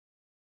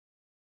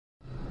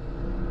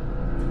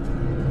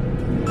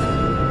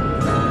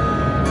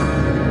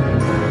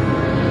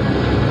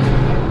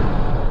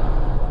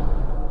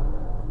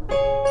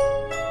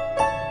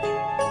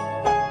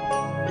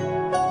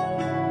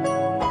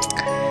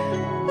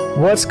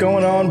What's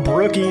going on,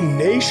 Brookie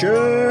Nation?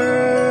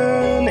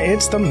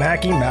 It's the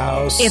Mackie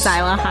Mouse. It's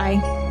Isla. Hi.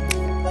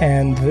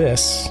 And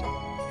this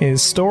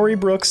is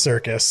Storybrooke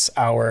Circus,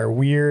 our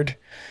weird,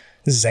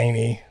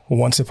 zany,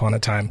 once upon a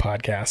time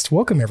podcast.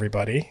 Welcome,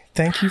 everybody.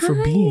 Thank you for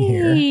being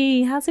here.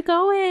 Hey, how's it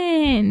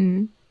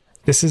going?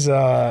 This is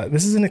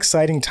an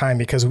exciting time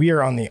because we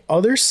are on the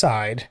other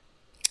side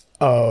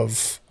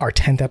of our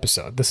 10th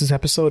episode. This is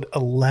episode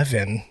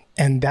 11,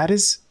 and that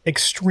is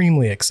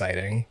extremely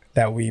exciting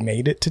that we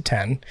made it to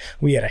 10.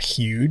 We had a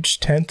huge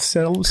 10th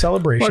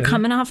celebration. We're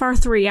coming off our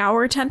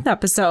 3-hour 10th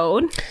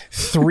episode.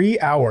 3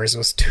 hours. It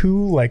was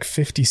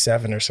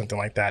 2:57 or something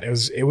like that. It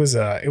was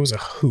a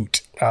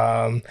hoot.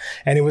 And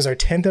it was our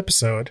 10th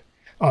episode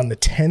on the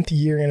 10th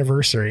year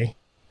anniversary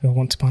of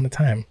Once Upon a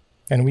Time.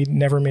 And we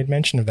never made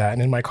mention of that.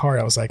 And in my car,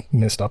 I was like,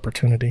 missed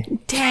opportunity.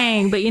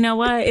 Dang, but you know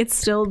what? It's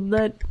still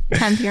the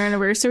 10th year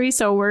anniversary,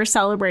 so we're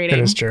celebrating.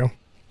 It is true.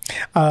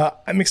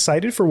 I'm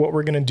excited for what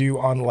we're going to do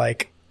on,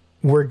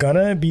 we're going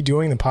to be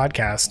doing the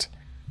podcast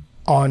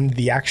on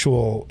the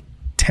actual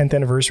 10th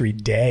anniversary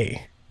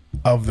day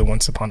of the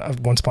Once Upon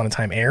a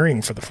Time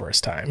airing for the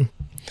first time.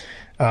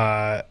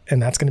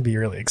 And that's going to be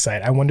really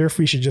exciting. I wonder if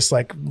we should just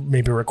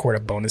maybe record a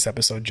bonus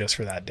episode just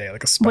for that day,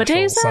 like a special. What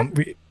day is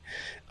that?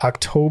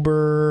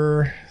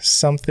 October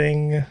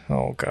something.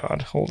 Oh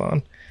God, hold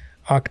on.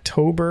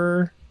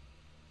 October.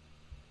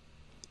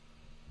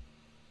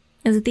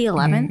 Is it the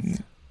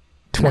 11th?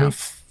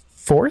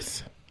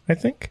 24th, I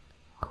think.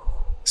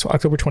 So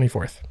October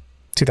 24th,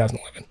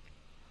 2011.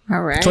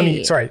 All right.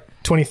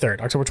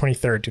 23rd, October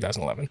 23rd,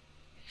 2011.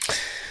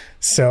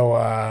 So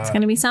it's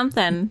going to be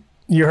something.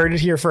 You heard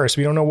it here first.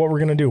 We don't know what we're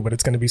going to do, but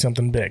it's going to be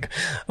something big.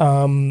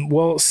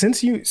 Well,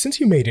 since you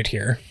made it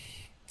here,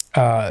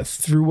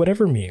 through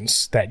whatever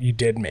means that you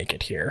did make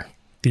it here,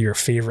 your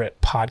favorite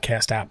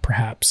podcast app,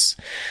 perhaps,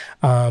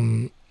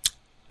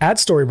 at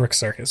Storybrooke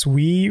Circus,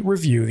 we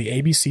review the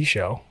ABC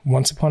show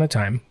Once Upon a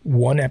Time,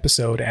 one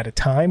episode at a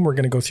time. We're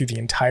going to go through the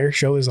entire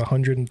show. There's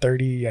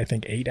 130, I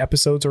think, 8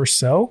 episodes or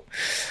so.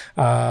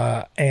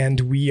 And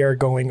we are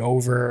going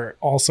over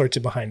all sorts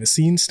of behind the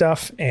scenes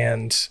stuff.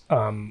 And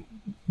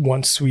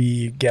once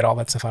we get all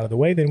that stuff out of the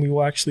way, then we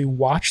will actually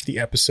watch the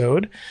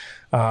episode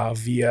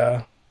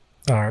via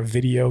our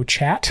video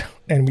chat,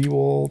 and we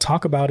will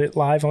talk about it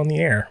live on the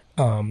air.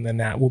 And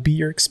that will be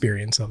your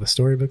experience of the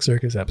Storybrooke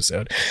Circus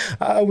episode.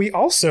 We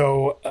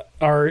also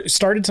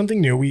started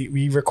something new.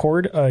 We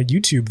record a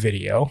YouTube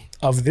video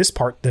of this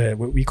part,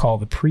 what we call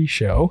the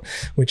pre-show,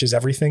 which is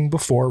everything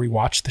before we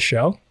watch the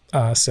show.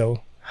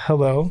 So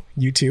hello,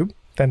 YouTube.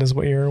 That is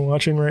what you're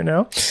watching right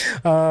now.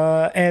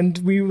 And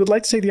we would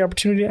like to take the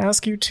opportunity to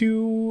ask you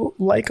to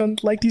like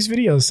these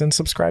videos and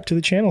subscribe to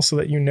the channel so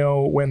that you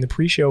know when the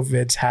pre-show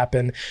vids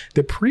happen.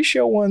 The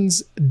pre-show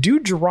ones do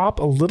drop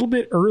a little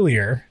bit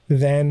earlier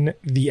than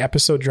the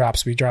episode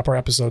drops. We drop our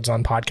episodes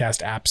on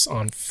podcast apps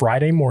on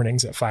Friday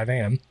mornings at 5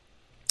 a.m.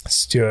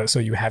 So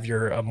you have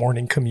your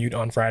morning commute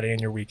on Friday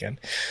and your weekend.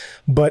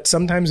 But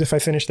sometimes if I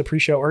finish the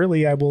pre-show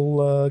early, I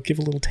will give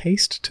a little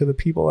taste to the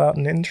people out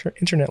in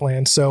internet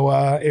land. So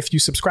if you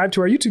subscribe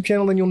to our YouTube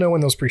channel, then you'll know when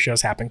those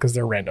pre-shows happen because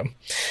they're random.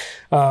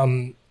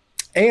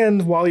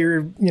 And while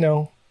you're,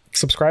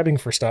 subscribing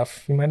for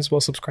stuff, you might as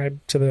well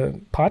subscribe to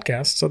the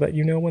podcast so that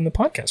you know when the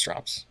podcast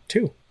drops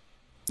too.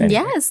 Anyway.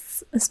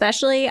 Yes,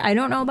 especially, I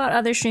don't know about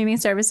other streaming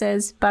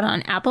services, but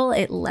on Apple,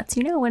 it lets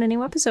you know when a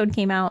new episode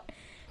came out.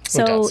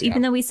 So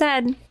even though we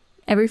said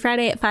every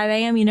Friday at 5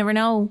 a.m., you never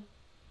know.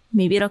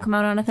 Maybe it'll come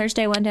out on a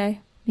Thursday one day.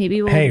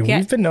 Maybe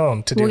we've been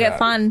known to do that. We'll get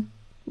fun.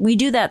 We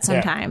do that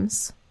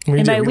sometimes. Yeah.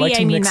 And by we,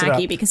 I mean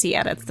Mackie, because he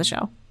edits the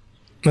show.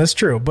 That's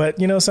true. But,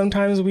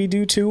 sometimes we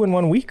do 2 in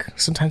 1 week.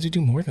 Sometimes we do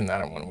more than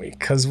that in 1 week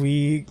because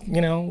we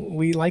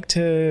like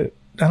to,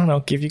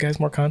 give you guys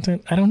more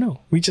content. I don't know.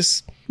 We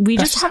just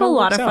have a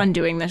lot of fun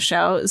doing this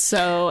show.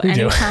 So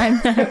anytime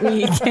that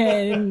we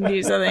can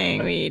do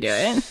something, we do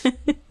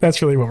it.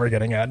 That's really what we're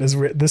getting at.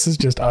 This is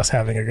just us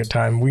having a good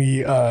time.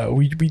 We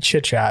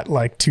chit chat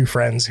like two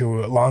friends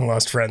long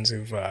lost friends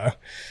who've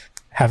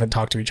haven't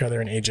talked to each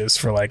other in ages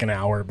for like an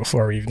hour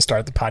before we even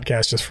start the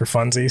podcast just for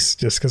funsies,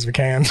 just because we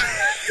can.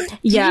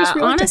 Yeah,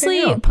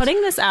 honestly,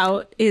 putting this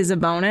out is a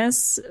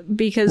bonus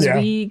because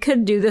we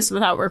could do this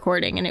without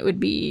recording and it would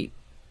be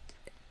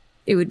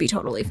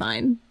totally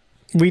fine.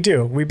 We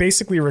do. We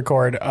basically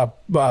record a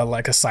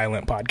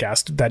silent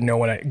podcast that no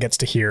one gets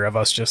to hear of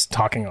us just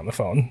talking on the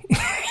phone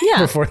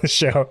before the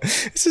show.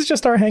 This is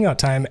just our hangout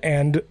time.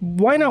 And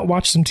why not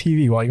watch some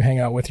TV while you hang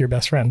out with your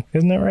best friend?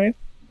 Isn't that right?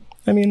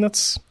 I mean,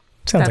 that's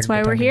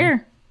why we're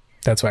here.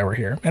 That's why we're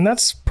here. And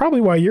that's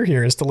probably why you're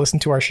here, is to listen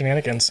to our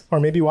shenanigans or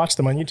maybe watch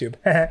them on YouTube.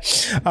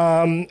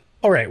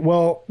 All right.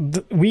 Well,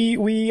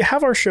 we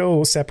have our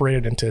show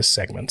separated into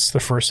segments. The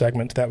first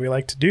segment that we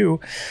like to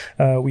do,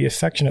 we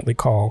affectionately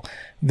call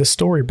the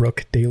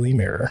Storybrooke Daily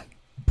Mirror.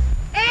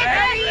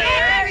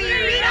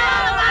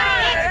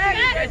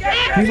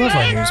 We love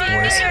our news,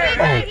 boys.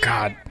 Oh,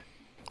 God.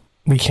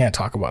 We can't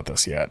talk about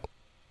this yet.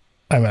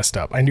 I messed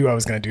up. I knew I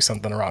was going to do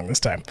something wrong this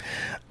time.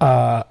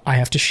 I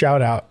have to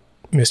shout out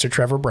Mr.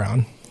 Trevor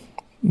Brown,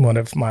 one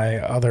of my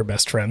other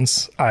best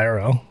friends,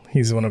 IRL.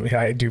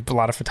 I do a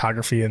lot of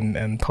photography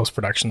and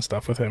post-production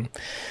stuff with him.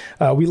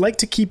 We like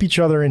to keep each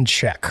other in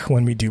check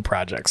when we do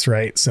projects,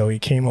 right? So he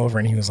came over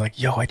and he was like,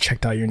 yo, I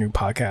checked out your new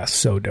podcast.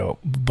 So dope.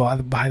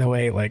 But by the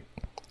way, like,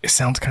 it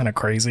sounds kind of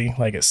crazy.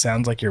 Like, it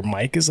sounds like your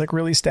mic is like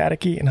really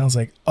staticky. And I was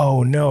like,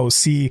 oh no,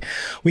 see,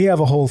 we have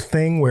a whole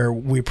thing where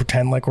we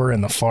pretend like we're in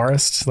the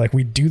forest. Like,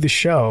 we do the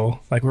show,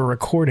 like we're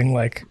recording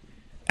like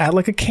at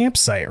like a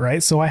campsite,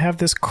 right? So I have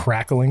this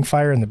crackling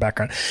fire in the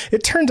background.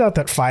 It turns out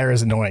that fire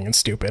is annoying and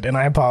stupid, and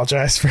I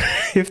apologize for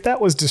if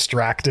that was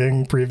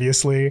distracting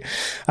previously.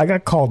 I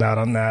got called out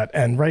on that,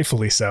 and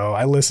rightfully so.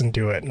 I listened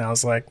to it and I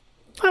was like,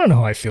 I don't know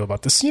how I feel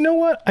about this. You know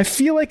what? I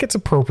feel like it's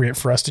appropriate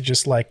for us to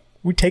just like,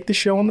 we take the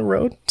show on the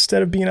road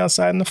instead of being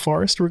outside in the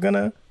forest. We're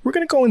gonna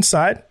go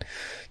inside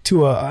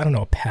to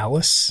a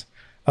palace,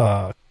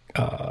 a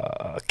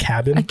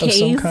cabin of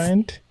some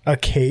kind, a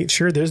cave.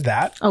 Sure, there's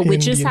that. A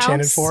witch's in the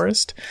Enchanted house.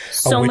 Forest.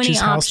 So a witch's many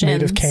house options.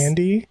 made of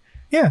candy.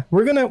 Yeah,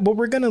 we're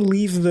gonna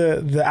leave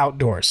the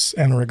outdoors,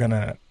 and we're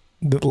gonna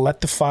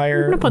let the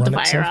fire. We're gonna put the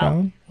run fire itself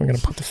out. We're gonna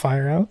put the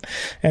fire out,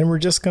 and we're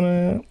just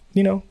gonna,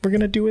 we're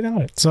gonna do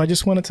without it. So I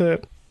just wanted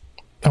to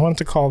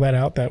call that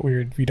out, that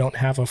we don't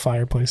have a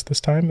fireplace this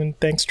time. And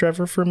thanks,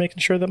 Trevor, for making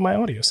sure that my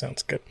audio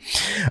sounds good.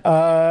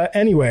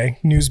 Anyway,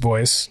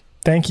 Newsboys,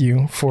 thank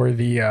you for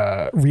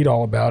the read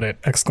all about it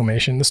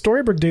exclamation. The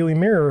Storybrooke Daily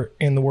Mirror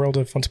in the world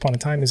of Once Upon a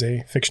Time is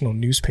a fictional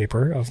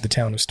newspaper of the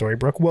town of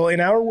Storybrooke. Well, in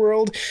our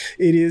world,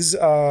 it is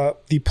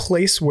the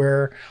place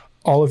where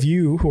all of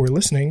you who are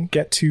listening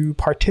get to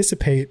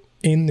participate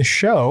in the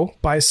show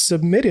by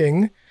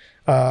submitting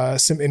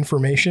some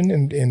information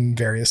in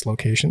various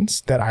locations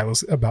that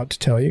Isla's about to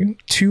tell you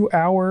to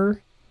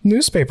our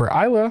newspaper.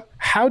 Isla,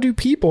 how do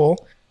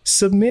people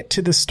submit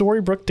to the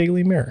Storybrooke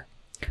Daily Mirror?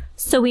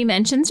 So we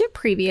mentioned it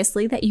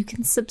previously that you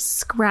can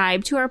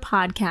subscribe to our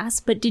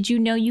podcast, but did you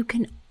know you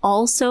can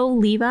also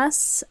leave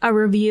us a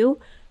review,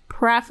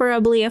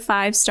 preferably a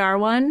 5-star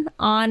one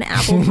on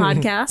Apple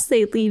Podcasts?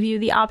 They leave you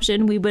the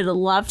option. We would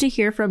love to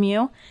hear from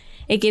you.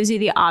 It gives you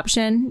the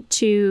option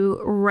to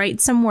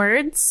write some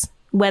words,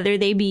 whether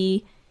they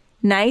be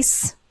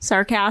nice,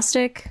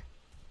 sarcastic,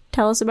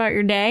 tell us about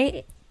your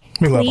day.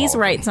 Please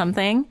write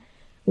something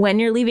when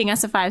you're leaving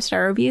us a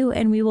 5-star review,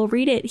 and we will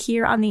read it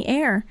here on the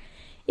air.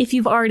 If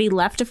you've already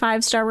left a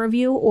 5-star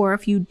review, or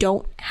if you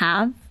don't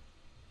have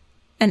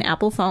an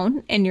Apple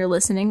phone and you're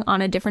listening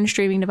on a different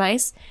streaming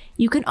device,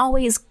 you can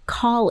always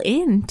call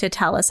in to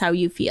tell us how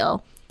you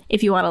feel.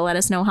 If you want to let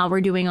us know how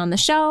we're doing on the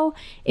show,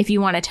 if you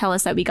want to tell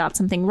us that we got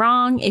something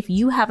wrong, if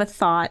you have a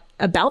thought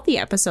about the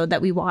episode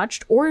that we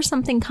watched or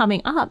something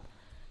coming up,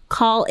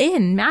 call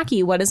in.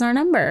 Mackie, what is our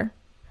number?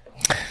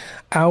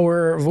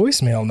 Our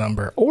voicemail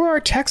number, or our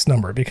text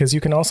number, because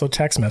you can also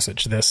text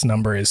message. This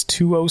number is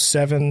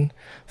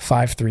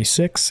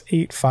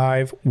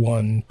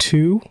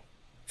 207-536-8512.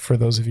 For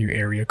those of you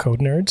area code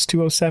nerds,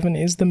 207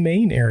 is the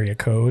main area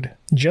code,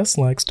 just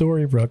like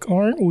Storybrooke.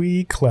 Aren't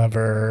we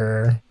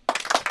clever?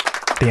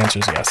 The answer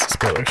is yes.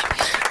 Spoilers.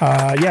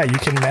 Yeah, you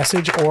can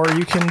message or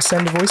you can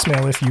send a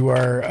voicemail if you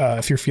are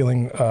if you're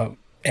feeling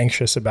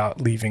anxious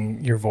about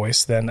leaving your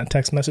voice. Then a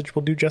text message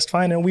will do just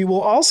fine, and we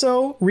will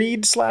also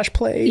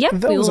read/play. Yep,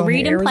 those we will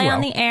read and play well.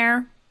 on the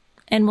air,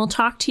 and we'll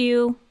talk to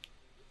you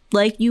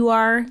like you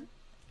are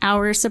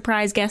our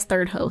surprise guest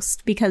third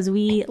host, because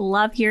we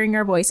love hearing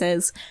your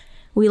voices.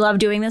 We love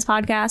doing this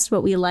podcast,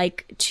 but we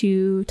like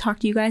to talk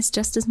to you guys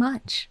just as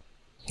much.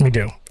 We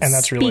do, and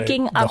that's really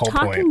Speaking the of whole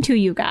talking point. to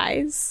you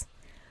guys,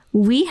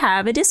 we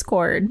have a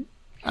Discord.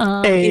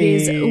 Hey. It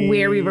is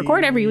where we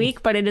record every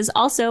week, but it is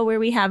also where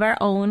we have our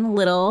own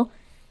little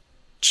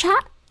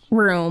chat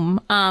room.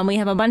 We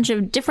have a bunch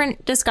of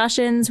different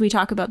discussions. We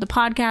talk about the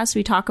podcast.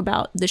 We talk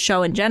about the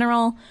show in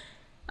general,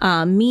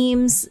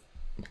 memes,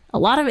 a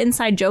lot of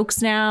inside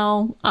jokes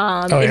now.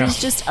 It is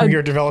just we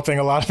are developing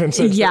a lot of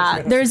inside jokes.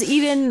 Yeah, there's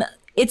even...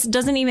 It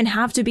doesn't even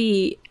have to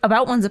be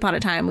about Once Upon a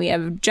Time. We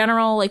have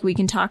general, like we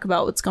can talk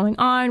about what's going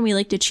on. We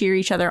like to cheer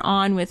each other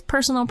on with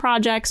personal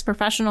projects,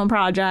 professional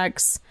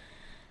projects.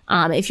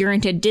 If you're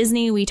into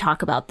Disney, we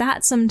talk about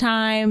that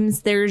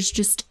sometimes. There's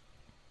just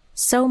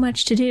so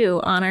much to do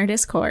on our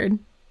Discord.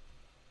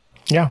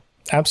 Yeah,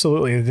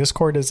 absolutely. The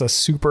Discord is a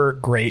super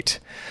great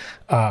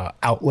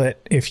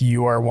outlet if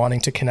you are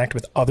wanting to connect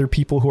with other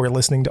people who are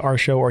listening to our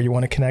show, or you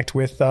want to connect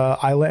with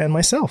Isla and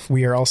myself.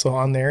 We are also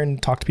on there and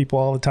talk to people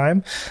all the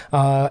time.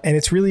 And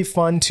it's really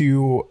fun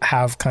to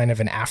have kind of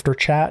an after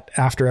chat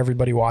after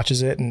everybody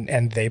watches it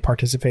and they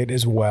participate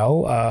as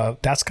well.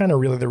 That's kind of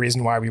really the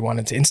reason why we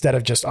wanted to, instead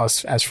of just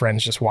us as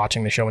friends just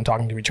watching the show and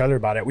talking to each other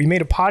about it, we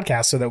made a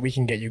podcast so that we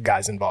can get you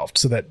guys involved,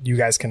 so that you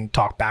guys can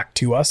talk back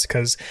to us,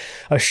 because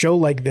a show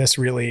like this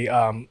really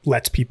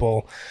lets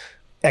people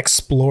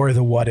explore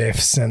the what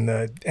ifs and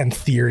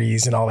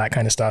theories and all that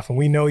kind of stuff. And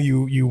we know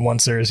you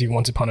oncers, you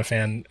Once Upon a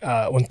Time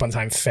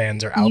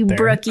fans are out You there.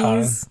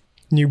 brookies.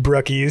 New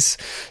brookies.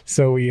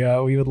 So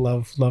we would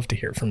love to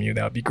hear from you.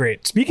 That would be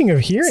great. Speaking of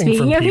hearing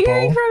from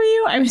people,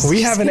 you,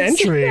 we have an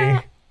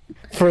entry.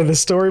 For the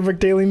Storybook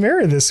Daily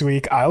Mirror this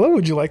week, Isla,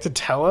 would you like to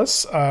tell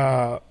us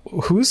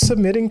who's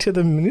submitting to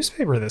the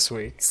newspaper this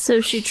week?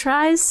 So she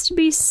tries to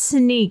be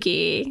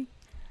sneaky.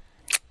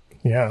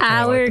 Yeah.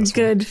 Our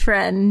good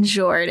friend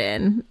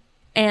Jordan.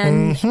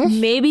 And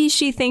maybe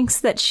she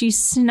thinks that she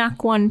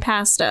snuck one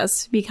past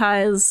us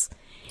because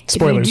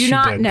spoilers, if you do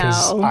not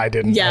know, I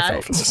didn't. I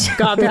fell for this.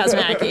 God past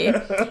Mackie.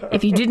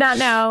 If you did not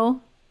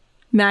know,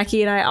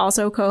 Mackie and I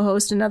also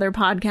co-host another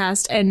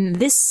podcast, and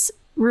this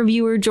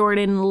reviewer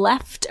Jordan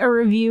left a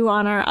review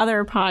on our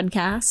other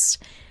podcast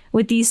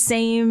with the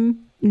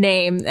same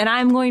name, and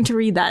I'm going to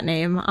read that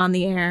name on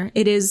the air.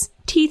 It is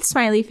teeth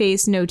smiley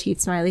face, no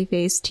teeth smiley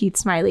face, teeth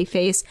smiley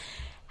face,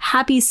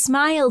 happy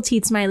smile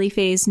teeth smiley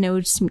face,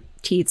 no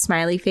teeth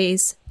smiley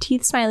face,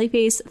 teeth smiley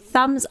face,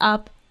 thumbs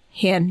up,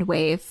 hand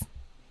wave.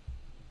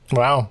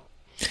 Wow.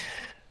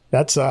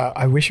 That's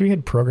I wish we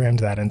had programmed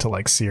that into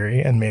like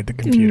Siri and made the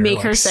computer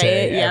make her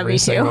say it. Yeah, me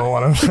too.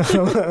 One of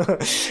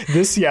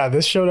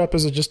this showed up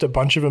as just a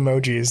bunch of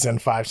emojis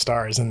and 5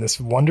 stars in this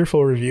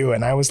wonderful review,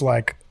 and I was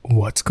like,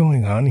 what's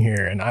going on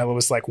here? And Isla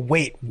was like,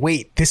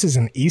 wait, this is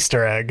an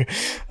Easter egg.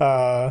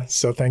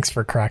 So thanks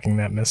for cracking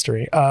that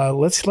mystery.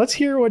 Let's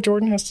hear what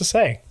Jordan has to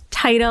say.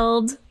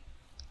 Titled,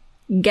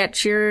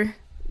 Get Your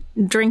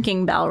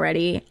Drinking Bell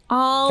Ready.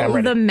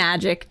 All the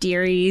magic,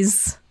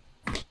 dearies.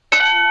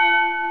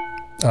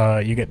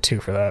 You get 2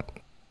 for that.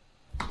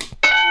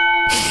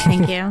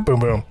 Thank you. Boom,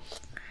 boom.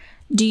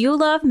 Do you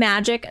love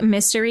magic,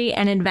 mystery,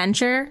 and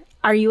adventure?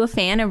 Are you a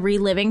fan of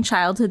reliving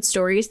childhood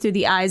stories through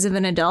the eyes of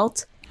an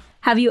adult?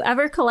 Have you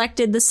ever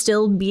collected the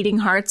still beating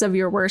hearts of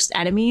your worst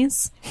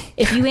enemies?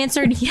 If you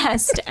answered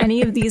yes to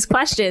any of these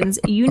questions,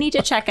 you need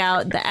to check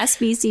out the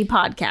SBC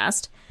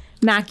podcast.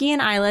 Mackie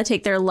and Isla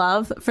take their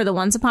love for the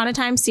Once Upon a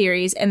Time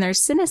series and their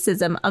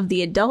cynicism of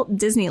the adult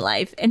Disney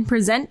life and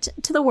present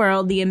to the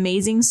world the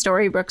amazing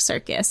Storybook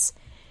Circus.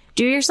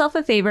 Do yourself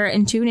a favor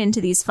and tune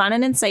into these fun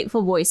and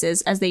insightful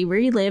voices as they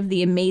relive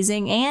the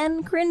amazing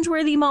and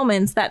cringeworthy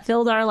moments that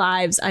filled our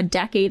lives a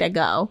decade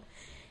ago.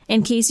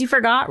 In case you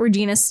forgot,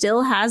 Regina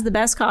still has the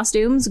best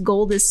costumes,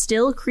 Gold is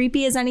still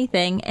creepy as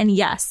anything, and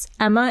yes,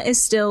 Emma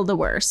is still the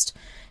worst.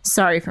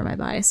 Sorry for my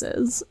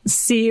biases.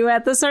 See you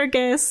at the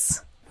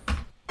circus.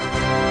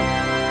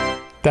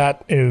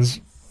 That is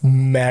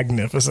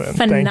magnificent.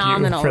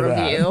 Phenomenal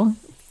review.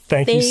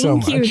 Thank you so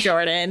much. Thank you,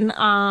 Jordan.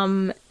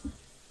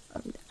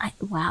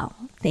 Wow.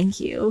 Thank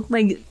you.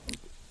 Like,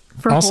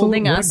 for also,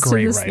 holding us to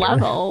this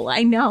level.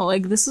 I know.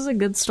 Like, this is a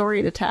good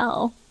story to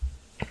tell.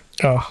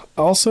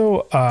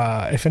 Also,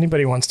 if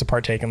anybody wants to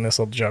partake in this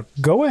little joke,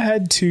 go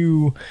ahead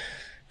to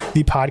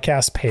the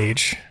podcast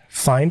page,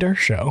 find our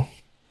show.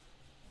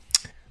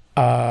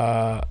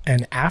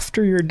 And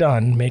after you're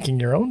done making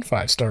your own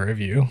 5-star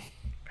review,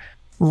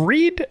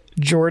 read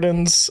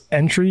Jordan's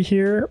entry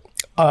here.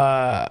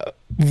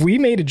 We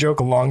made a joke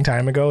a long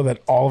time ago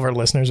that all of our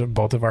listeners of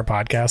both of our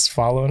podcasts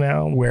follow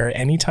now, where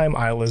anytime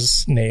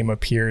Isla's name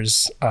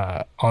appears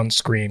on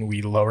screen,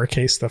 we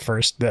lowercase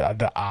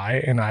the I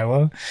in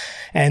Isla.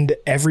 And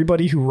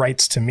everybody who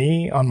writes to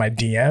me on my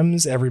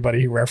DMs,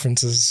 everybody who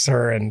references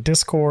her in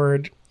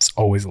Discord, it's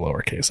always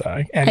lowercase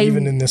I. And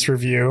even in this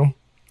review,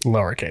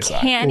 lowercase I.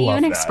 Can't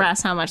even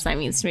express how much that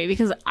means to me,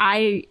 because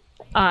our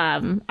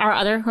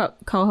other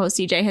co-host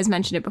CJ has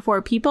mentioned it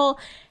before. People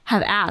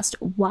have asked,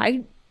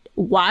 why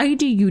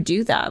do you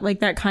do that? Like,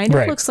 that kind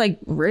of looks like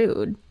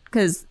rude,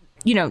 because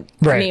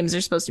names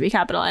are supposed to be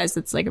capitalized.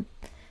 It's like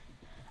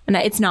and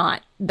it's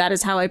not. That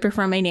is how I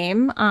prefer my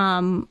name.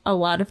 A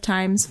lot of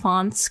times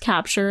fonts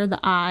capture the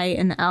I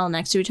and the L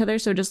next to each other,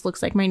 so it just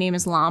looks like my name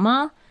is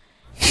Llama,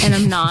 and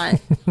I'm not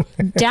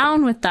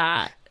down with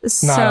that.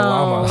 Not a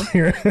llama.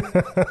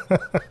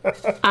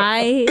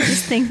 I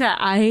just think that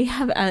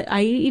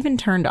I even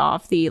turned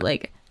off the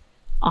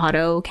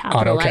auto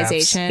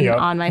capitalization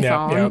on my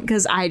phone,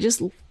 because I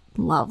just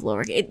love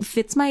lowercase. It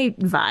fits my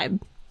vibe.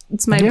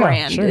 It's my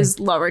brand is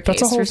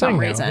lowercase for some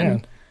reason. Yeah.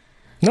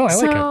 No, I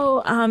like it.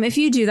 So if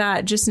you do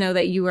that, just know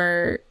that you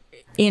are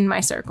in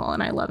my circle,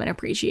 and I love and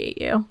appreciate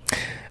you.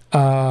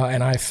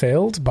 And I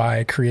failed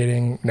by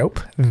creating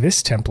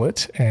this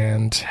template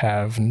and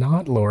have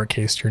not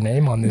lowercased your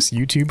name on this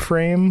YouTube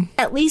frame.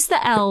 At least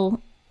the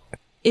L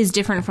is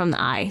different from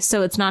the I,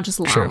 so it's not just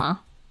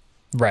llama.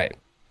 True. Right.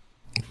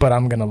 But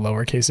I'm going to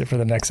lowercase it for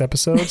the next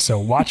episode, so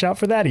watch out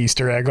for that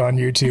Easter egg on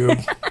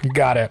YouTube. You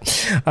got it.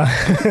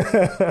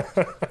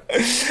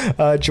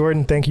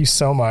 Jordan, thank you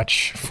so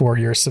much for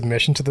your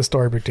submission to the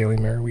Storybook Daily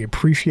Mirror. We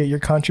appreciate your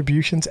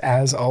contributions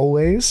as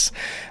always,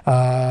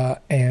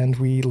 and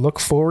we look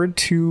forward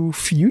to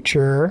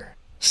future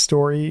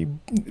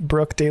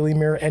Storybook Daily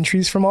Mirror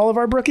entries from all of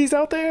our brookies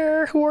out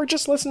there who are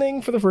just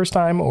listening for the first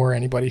time, or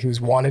anybody who's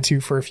wanted to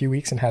for a few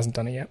weeks and hasn't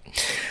done it yet.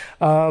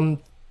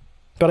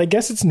 But I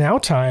guess it's now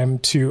time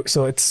to,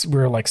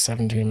 we're like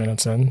 17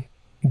 minutes in.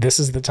 This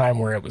is the time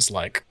where it was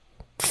like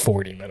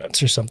 40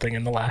 minutes or something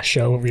in the last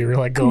show. We were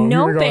like going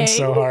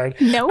so hard.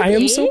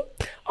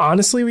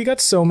 honestly, we got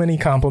so many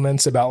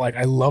compliments about like,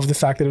 I love the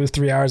fact that it was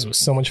 3 hours. It was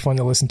so much fun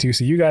to listen to.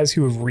 So you guys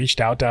who have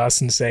reached out to us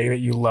and say that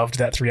you loved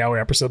that 3 hour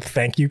episode,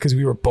 thank you. Because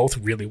we were both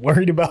really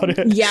worried about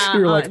it. Yeah.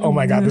 We were like, oh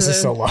my God, this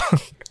is so long.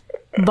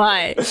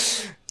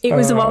 But it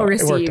was well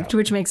received,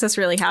 which makes us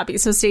really happy.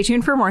 So stay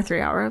tuned for more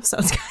 3 hour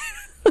episodes.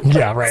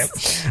 Yeah,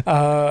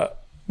 right.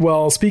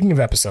 Well, speaking of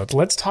episodes,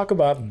 let's talk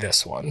about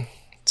this one.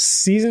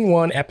 Season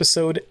 1,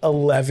 episode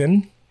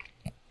 11.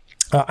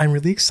 I'm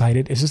really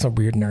excited. It's just a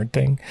weird nerd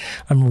thing.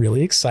 I'm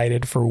really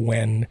excited for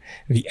when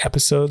the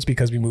episodes,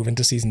 because we move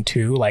into season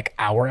 2, like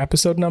our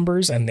episode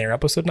numbers and their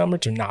episode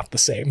numbers are not the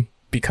same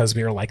because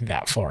we are like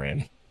that far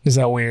in. Is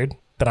that weird?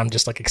 That I'm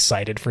just like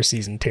excited for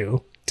season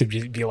 2 to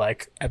be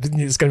like,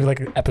 it's going to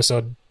be like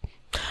episode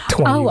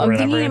 20. Oh, I'm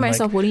thinking to and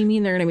myself, like, what do you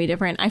mean they're going to be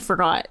different? I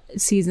forgot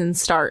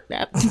seasons start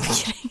at the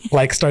beginning.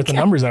 Like start the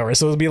numbers over.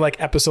 So it'll be like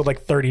episode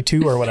like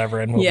 32 or whatever.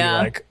 And we'll be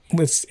like,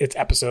 it's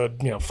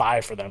episode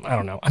 5 for them. I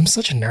don't know. I'm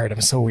such a nerd.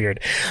 I'm so weird.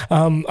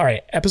 All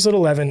right. Episode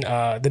 11.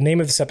 The name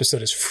of this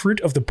episode is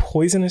Fruit of the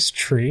Poisonous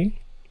Tree.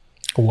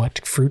 What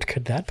fruit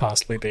could that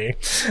possibly be?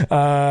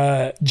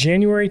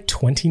 January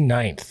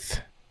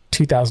 29th.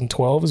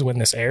 2012 is when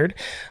this aired.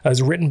 It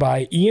was written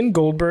by Ian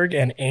Goldberg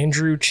and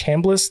Andrew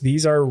Chambliss.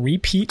 These are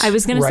repeat. I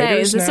was going to say,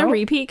 is this now. A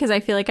repeat? Because I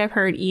feel like I've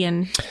heard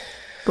Ian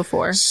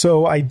before.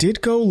 So I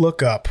did go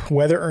look up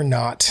whether or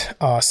not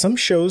some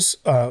shows,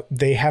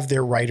 they have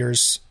their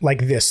writers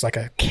like this, like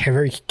a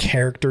very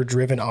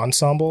character-driven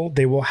ensemble.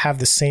 They will have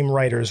the same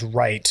writers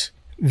write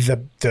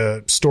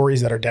the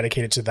stories that are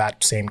dedicated to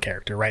that same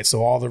character, right?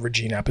 So all the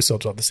Regina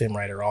episodes will have the same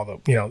writer. All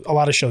the, a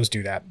lot of shows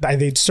do that.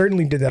 They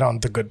certainly did that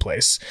on The Good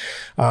Place,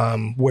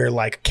 where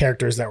like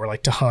characters that were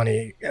like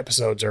Tahani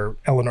episodes or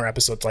Eleanor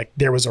episodes, like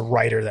there was a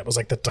writer that was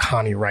like the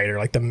Tahani writer,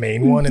 like the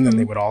main one, and then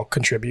they would all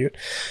contribute.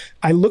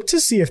 I looked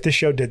to see if the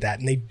show did that,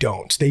 and they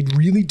don't. They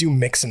really do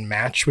mix and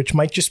match, which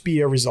might just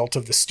be a result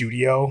of the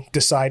studio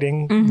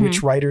deciding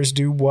which writers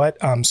do what.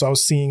 So I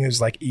was seeing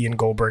is like Ian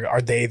Goldberg,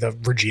 are they the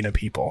Regina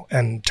people?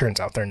 And turns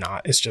out they're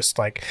not. It's just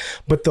like,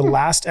 but the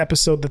last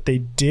episode that they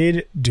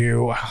did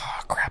do,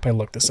 I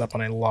looked this up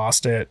and I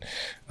lost it.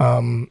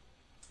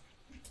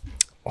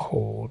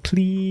 Hold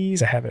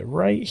please, I have it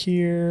right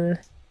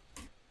here.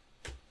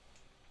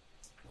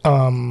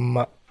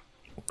 Jeez,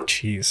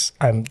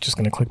 I'm just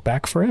gonna click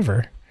back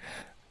forever.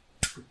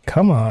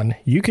 Come on,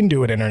 you can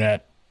do it,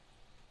 internet.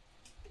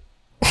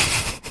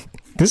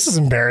 This is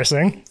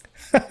embarrassing.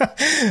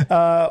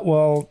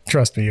 Well,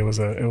 trust me, it was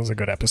a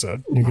good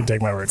episode. You can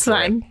take my word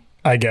for it.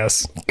 I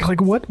guess. Like,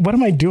 what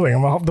am I doing?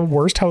 I'm the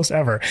worst host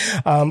ever.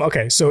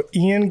 Okay, so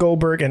Ian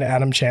Goldberg and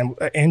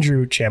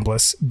Andrew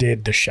Chambliss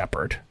did The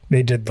Shepherd.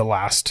 They did the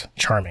last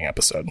Charming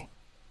episode.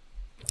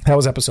 That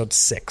was episode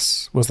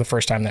 6, was the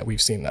first time that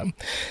we've seen them.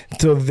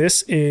 So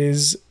this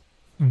is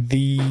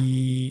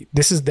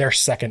their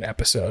second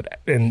episode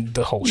in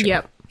the whole show.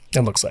 Yep.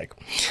 It looks like.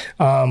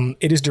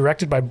 It is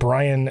directed by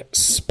Brian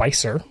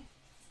Spicer,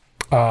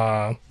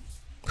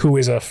 who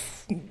is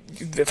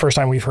the first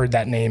time we've heard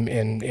that name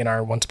in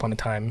our Once Upon a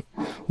Time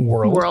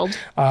world.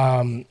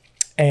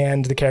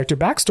 And the character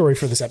backstory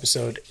for this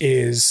episode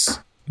is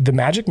the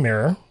Magic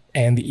Mirror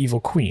and the Evil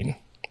Queen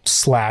 /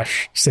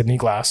 Sydney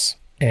Glass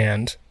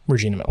and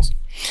Regina Mills.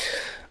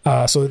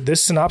 So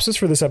this synopsis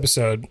for this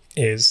episode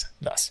is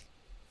thus.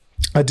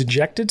 A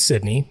dejected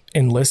Sydney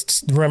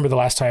enlists. Remember the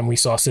last time we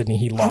saw Sydney,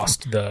 he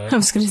lost the I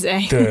was going to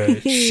say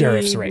the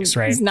sheriff's race,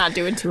 right? He's not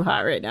doing too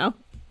hot right now.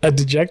 A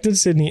dejected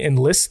Sydney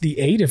enlists the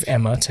aid of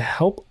Emma to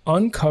help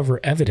uncover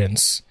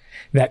evidence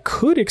that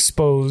could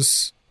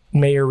expose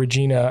Mayor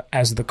Regina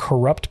as the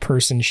corrupt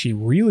person she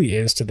really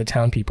is to the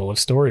town people of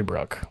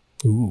Storybrooke.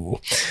 Ooh.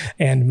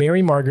 And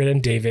Mary Margaret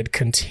and David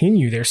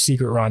continue their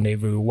secret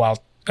rendezvous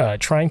while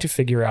trying to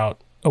figure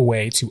out a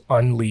way to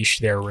unleash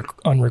their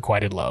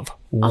unrequited love.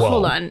 Whoa.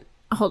 Hold on.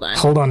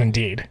 Hold on,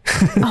 indeed.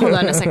 Hold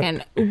on a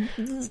second.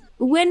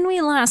 When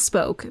we last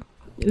spoke,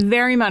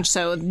 very much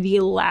so, the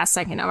last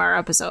second of our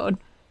episode,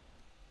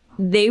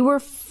 they were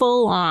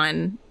full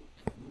on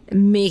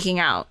making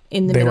out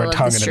in the middle of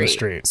the street. In the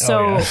street.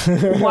 So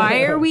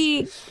why are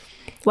we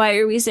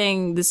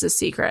saying this is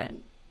secret?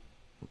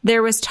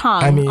 There was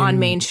tongue on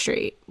Main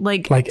Street.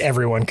 Like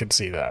everyone could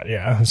see that.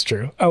 Yeah, that's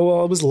true. Oh,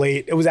 well, it was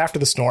late. It was after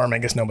the storm. I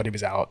guess nobody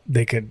was out.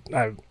 They could...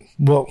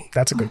 well,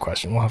 that's a good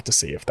question. We'll have to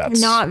see if that's...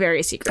 Not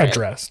very secret.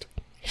 Addressed.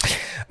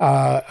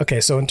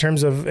 Okay, so in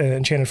terms of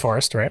Enchanted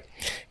Forest, right?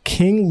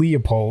 King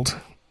Leopold,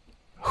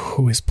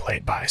 who is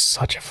played by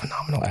such a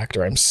phenomenal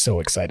actor. I'm so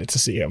excited to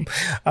see him.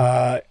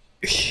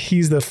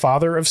 He's the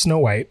father of Snow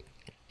White,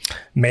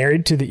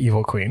 married to the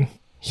Evil Queen.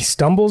 He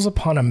stumbles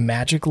upon a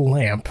magic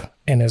lamp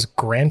and is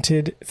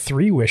granted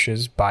 3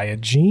 wishes by a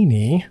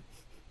genie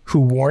who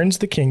warns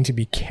the king to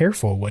be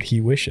careful what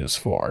he wishes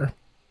for.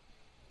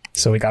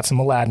 So we got some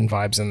Aladdin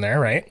vibes in there,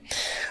 right?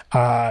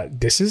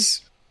 This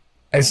is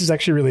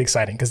actually really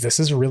exciting because this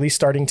is really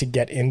starting to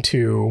get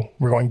into,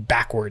 we're going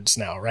backwards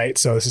now, right?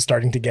 So this is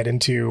starting to get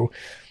into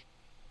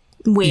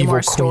way Evil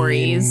more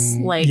Queen, stories.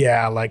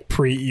 like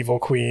pre-Evil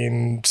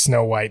Queen,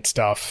 Snow White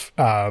stuff.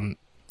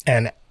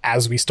 And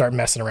as we start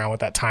messing around with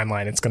that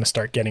timeline, it's going to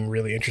start getting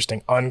really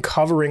interesting,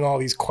 uncovering all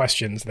these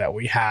questions that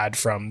we had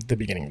from the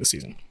beginning of the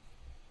season.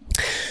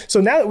 So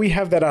now that we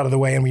have that out of the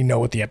way and we know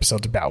what the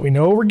episode's about, we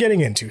know what we're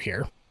getting into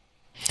here,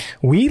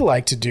 we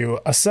like to do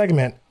a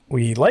segment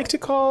we like to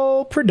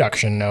call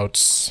Production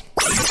Notes.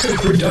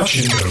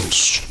 Production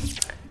Notes.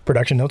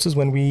 Production Notes is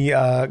when we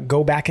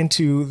go back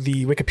into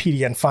the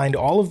Wikipedia and find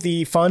all of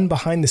the fun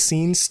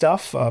behind-the-scenes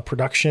stuff,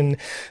 production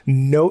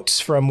notes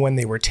from when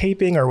they were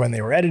taping or when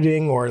they were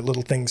editing, or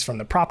little things from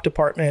the prop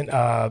department,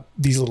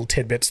 these little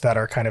tidbits that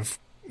are kind of,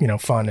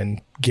 fun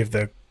and give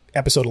the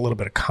episode a little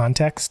bit of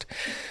context.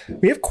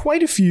 We have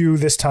quite a few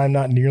this time,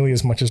 not nearly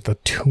as much as the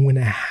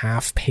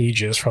 2.5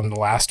 pages from the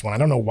last one. I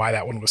don't know why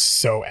that one was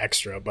so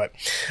extra, but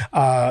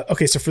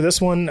okay, so for this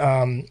one,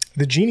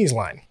 the genie's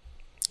line.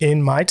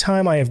 In my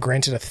time, I have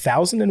granted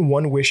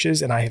 1,001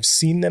 wishes, and I have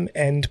seen them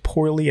end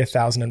poorly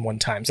 1,001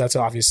 times. That's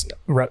an obvious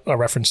a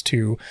reference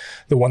to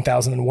the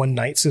 1,001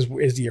 Nights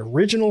is the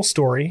original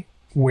story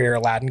where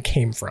Aladdin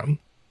came from.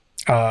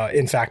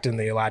 In fact, in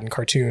the Aladdin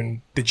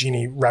cartoon, the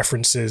genie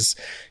references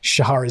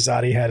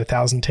Shahrazadi had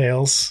 1,000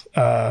 tales.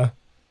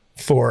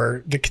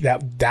 For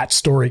that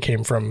story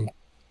came from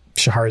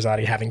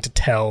Shahrazadi having to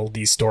tell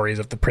these stories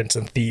of the prince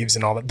and thieves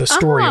and all that. The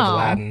story of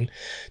Aladdin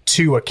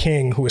to a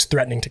king who was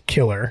threatening to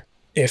kill her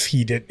if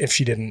she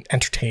didn't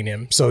entertain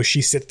him. So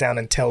she sits down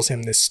and tells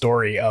him this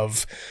story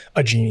of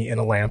a genie in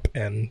a lamp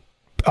and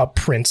a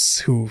prince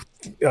who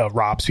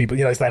robs people.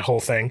 It's that whole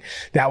thing.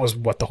 That was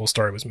what the whole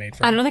story was made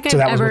from. I don't think I've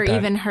ever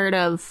even heard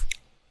of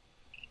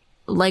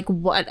like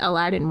what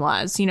Aladdin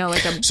was.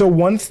 So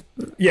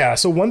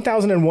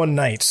 1,001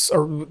 Nights,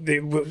 or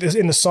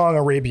in the song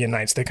Arabian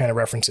Nights, they kind of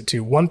reference it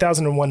too.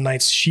 1,001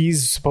 Nights.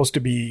 She's supposed to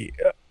be.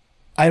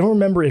 I don't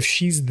remember if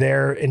she's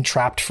there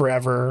entrapped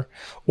forever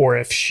or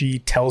if she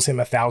tells him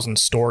 1,000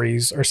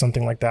 stories or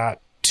something like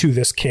that to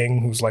this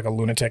king who's like a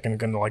lunatic and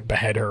going to like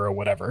behead her or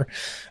whatever.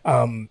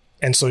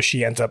 And so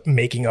she ends up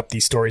making up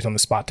these stories on the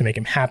spot to make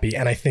him happy.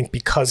 And I think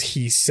because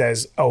he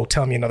says, "Oh,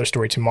 tell me another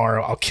story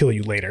tomorrow, I'll kill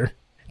you later,"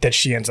 that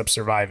she ends up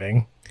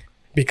surviving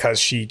because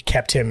she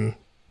kept him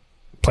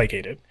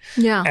placated.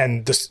 Yeah.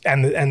 And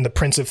the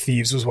Prince of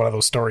Thieves was one of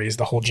those stories.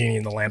 The whole genie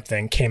in the lamp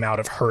thing came out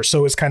of her.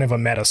 So it's kind of a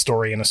meta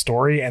story in a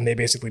story. And they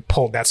basically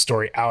pulled that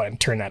story out and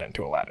turned that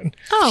into Aladdin.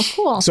 Oh,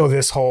 cool. So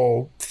this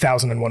whole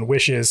 1,001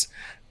 wishes,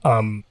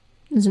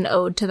 is an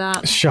ode to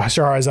that.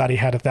 Shahrazadi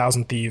had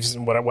 1,000 thieves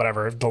and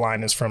whatever the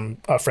line is from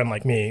A Friend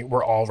Like Me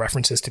were all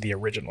references to the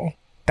original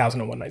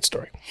 1,001 Night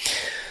story.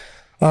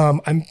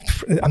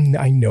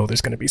 I know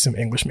there's going to be some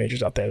English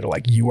majors out there that are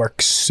like, you are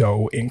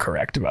so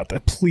incorrect about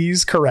that.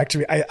 Please correct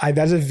me.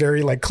 That's a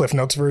very like Cliff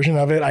Notes version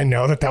of it. I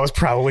know that was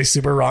probably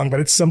super wrong,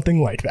 but it's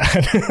something like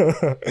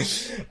that.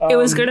 It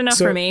was good enough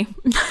for me.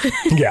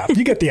 Yeah,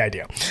 you get the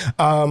idea.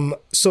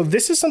 So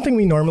this is something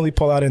we normally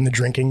pull out in the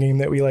drinking game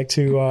that we like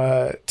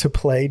to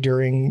play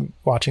during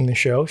watching the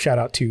show. Shout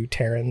out to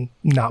Taryn,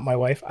 not my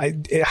wife.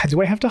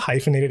 Do I have to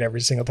hyphenate it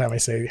every single time I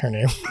say her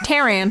name?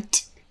 Taryn.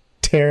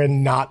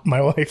 Taryn, not my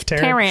wife,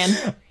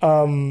 Taryn.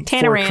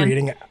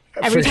 Tanaran.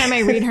 Every time I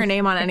read her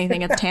name on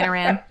anything, it's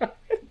Tanaran.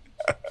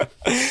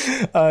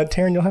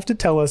 Taryn, you'll have to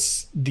tell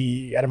us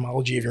the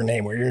etymology of your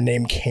name, where your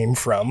name came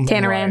from.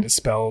 Tanaran. It's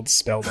spelled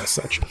as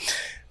such.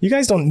 You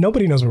guys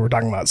nobody knows what we're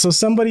talking about. So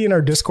somebody in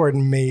our Discord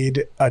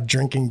made a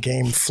drinking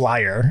game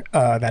flyer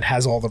that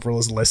has all the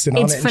rules listed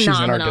on it. And phenomenal.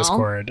 She's in our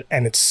Discord,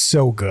 and it's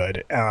so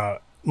good.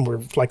 We're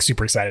like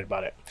super excited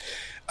about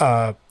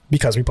it.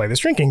 Because we play this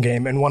drinking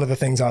game, and one of the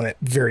things on it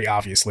very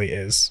obviously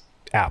is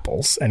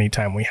apples.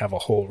 Anytime we have a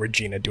whole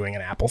Regina doing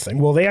an apple thing.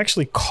 Well, they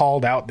actually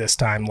called out this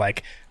time,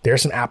 like,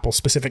 there's some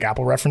specific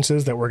apple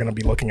references that we're going to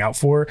be looking out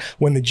for.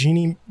 When the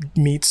genie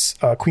meets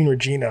Queen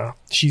Regina,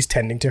 she's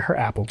tending to her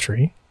apple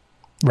tree.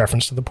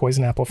 Reference to the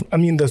poison apple.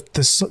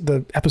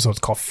 The episode's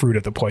called Fruit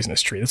of the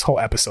Poisonous Tree. This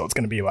whole episode's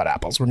going to be about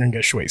apples. We're going to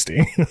get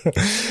schwasty.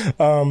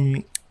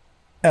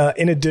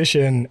 In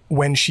addition,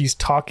 when she's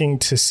talking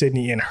to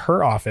Sydney in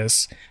her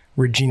office,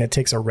 Regina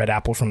takes a red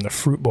apple from the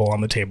fruit bowl on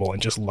the table and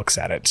just looks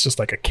at it. It's just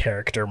like a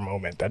character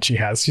moment that she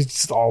has. She's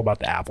just all about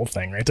the apple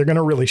thing, right? They're going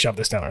to really shove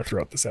this down our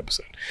throat this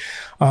episode.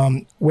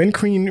 When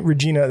Queen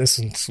Regina, this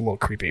is a little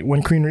creepy.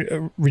 When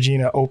Queen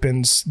Regina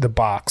opens the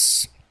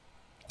box,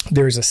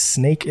 there's a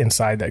snake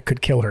inside that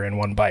could kill her in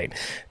one bite.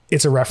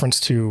 It's a reference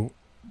to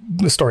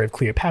the story of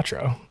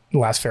Cleopatra, the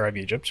last pharaoh of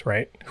Egypt,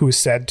 right? Who is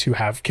said to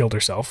have killed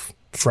herself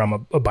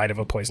from a bite of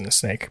a poisonous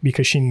snake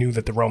because she knew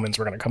that the Romans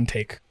were going to come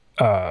take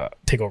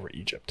over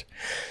Egypt.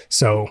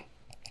 So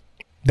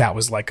that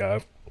was like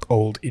a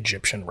old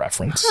Egyptian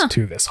reference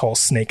to this whole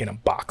snake in a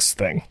box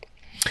thing.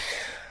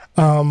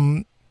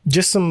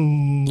 Just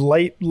some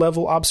light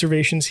level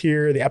observations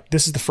here.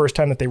 This is the first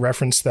time that they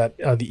reference that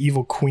the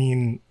evil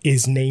queen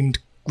is named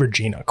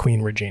Regina,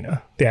 Queen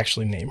Regina. They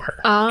actually name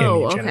her in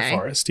the Enchanted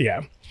Forest.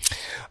 Yeah.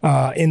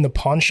 In the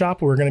pawn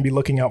shop, we're going to be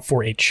looking out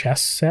for a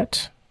chess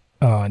set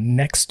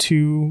next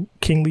to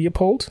King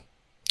Leopold.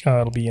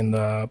 It'll be in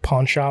the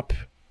pawn shop.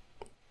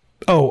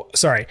 Oh,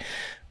 sorry.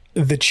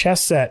 The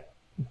chess set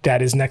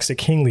that is next to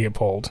King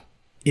Leopold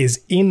is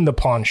in the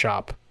pawn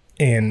shop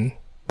in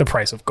The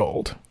Price of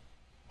Gold.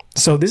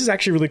 So this is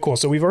actually really cool.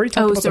 So we've already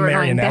talked about the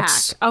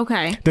marionettes.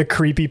 Okay. The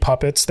creepy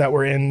puppets that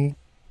were in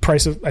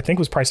Price of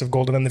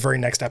Gold, and then the very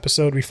next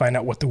episode we find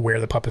out where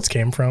the puppets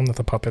came from, that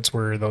the puppets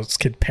were those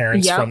kid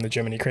parents from the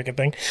Jiminy Cricket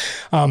thing.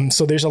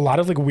 So there's a lot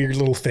of like weird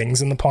little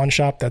things in the pawn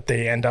shop that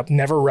they end up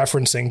never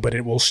referencing, but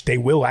they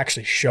will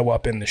actually show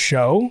up in the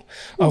show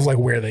of like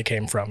where they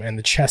came from. And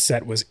the chess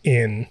set was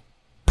in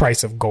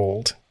Price of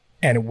Gold,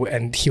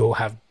 and he'll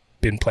have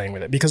been playing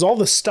with it because all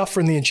the stuff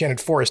from the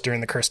Enchanted Forest during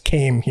the curse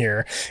came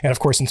here. And of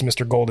course, since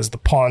Mr. Gold is the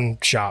pawn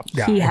shop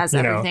guy, he has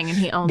everything and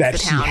he owns the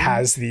town. He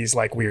has these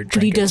like weird trinkets.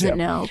 But he doesn't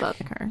know about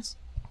the curse.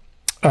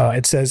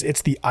 It says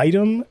it's the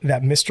item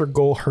that Mr.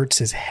 Gold hurts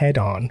his head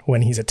on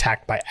when he's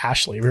attacked by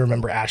Ashley. We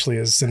remember Ashley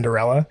as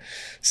Cinderella.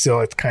 So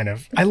it's kind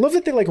of, I love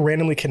that they like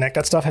randomly connect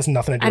that stuff. Has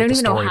nothing to do with the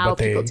story. I don't even know how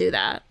people do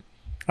that.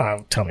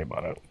 Tell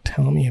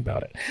me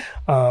about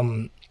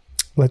it.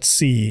 Let's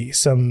see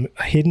some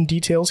hidden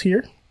details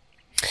here.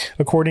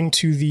 According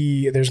to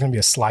there's going to be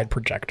a slide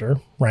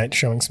projector, right?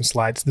 Showing some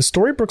slides. The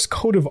Storybrooks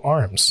coat of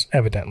arms,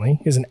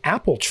 evidently, is an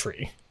apple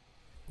tree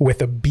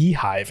with a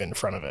beehive in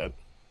front of it.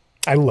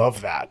 I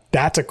love that.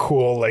 That's a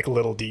cool, like,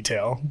 little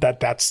detail. That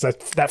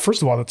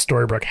first of all, that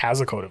Storybrooke has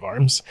a coat of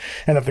arms,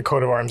 and that the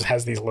coat of arms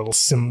has these little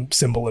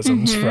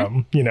symbolisms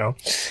from, you know.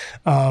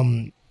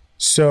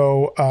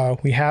 So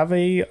we have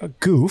a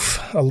goof,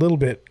 a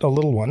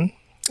little one.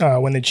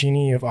 When the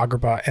genie of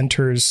Agrabah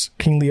enters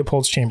King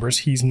Leopold's chambers,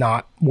 he's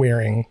not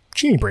wearing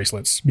genie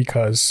bracelets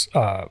because,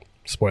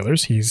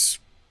 spoilers, he's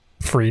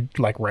freed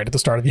like right at the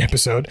start of the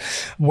episode.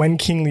 When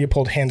King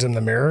Leopold hands him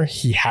the mirror,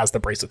 he has the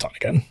bracelets on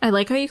again. I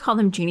like how you call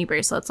them genie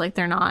bracelets, like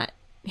they're not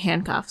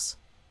handcuffs.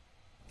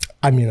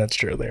 I mean, that's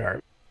true. They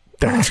are.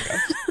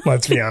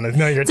 Let's be honest.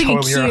 No, you're it's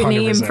totally like a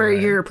cute name for right.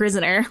 your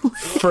prisoner.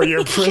 For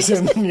your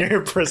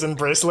prison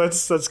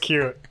bracelets. That's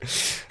cute.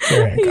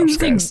 They're handcuffs,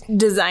 guys.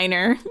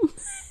 Designer.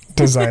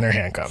 Designer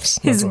handcuffs.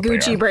 His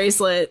Gucci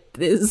bracelet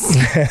is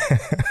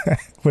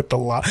with the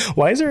lock.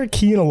 Why is there a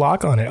key and a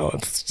lock on it? Oh,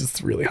 it's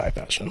just really high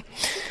fashion.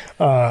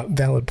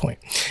 Valid point.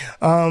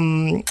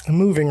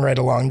 Moving right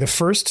along. The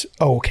first.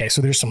 Oh, okay.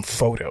 So there's some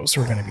photos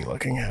we're going to be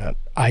looking at.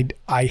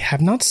 I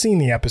have not seen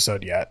the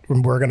episode yet.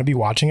 We're going to be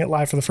watching it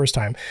live for the first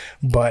time,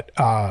 but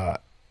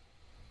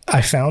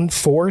I found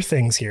 4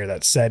 things here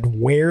that said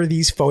where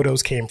these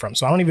photos came from.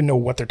 So I don't even know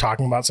what they're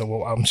talking about.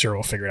 So I'm sure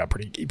we'll figure it out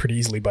pretty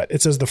easily. But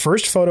it says the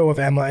first photo of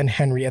Emma and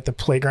Henry at the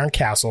Playground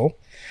Castle.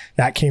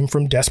 That came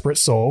from Desperate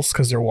Souls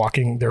because they're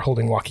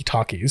holding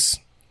walkie-talkies.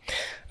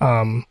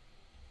 Let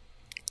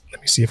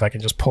me see if I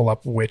can just pull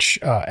up which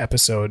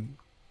episode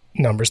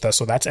numbers that.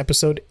 So that's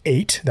episode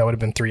 8. That would have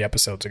been 3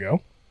 episodes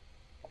ago.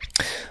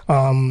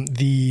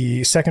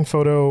 The second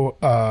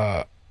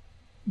photo,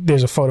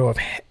 there's a photo of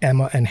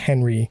Emma and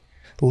Henry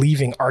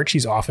leaving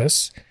Archie's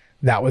office.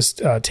 That was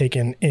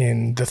taken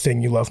in The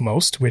Thing You Love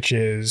Most, which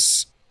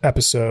is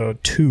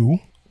episode 2,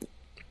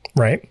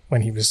 right?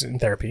 When he was in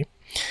therapy.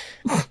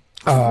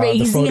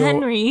 Crazy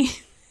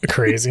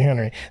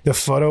Henry. The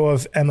photo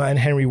of Emma and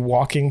Henry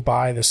walking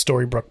by the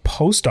Storybrooke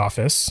post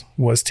office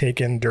was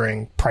taken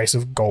during Price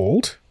of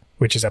Gold,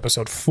 which is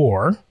episode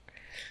 4.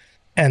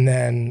 And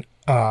then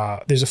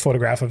there's a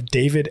photograph of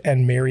David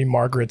and Mary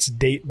Margaret's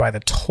date by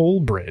the toll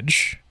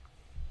bridge.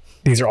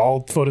 These are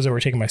all photos that were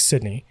taken by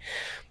Sydney.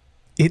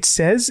 It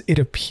says it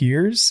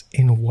appears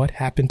in What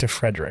Happened to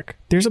Frederick.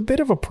 There's a bit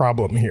of a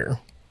problem here.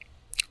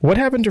 What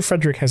Happened to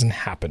Frederick hasn't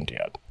happened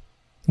yet.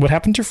 What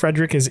Happened to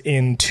Frederick is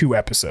in 2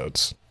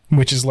 episodes,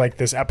 which is like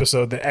this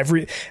episode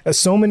that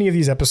so many of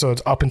these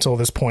episodes up until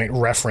this point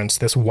reference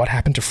this What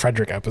Happened to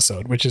Frederick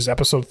episode, which is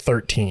episode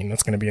 13.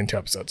 That's going to be in 2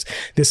 episodes.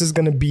 This is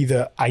going to be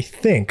the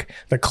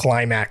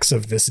climax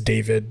of this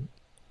David,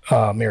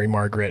 Mary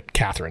Margaret,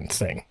 Catherine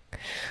thing.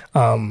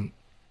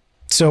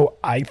 So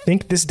I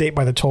think this date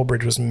by the toll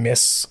bridge was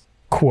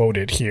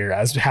misquoted here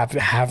as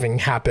having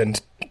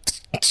happened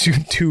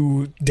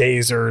 2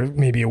 days or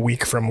maybe a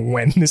week from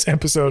when this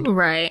episode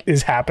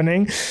is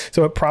happening.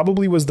 So it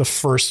probably was the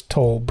first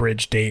toll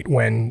bridge date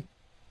when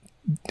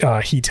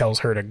he tells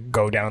her to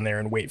go down there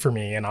and wait for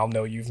me and I'll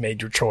know you've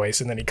made your choice.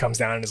 And then he comes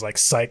down and is like,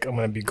 psych, I'm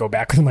going to go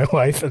back with my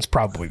life. That's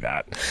probably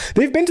that.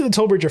 They've been to the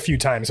toll bridge a few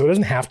times, so it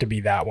doesn't have to be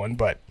that one,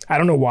 but I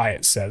don't know why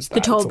it says that. The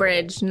toll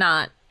bridge,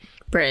 not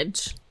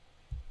bridge.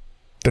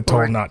 The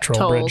toll, not troll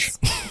tolls.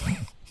 bridge.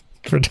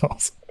 For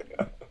tolls.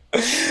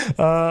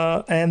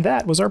 And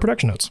that was our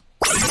production notes.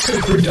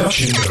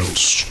 Production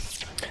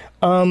notes.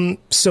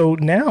 So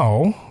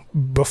now,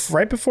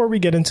 right before we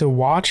get into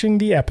watching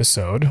the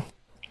episode,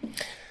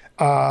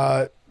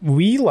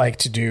 we like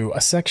to do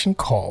a section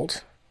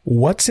called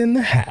What's in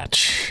the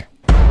Hatch?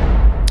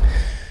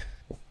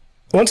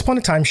 Once upon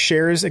a time,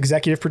 Cher's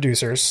executive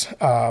producers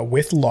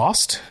with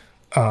Lost,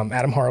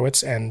 Adam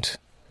Horowitz and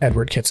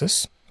Edward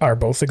Kitsis, are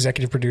both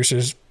executive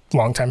producers,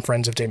 longtime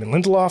friends of Damon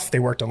Lindelof. They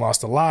worked on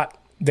Lost a lot.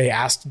 they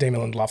asked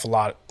Damon Lindelof a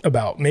lot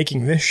about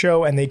making this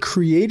show, and they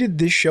created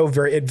this show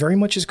it very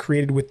much is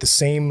created with the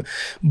same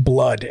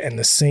blood and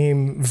the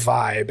same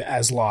vibe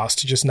as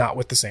Lost, just not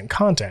with the same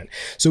content.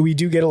 So we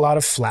do get a lot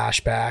of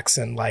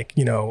flashbacks and like,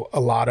 you know, a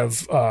lot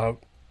of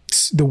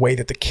the way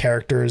that the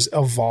characters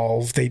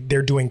evolve.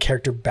 They're doing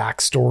character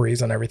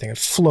backstories on everything. It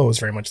flows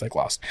very much like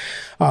Lost.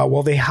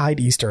 Well, they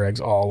hide Easter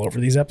eggs all over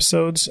these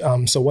episodes.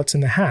 So what's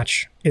in the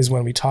hatch is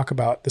when we talk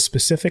about the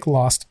specific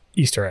Lost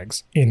Easter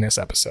eggs in this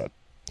episode.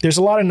 There's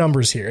a lot of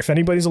numbers here. If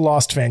anybody's a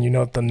Lost fan, you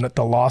know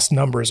the Lost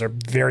numbers are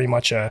very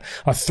much a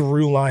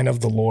through line of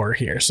the lore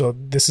here. So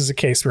this is a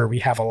case where we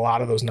have a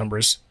lot of those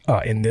numbers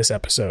in this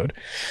episode.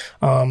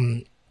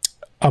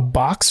 A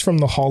box from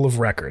the Hall of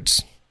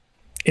Records.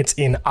 It's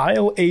in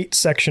aisle 8,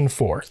 section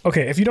 4.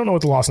 Okay, if you don't know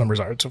what the Lost numbers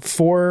are, it's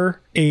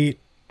 4, 8,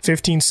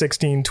 15,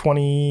 16,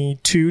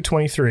 22,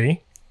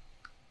 23,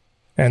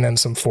 and then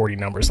some 40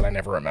 numbers that I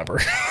never remember.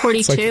 42?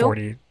 It's like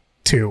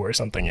 42 or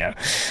something, yeah.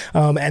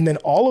 And then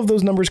all of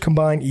those numbers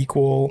combined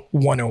equal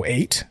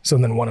 108. So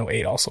then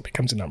 108 also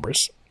becomes a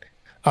numbers.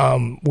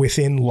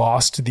 Within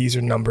Lost, these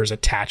are numbers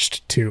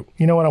attached to...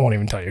 You know what? I won't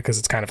even tell you because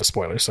it's kind of a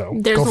spoiler, so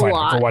there's go find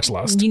lot. it. Go watch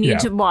Lost. You need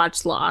to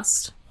watch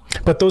Lost.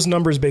 But those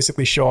numbers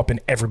basically show up in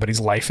everybody's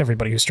life.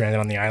 Everybody who's stranded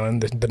on the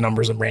island, the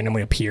numbers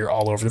randomly appear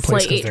all over the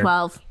place. It's like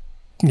 812.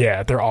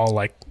 Yeah, they're all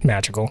like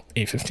magical.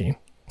 815.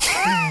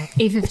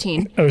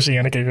 815.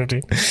 Oceanic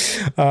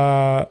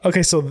 815.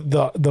 Okay, so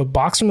the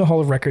box from the Hall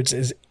of Records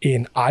is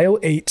in aisle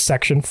 8,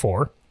 section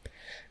 4.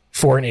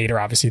 4 and 8 are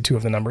obviously two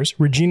of the numbers.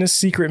 Regina's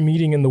secret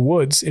meeting in the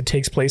woods. It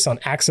takes place on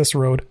Access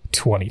Road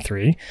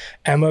 23.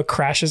 Emma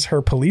crashes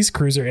her police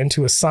cruiser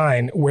into a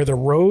sign where the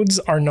roads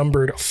are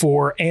numbered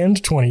 4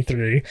 and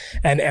 23.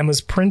 And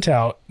Emma's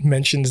printout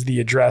mentions the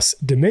address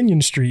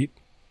Dominion Street,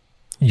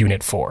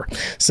 Unit 4.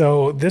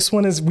 So this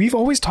one is, we've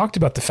always talked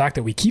about the fact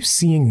that we keep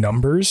seeing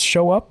numbers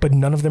show up, but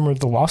none of them are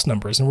the Lost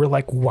numbers. And we're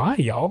like, why,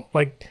 y'all?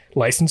 Like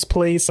license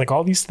plates, like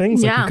all these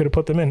things, like you could have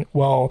put them in.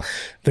 Well,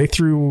 they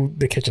threw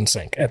the kitchen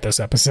sink at this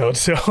episode.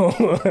 So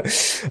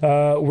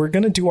we're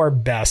going to do our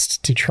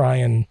best to try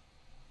and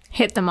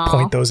hit them all.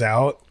 Point those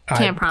out.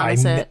 Can't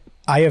promise it.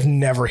 I have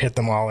never hit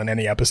them all in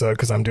any episode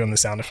because I'm doing the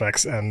sound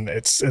effects and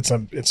it's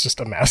just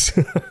a mess.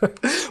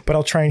 But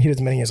I'll try and hit as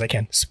many as I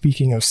can.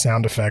 Speaking of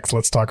sound effects,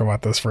 let's talk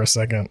about this for a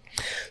second.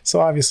 So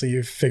obviously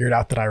you've figured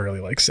out that I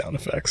really like sound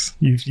effects.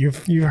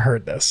 You've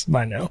heard this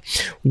by now.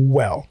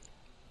 Well,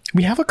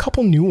 we have a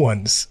couple new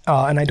ones,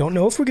 and I don't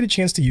know if we'll get a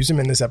chance to use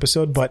them in this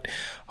episode, but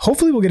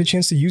hopefully we'll get a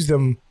chance to use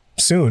them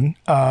soon.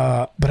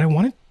 But I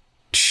want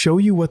to show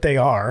you what they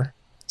are,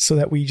 so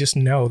that we just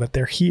know that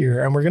they're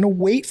here, and we're going to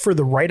wait for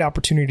the right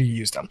opportunity to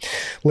use them.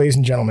 Ladies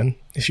and gentlemen,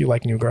 if you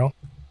like New Girl,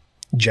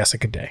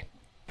 Jessica Day.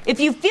 If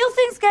you feel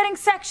things getting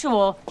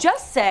sexual,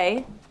 just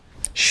say,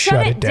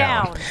 shut it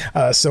down.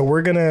 So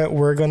we're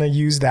gonna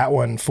use that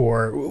one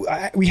for.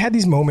 We had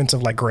these moments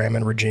of like Graham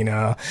and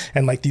Regina,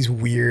 and like these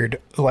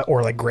weird,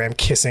 or like Graham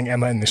kissing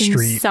Emma in the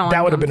street. So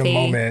that would have been a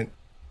moment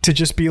to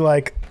just be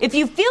like, if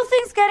you feel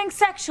things getting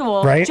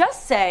sexual, right?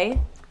 Just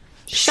say,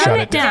 shut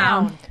it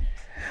down.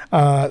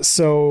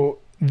 So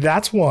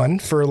that's one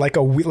for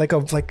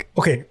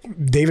okay,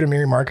 David and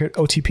Mary Margaret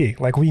OTP.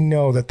 Like we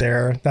know that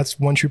that's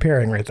one true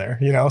pairing right there,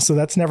 you know? So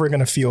that's never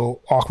going to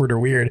feel awkward or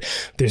weird.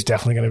 There's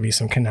definitely going to be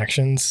some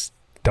connections.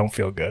 Don't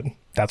feel good.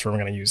 That's where we're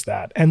going to use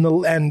that.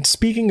 And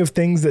speaking of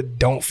things that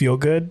don't feel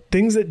good,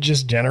 things that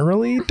just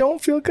generally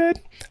don't feel good,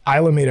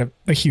 Isla made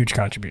a huge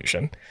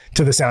contribution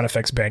to the sound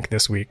effects bank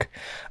this week.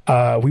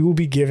 We will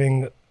be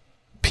giving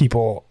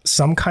people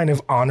some kind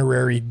of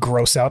honorary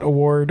gross out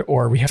award,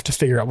 or we have to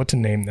figure out what to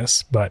name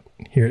this, but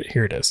here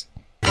it is.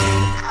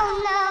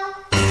 Oh no.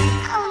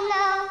 Oh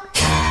no.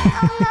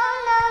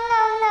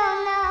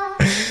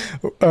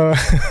 Oh no.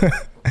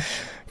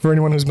 For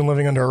anyone who's been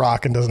living under a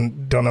rock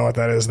and don't know what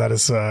that is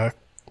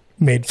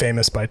made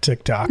famous by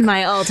TikTok.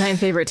 My all-time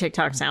favorite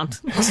TikTok sound.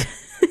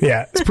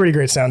 Yeah, it's a pretty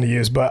great sound to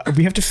use, but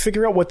we have to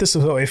figure out what this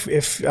is.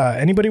 If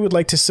anybody would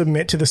like to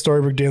submit to the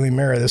Storybook Daily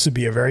Mirror, this would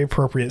be a very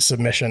appropriate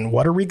submission.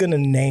 What are we going to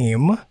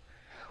name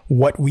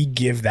what we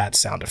give that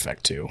sound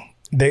effect to?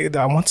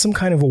 I want some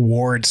kind of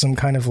award, some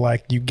kind of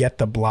like you get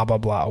the blah blah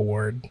blah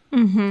award,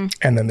 and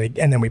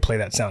then we play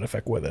that sound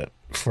effect with it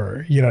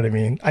for, you know what I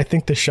mean. I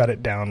think the shut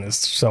it down is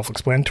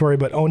self-explanatory,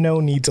 but oh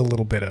no needs a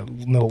little bit of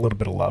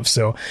love.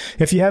 So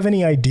if you have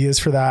any ideas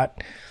for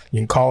that, you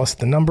can call us at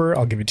the number.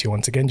 I'll give it to you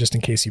once again, just in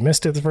case you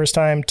missed it the first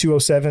time.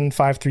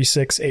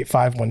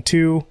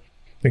 207-536-8512.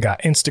 We got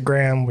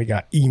Instagram. We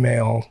got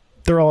email.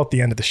 They're all at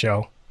the end of the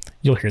show.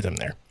 You'll hear them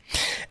there.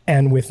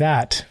 And with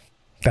that,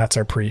 that's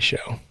our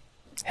pre-show.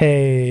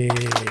 Hey, we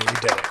did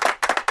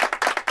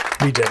it.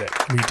 We did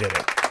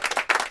it.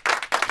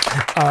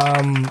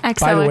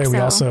 By the way,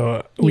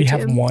 we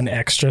have one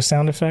extra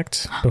sound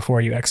effect before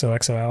you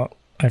XOXO out.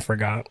 I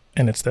forgot.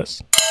 And it's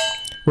this.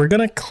 We're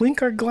going to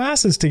clink our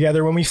glasses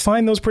together when we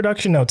find those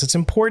production notes. It's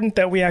important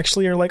that we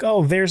actually are like,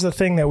 oh, there's the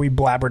thing that we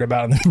blabbered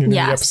about in the beginning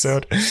of the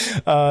episode.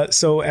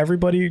 So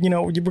everybody, you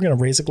know, we're going to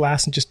raise a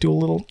glass and just do a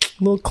little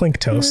clink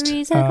toast.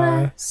 Raise a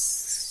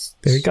glass.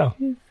 There you go.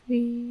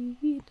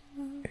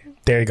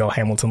 There you go,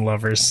 Hamilton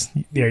lovers.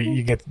 There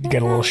you get a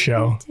little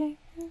show.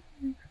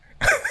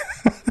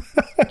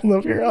 I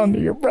love your under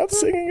your breath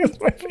singing is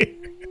my favorite.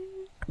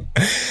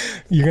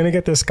 You're gonna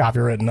get this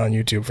copywritten on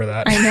YouTube for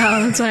that. I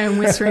know, that's why I'm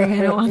whispering.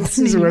 I don't want This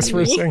is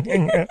whisper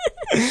singing.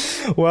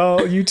 Well,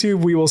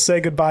 YouTube, we will say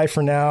goodbye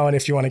for now. And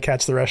if you want to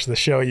catch the rest of the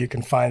show, you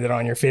can find it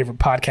on your favorite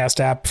podcast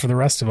app. For the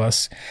rest of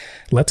us,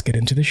 let's get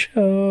into the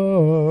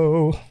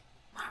show.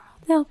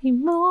 There'll be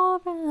more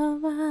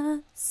of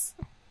us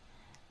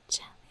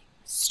telling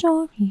the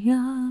story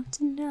of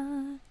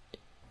tonight.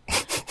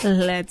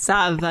 Let's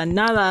have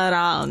another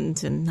round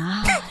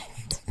tonight.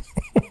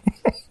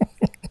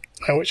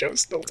 I wish I was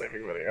still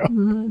taping video.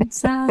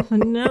 Let's have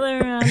another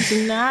round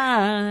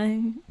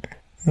tonight.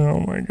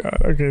 Oh my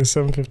god. Okay,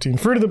 7:15.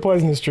 Fruit of the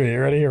poisonous tree. You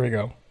ready? Here we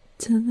go.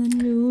 To the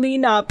newly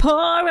not poor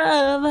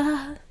of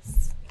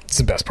us. It's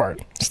the best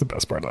part. It's the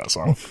best part of that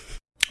song.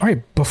 All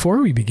right, before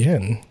we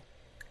begin,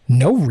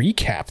 no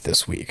recap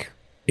this week.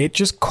 It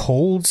just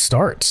cold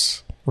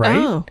starts, right?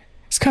 Oh.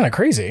 It's kind of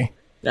crazy.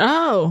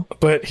 Oh.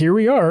 But here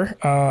we are.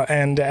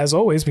 And as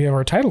always, we have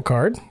our title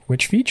card,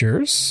 which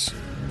features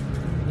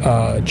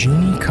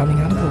Genie coming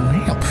out of the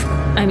lamp.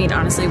 I mean,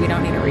 honestly, we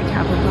don't need a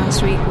recap of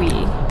last week.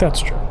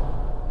 That's true.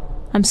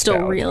 I'm still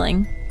Yeah.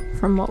 reeling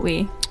from what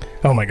we...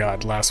 Oh my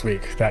god, last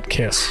week, that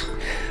kiss.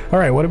 All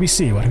right, what do we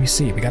see? What do we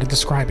see? We got to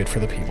describe it for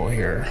the people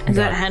here. Is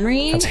that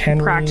Henry? That's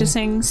Henry.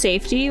 Practicing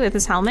safety with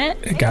his helmet?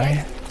 A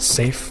guy,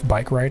 safe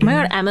bike riding. Oh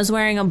my god, Emma's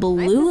wearing a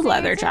blue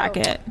leather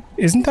jacket.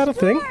 Isn't that a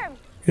thing?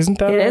 Isn't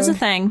that It is a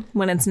thing.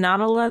 When it's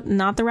not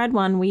not the red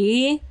one,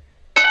 we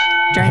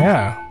drink.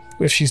 Yeah.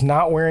 If she's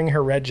not wearing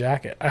her red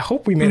jacket. I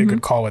hope we made a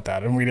good call with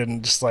that and we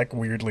didn't just like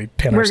weirdly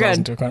pin We're ourselves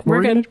good. into a corner.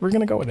 We're good. We're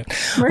gonna go with it.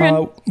 We're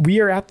good.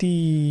 We are at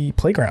the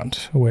playground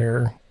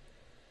where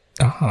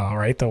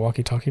right, the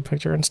walkie-talkie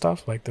picture and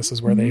stuff. Like this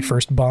is where they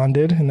first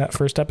bonded in that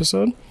first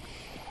episode.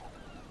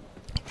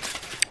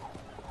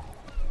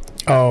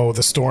 Oh,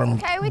 the storm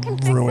Okay, we can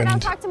fix it. I'll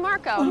ruined talk to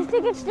Marco. You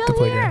think it's still the here?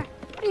 playground.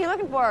 What are you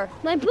looking for?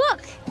 My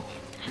book.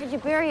 How'd you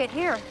bury it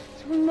here?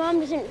 So my mom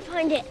doesn't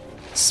find it.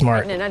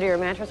 Smart. And under your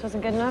mattress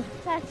wasn't good enough?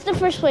 That's the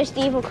first place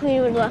the evil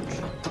queen would look.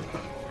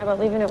 How about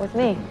leaving it with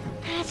me?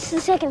 That's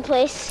the second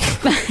place.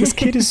 This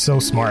kid is so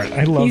smart.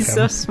 I love He's him.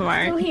 so Oh,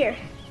 smart. here.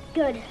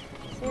 Good.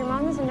 So your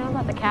mom doesn't know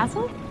about the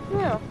castle?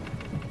 No.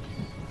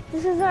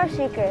 This is our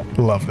secret.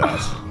 Love that.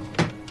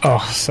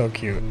 Oh, so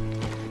cute.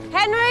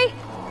 Henry!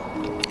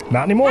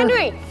 Not anymore.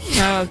 Henry!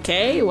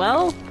 Okay,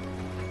 well,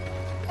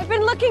 I've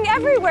been looking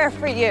everywhere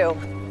for you.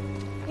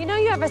 You know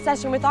you have a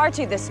session with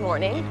Archie this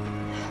morning.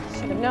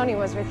 Should have known he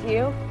was with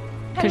you.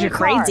 'Cause you're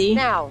Henry Carr, crazy.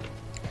 Now,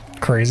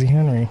 Crazy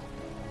Henry.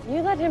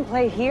 you let him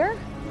play here?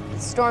 The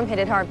storm hit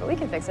it hard, but we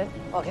can fix it.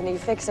 Well, can you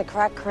fix a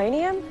cracked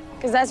cranium?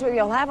 Because that's what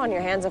you'll have on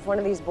your hands if one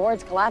of these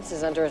boards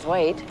collapses under his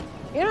weight.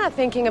 You're not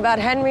thinking about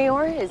Henry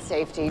or his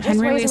safety. Just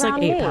Henry weighs weighs like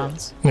around 8 me.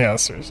 pounds. Yeah,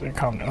 seriously,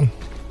 calm down.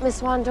 Miss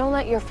Swan, don't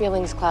let your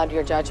feelings cloud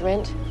your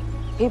judgment.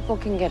 People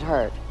can get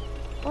hurt.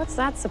 What's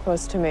that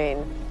supposed to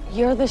mean?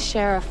 You're the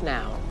sheriff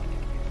now.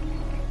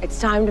 It's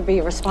time to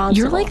be responsible.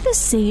 You're like the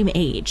same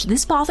age.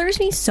 This bothers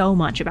me so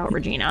much about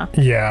Regina.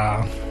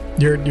 Yeah,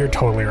 you're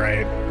totally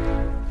right.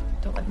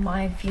 Don't let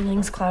my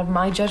feelings cloud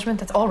my judgment.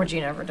 That's all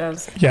Regina ever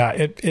does. Yeah,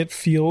 it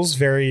feels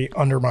very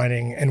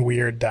undermining and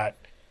weird that.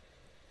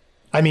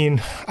 I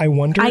mean, I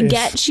wonder. I if,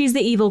 get she's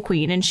the evil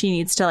queen and she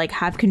needs to like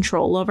have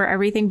control over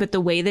everything, but the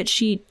way that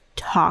she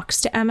talks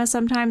to Emma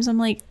sometimes, I'm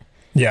like,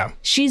 Yeah,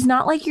 she's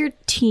not like your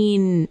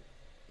teen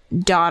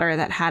daughter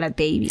that had a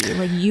baby.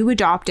 Like you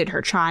adopted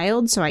her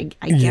child, so I get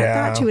Yeah.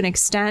 that to an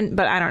extent,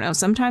 but I don't know.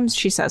 Sometimes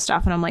she says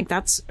stuff and I'm like,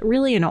 that's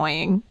really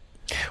annoying.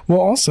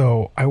 well,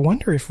 also, I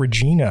wonder if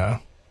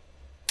Regina,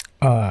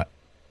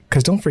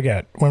 because don't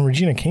forget, when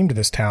Regina came to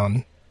this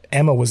town,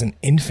 Emma was an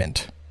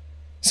infant.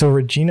 So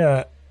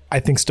Regina, I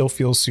think, still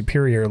feels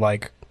superior.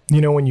 Like,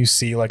 you know, when you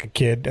see like a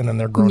kid and then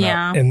they're grown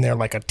Yeah. up and they're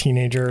like a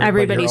teenager. but you're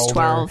Everybody's older,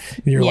 12.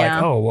 You're Yeah.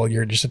 like, oh, well,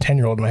 you're just a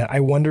 10-year-old in my head. I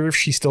wonder if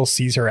she still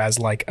sees her as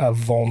like a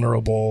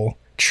vulnerable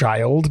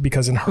child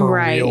because in her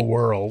Right. real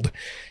world,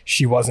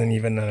 she wasn't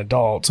even an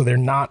adult. So they're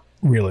not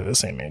really the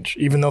same age,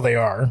 even though they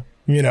are,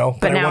 you know.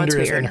 But I now wonder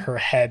it's if in weird. her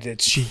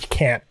head, she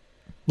can't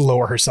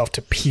lower herself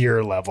to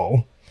peer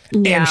level.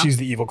 Yeah. And she's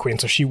the evil queen,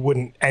 so she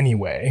wouldn't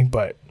anyway,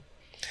 but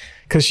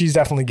because she's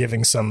definitely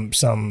giving some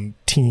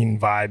teen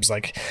vibes,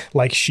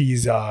 like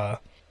she's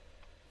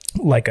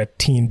like a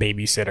teen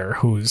babysitter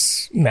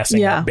who's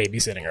messing Yeah. up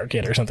babysitting her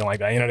kid or something like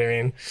that. You know what I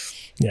mean?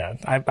 Yeah,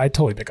 I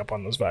totally pick up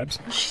on those vibes.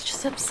 She's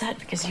just upset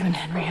because you and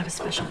Henry have a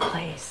special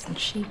place, and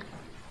she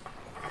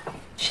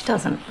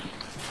doesn't.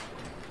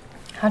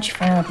 How'd you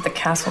find out about the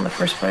castle in the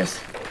first place?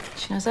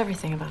 She knows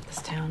everything about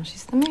this town.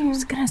 She's the mayor. I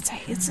was gonna say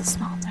it's a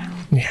small town.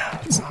 Yeah,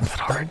 it's not that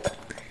hard.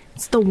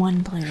 It's the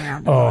one playground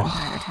in the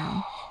entire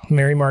town.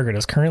 Mary Margaret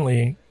is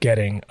currently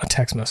getting a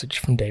text message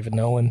from David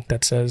Nolan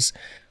that says,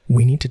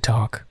 "We need to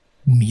talk.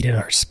 Meet at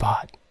our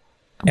spot."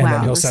 And Wow,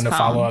 then he'll this send a phone.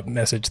 follow-up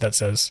message that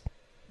says,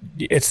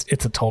 it's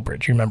a toll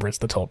bridge. You remember it's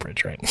the toll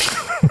bridge, right?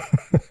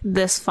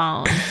 this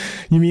phone.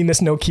 You mean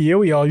this Nokia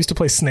we all used to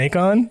play Snake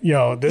on?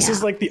 Yo, this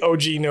is like the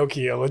OG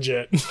Nokia,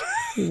 legit.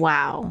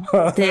 Wow.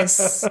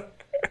 This.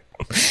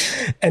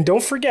 And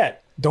don't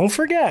forget,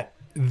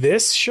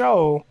 this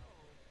show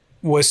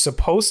was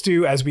supposed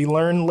to, as we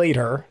learn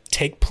later,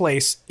 take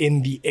place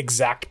in the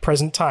exact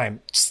present time.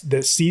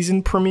 The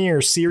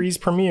series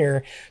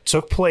premiere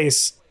took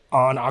place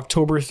on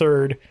October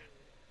 3rd,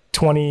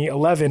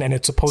 2011, and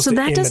it's supposed to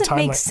that end the timeline. doesn't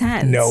make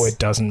sense. No, it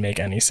doesn't make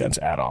any sense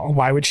at all.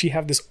 Why would she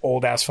have this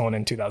old ass phone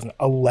in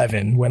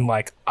 2011 when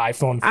like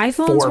iPhones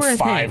 4 or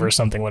 5 or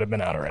something would have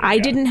been out already? I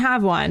didn't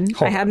have one.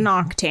 I had an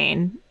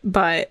Octane,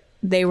 but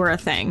they were a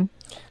thing.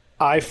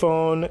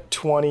 iPhone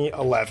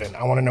 2011.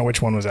 I want to know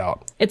which one was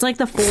out. It's like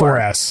the 4.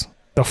 4S.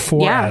 The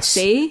 4S. Yeah,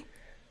 see?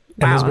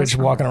 And this bitch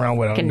walking around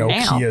with a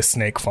Nokia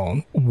Snake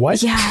phone.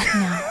 What? Yeah,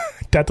 no.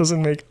 That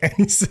doesn't make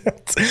any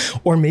sense.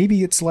 Or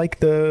maybe it's like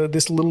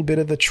this little bit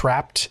of the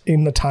trapped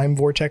in the time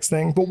vortex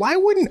thing. But why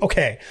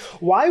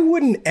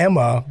wouldn't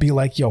Emma be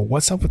like, yo,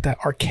 what's up with that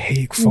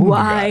archaic phone?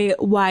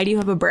 Why do you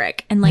have a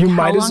brick? And like,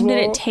 how long did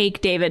it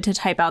take David to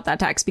type out that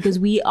text? Because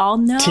we all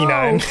know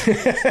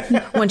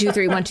T9. 1 2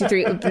 3 1 2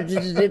 3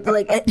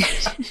 like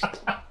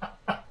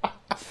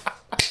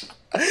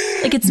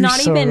it's not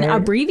even right.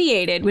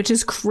 Abbreviated, which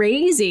is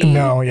crazy.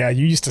 No, yeah,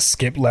 you used to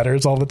skip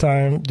letters all the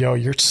time. Yo,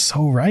 you're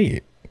so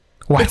right.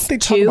 Why it's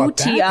don't they talk about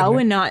that? T-O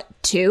and not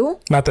 2?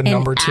 Not the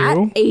number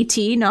 2? AT,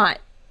 not...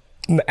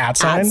 The at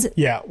sign?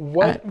 Yeah.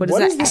 What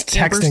is this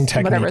texting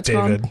technique,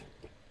 David?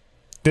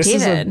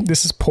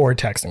 This is poor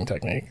texting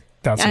technique.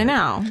 I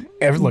know.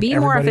 Be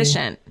more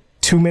efficient.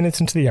 2 minutes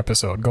into the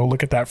episode, go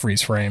look at that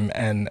freeze frame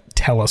and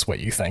tell us what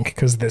you think,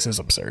 because this is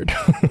absurd.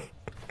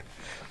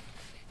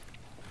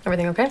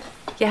 Everything okay?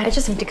 Yeah, I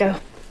just need to go.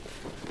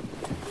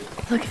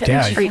 Look at it.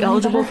 Yeah, are you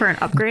eligible for an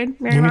upgrade,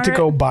 Mary You need Margaret? to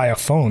go buy a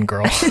phone,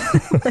 girl.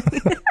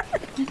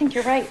 I think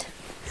you're right.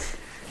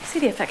 See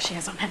the effect she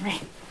has on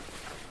Henry.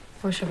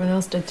 Wish everyone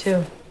else did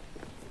too.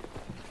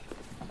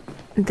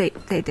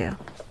 They do.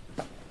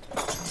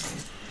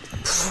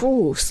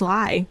 Ooh,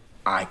 sly.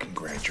 I can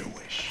grant your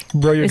wish.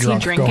 Bro, you're is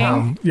drunk. He drinking? Go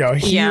home. Yo,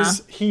 he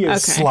is okay.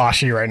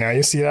 sloshy right now.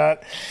 You see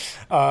that?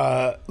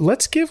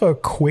 Let's give a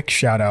quick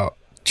shout out.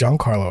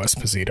 Giancarlo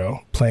Esposito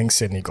playing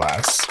Sidney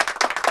Glass.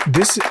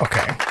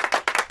 Okay.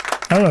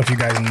 I don't know if you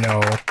guys know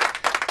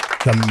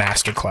the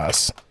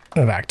masterclass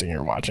of acting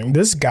you're watching.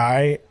 This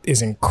guy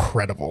is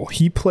incredible.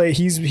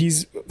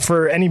 He's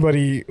for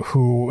anybody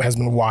who has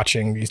been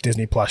watching these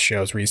Disney Plus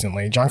shows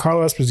recently,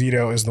 Giancarlo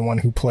Esposito is the one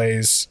who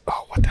plays,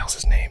 what the hell's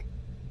his name?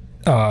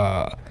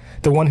 The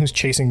one who's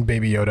chasing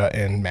Baby Yoda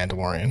in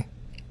Mandalorian.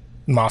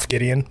 Moff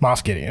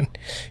Gideon.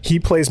 He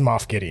plays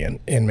Moff Gideon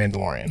in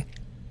Mandalorian.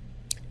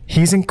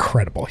 He's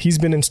incredible. He's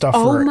been in stuff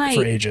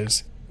for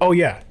ages. Oh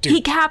yeah, dude.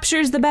 He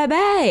captures the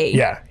bebe.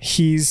 Yeah,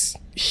 he's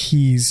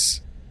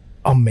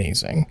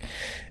amazing,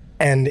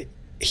 and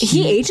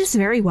he ages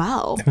very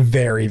well.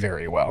 Very,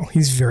 very well.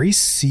 He's very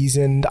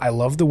seasoned. I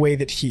love the way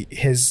that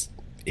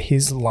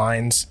his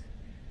lines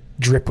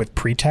drip with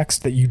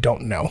pretext that you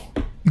don't know.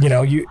 You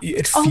know,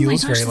 it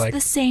feels very like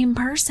the same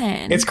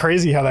person. It's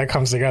crazy how that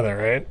comes together,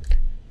 right?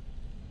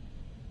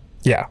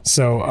 Yeah.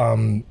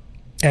 So,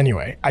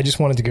 anyway, I just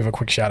wanted to give a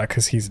quick shout out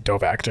because he's a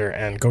dope actor,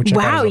 and go check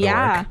out his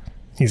other work.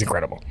 He's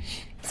incredible.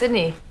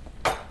 Sydney,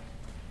 you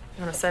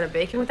want a side of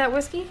bacon with that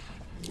whiskey?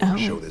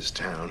 Show this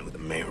town who the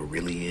mayor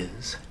really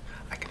is.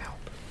 I can help.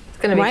 It's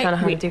gonna be kind of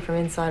hard to do from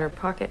inside her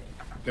pocket.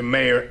 The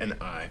mayor and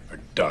I are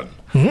done.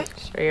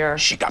 Mm-hmm. Sure you are.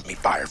 She got me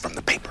fired from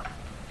the paper.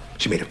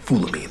 She made a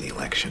fool of me in the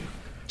election.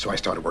 So I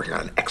started working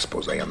on an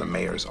expose on the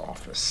mayor's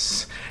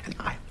office, and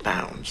I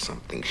found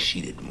something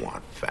she didn't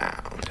want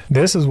found.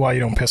 This is why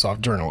you don't piss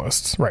off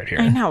journalists, right here.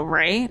 I know,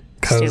 right?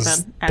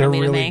 Because they're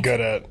really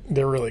good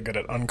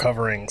at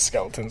uncovering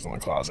skeletons in the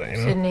closet. You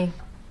know? Sydney,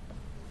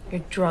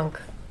 you're drunk.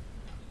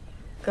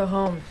 Go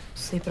home,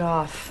 sleep it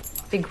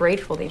off. Be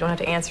grateful that you don't have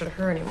to answer to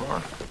her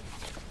anymore.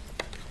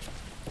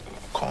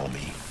 Call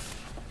me.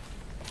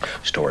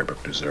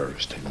 Storybrooke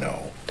deserves to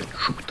know the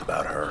truth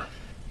about her.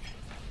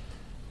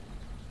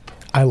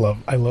 I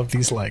love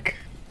these like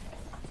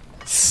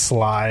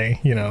sly,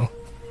 you know,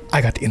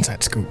 I got the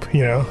inside scoop,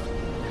 you know.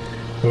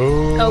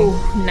 Ooh.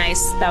 Oh,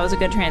 nice. That was a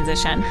good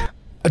transition.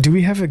 Do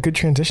we have a good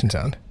transition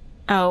sound?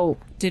 Oh,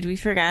 did we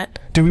forget?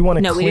 Do we want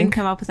to? No, we didn't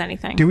come up with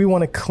anything. Do we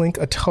want to clink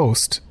a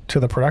toast to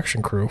the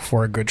production crew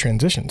for a good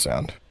transition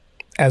sound,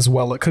 as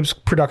well? Because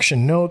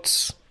production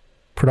notes,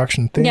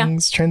 production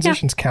things,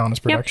 transitions count as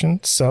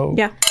production. So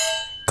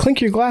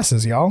clink your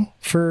glasses, y'all,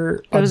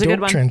 for a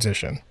dope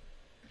transition.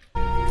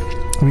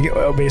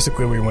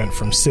 We went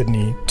from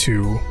Sydney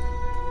to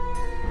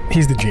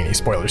he's the genie.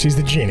 Spoilers. He's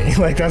the genie.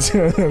 Like that's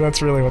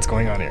really what's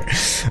going on here.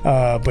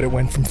 But it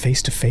went from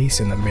face to face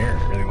in the mirror.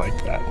 I really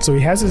liked that. So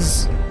he has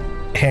his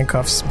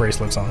handcuffs,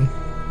 bracelets on.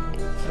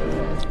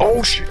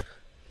 Oh shit!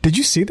 Did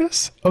you see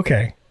this?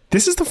 Okay,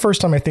 this is the first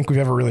time I think we've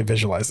ever really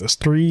visualized this.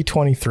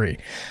 323.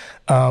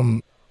 Oh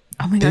my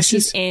gosh,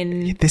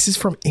 This is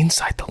from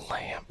Inside the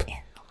Lamp.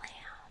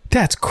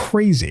 That's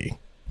crazy.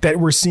 that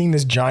we're seeing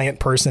this giant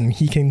person.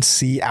 He can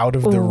see out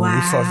of the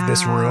roof of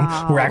this room.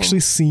 We're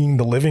actually seeing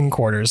the living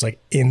quarters like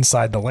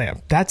inside the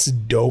lamp. That's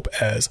dope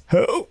as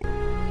hell.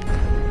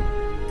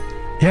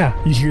 Yeah,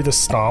 you hear the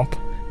stomp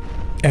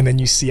and then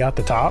you see out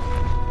the top.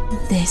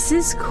 This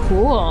is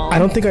cool. I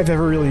don't think I've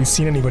ever really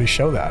seen anybody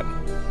show that.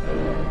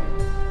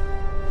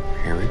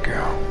 Here we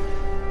go.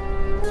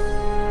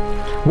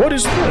 What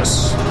is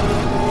this?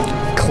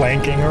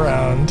 Clanking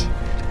around.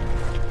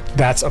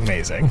 That's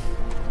amazing.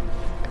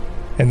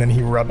 And then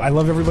I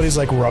love everybody's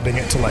like rubbing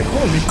it to like, oh,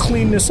 let me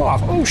clean this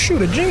off. Oh,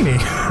 shoot, a genie.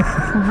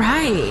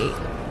 Right.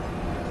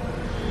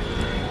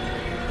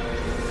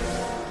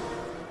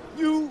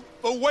 You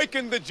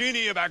awakened the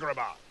genie of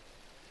Agrabah.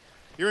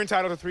 You're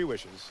entitled to 3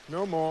 wishes.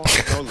 No more,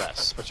 no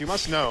less. But you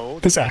must know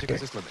This that magic acting.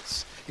 has its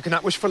limits. You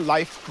cannot wish for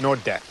life nor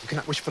death. You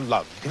cannot wish for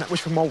love. You cannot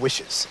wish for more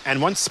wishes.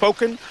 And once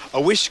spoken, a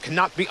wish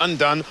cannot be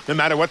undone no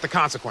matter what the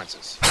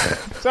consequences.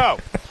 So,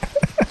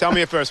 tell me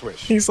your first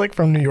wish. He's like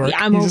from New York.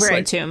 Yeah, I'm He's over just it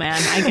like, too,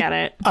 man. I get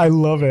it. I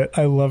love it.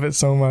 I love it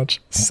so much.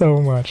 So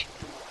much.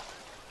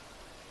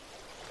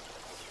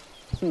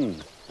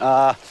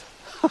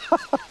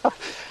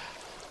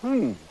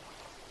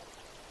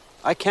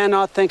 I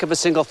cannot think of a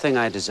single thing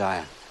I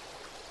desire.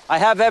 I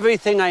have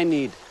everything I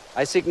need.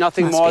 I seek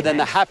nothing Must more be than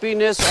the nice.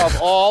 happiness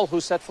of all who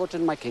set foot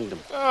in my kingdom.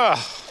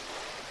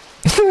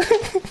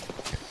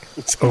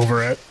 It's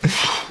over it.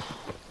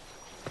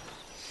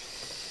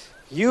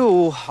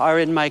 You are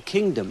in my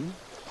kingdom,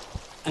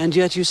 and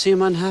yet you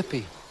seem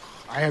unhappy.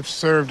 I have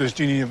served as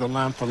genie of the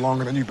lamp for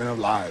longer than you've been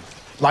alive.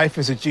 Life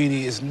as a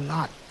genie is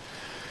not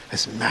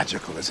as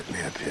magical as it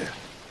may appear.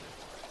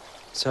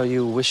 So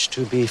you wish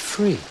to be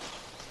free.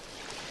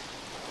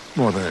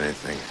 More than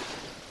anything.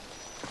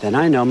 Then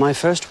I know my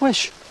first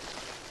wish.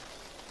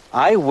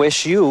 I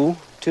wish you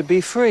to be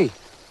free.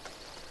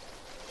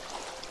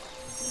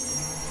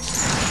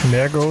 And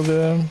there go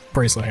the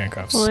bracelet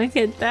handcuffs. Look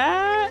at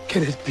that.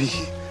 Can it be?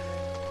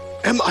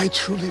 Am I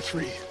truly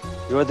free?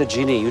 You're the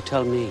genie, you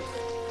tell me.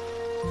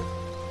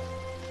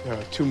 There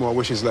are 2 more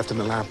wishes left in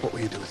the lamp. What will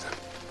you do with them?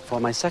 For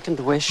my second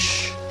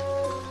wish,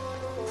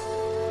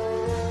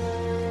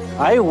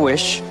 I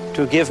wish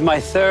to give my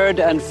third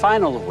and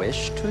final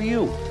wish to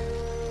you.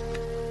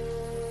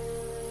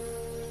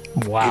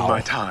 Wow. In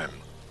my time,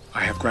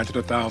 I have granted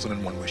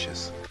 1,001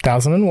 wishes.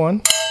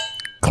 1001.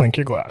 Clink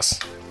your glass.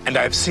 And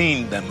I have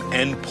seen them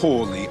end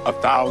poorly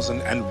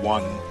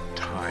 1,001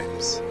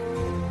 times.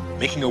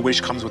 Making a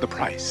wish comes with a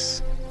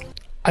price.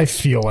 I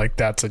feel like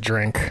that's a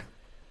drink.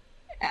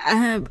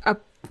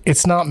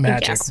 It's not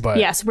magic, Yes. but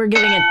Yes, we're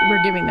giving it.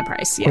 We're giving the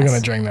price. Yes. we're going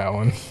to drink that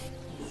one.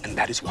 And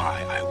that is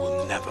why I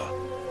will never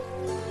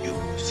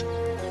use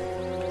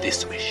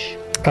this wish.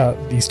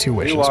 These 2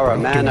 wishes. You are bro. a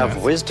Do man the of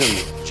math. wisdom,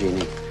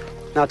 genie.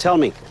 Now tell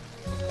me,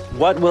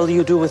 what will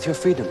you do with your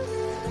freedom?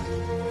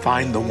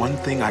 Find the one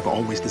thing I've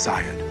always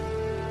desired,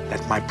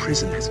 that my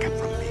prison has kept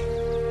from me.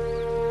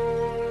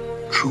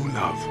 True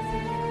love.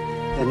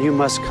 Then you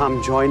must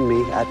come join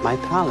me at my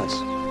palace.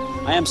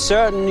 I am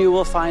certain you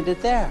will find it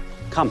there.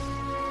 Come,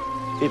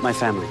 meet my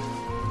family.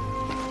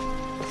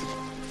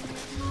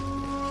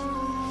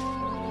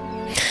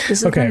 This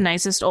is Okay. the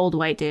nicest old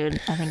white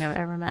dude I think I've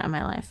ever met in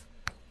my life.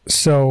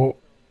 So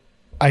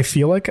I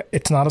feel like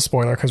it's not a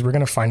spoiler because we're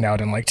going to find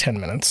out in like 10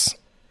 minutes.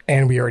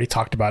 And we already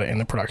talked about it in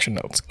the production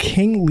notes.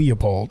 King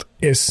Leopold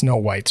is Snow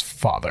White's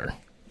father.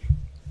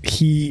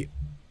 He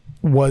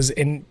was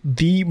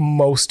the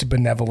most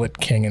benevolent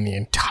king in the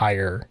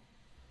entire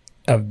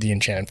of the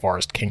Enchanted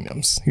Forest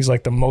kingdoms. He's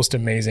like the most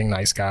amazing,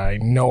 nice guy.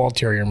 No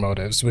ulterior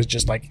motives. Was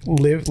just like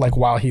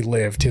while he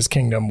lived, his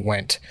kingdom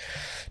went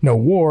no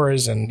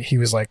wars, and he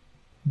was like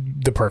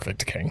the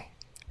perfect king.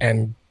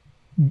 And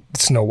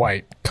Snow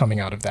White coming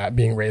out of that,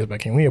 being raised by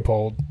King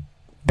Leopold,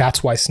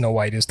 that's why Snow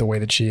White is the way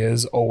that she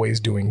is, always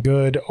doing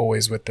good,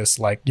 always with this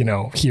like, you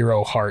know,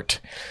 hero heart.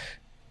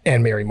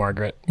 And Mary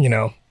Margaret, you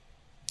know,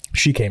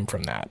 she came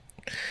from that.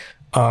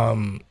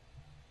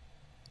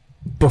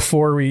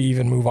 Before we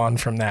even move on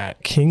from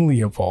that, King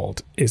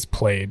Leopold is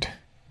played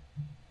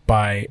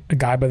by a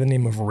guy by the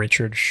name of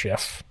Richard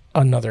Schiff,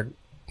 another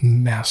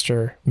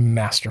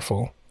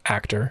masterful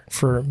actor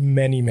for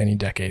many, many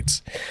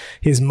decades.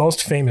 His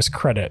most famous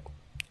credit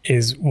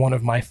is one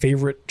of my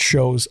favorite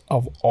shows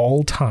of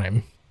all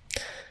time,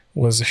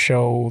 was the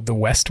show The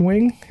West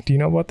Wing. Do you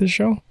know about this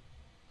show?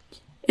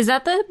 Is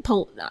that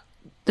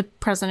the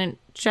president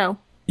show?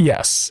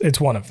 Yes, it's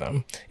one of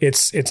them.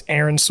 It's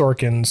Aaron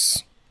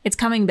Sorkin's It's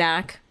coming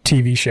back.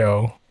 TV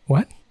show.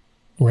 What?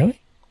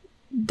 Really?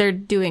 They're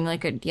doing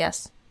like a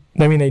yes.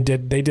 I mean, they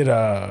did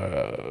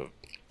a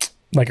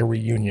like a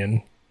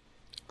reunion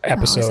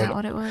episode. Oh, is that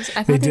what it was?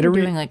 I They thought they did were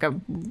a doing like a.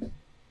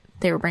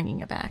 They were bringing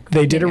it back.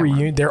 They did a Maybe I'm wrong.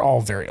 reunion. They're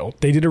all very old.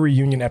 They did a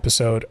reunion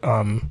episode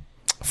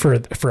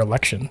for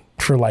election,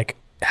 for like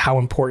how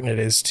important it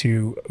is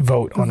to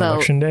vote on Vote.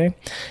 election day,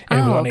 and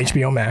it was Oh, on okay.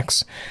 HBO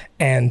Max,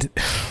 and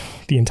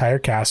the entire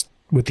cast,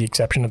 with the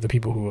exception of the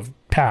people who have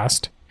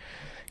passed,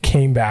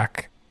 came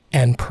back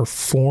and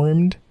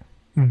performed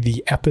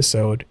the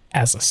episode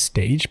as a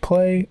stage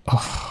play.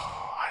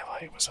 Oh,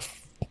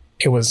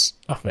 It was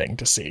a thing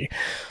to see.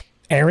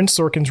 Aaron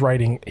Sorkin's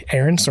writing.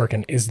 Aaron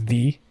Sorkin is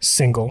the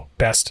single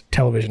best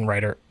television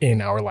writer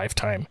in our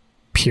lifetime.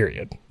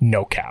 Period.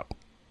 No cap.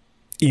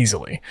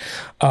 Easily.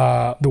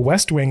 The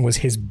West Wing was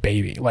his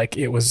baby. Like,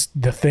 it was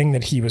the thing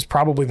that he was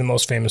probably the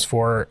most famous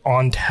for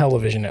on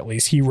television, at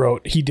least.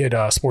 He did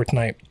Sports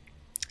Night,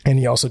 and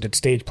he also did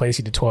stage plays.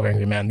 He did 12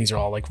 Angry Men. These are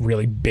all like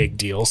really big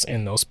deals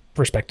in those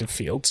respective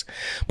fields.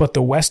 But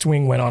The West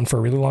Wing went on for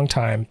a really long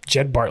time.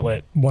 Jed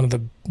Bartlett, one of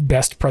the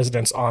best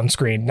presidents on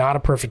screen, not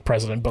a perfect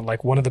president, but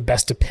like one of the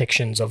best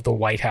depictions of the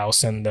White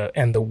House and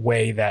the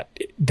way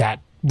that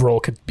role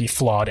could be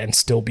flawed and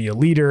still be a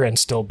leader and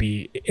still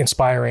be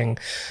inspiring.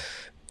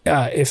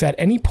 If at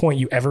any point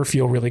you ever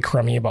feel really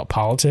crummy about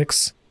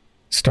politics,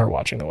 start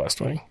watching The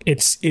West Wing.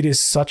 It is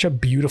such a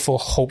beautiful,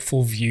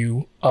 hopeful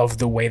view of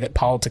the way that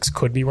politics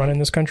could be run in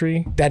this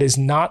country. That is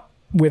not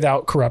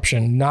without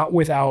corruption, not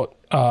without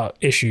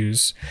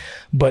issues,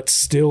 but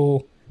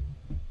still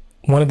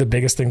one of the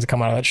biggest things that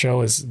come out of that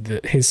show is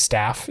that his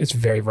staff is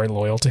very, very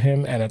loyal to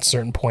him. And at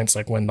certain points,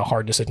 like when the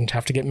hard decisions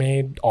have to get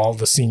made, all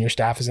the senior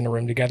staff is in a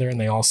room together and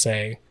they all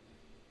say,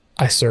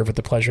 "I serve at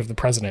the pleasure of the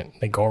president."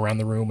 They go around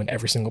the room and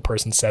every single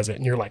person says it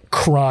and you're like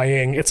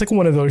crying. It's like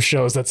one of those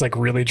shows that's like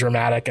really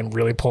dramatic and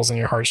really pulls on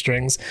your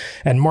heartstrings.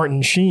 And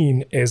Martin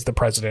Sheen is the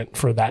president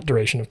for that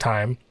duration of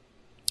time.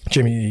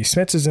 Jimmy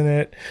Smits is in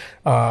it.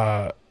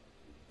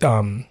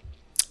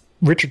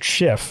 Richard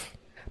Schiff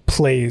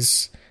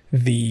plays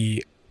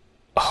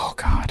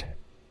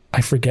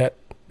I forget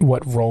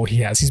what role he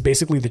has. He's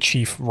basically the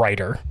chief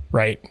writer,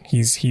 right?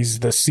 He's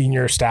the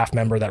senior staff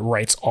member that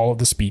writes all of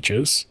the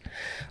speeches.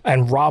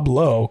 And Rob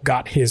Lowe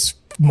got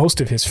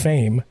most of his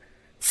fame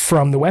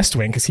from The West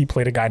Wing because he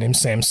played a guy named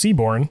Sam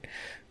Seaborn,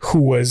 who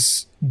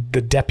was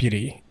the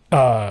deputy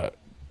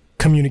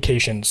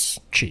communications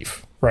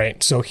chief,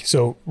 right?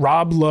 So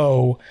Rob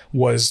Lowe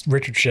was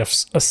Richard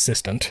Schiff's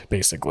assistant,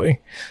 basically,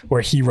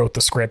 where he wrote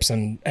the scripts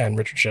and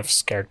Richard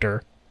Schiff's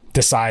character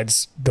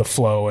decides the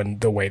flow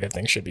and the way that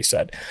things should be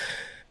said.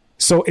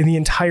 So in the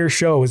entire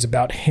show is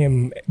about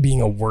him being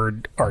a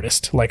word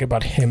artist, like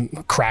about him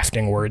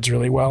crafting words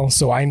really well.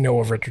 So I know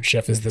of Richard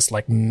Schiff as this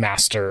like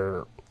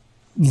master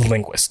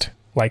linguist.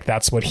 Like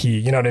that's what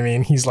you know what I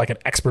mean? He's like an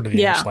expert of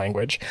the English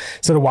language.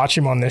 So to watch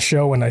him on this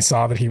show, when I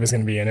saw that he was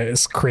going to be in it,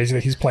 it's crazy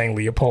that he's playing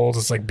Leopold.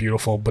 It's like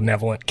beautiful,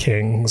 benevolent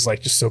king who's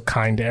like just so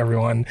kind to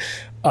everyone.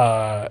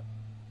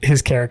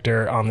 His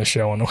character on the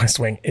show on The West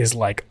Wing is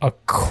like a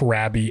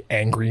crabby,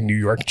 angry New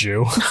York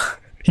Jew.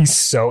 He's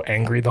so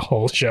angry the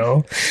whole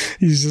show.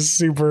 He's just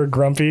super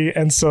grumpy.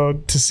 And so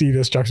to see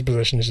this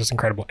juxtaposition is just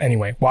incredible.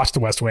 Anyway, watch The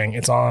West Wing.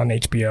 It's on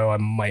HBO. I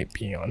might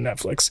be on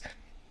Netflix.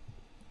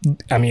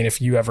 I mean,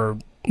 if you ever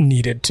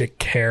needed to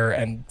care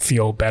and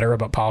feel better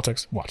about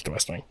politics, watch The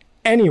West Wing.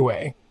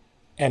 Anyway,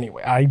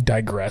 I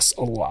digress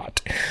a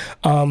lot.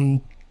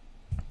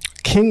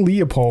 King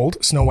Leopold,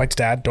 Snow White's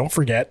dad, don't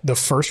forget, the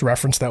first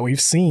reference that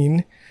we've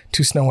seen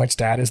to Snow White's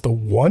dad is the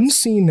one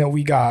scene that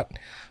we got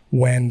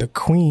when the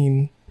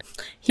Queen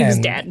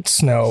and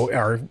Snow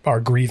are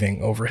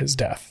grieving over his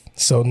death.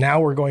 So now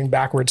we're going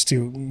backwards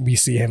to we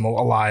see him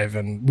alive,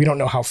 and we don't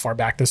know how far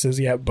back this is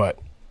yet, but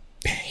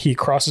he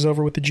crosses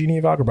over with the Genie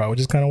of Agrabah, which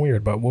is kind of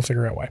weird, but we'll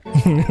figure out why.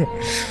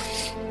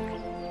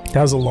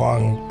 That was a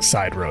long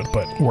side road,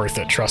 but worth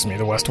it. Trust me,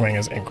 The West Wing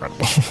is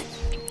incredible.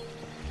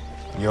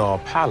 Your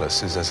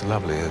palace is as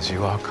lovely as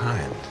you are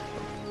kind.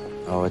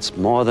 Oh, it's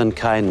more than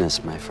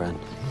kindness, my friend.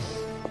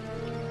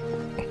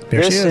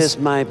 There this she is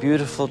my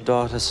beautiful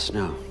daughter,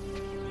 Snow.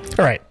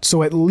 All right,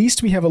 so at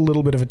least we have a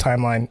little bit of a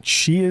timeline.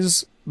 She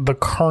is the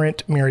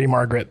current Mary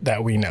Margaret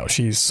that we know.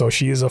 She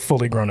is a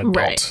fully grown adult.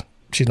 Right.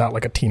 She's not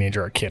like a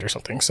teenager or a kid or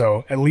something.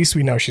 So at least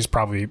we know she's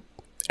probably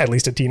at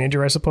least a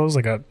teenager, I suppose,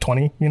 like a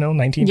 20,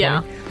 19,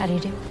 yeah. 20. How do you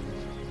do?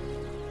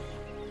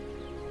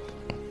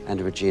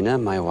 And Regina,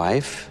 my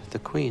wife, the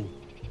Queen.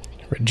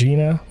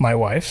 Regina, my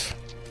wife.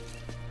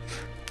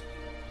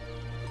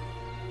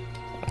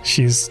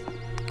 She's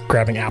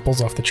grabbing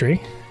apples off the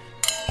tree.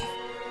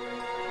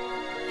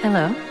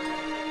 Hello.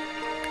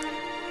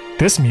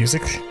 This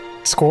music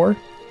score.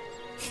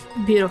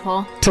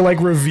 Beautiful. To like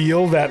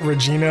reveal that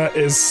Regina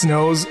is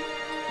Snow's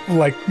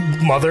like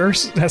mother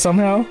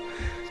somehow.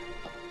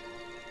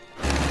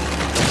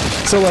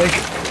 So like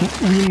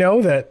we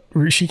know that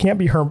she can't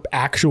be her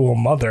actual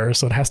mother,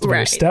 so it has to be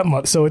her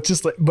stepmother. So it's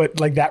just like, but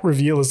like that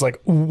reveal is like,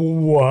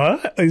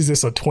 what? Is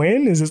this a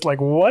twin? Is this like,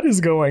 what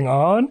is going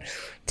on?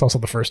 It's also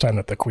the first time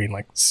that the Queen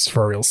like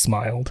for real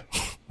smiled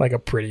like a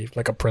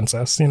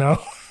princess, you know?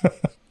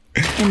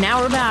 And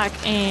now we're back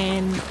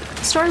in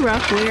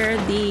Storybrooke, where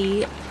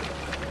the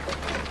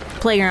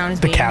playground is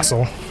being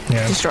castle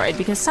destroyed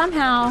because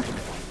somehow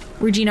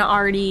Regina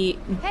already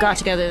got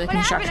together the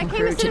construction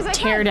crew to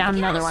tear down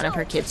another one of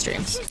her kids'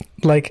 dreams.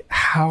 Like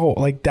how?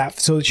 Like that?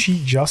 So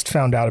she just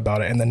found out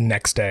about it, and the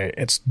next day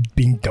it's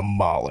being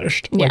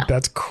demolished. Yeah. Like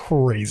that's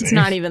crazy. It's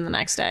not even the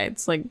next day.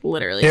 It's like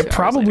literally. It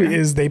probably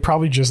is. They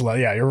probably just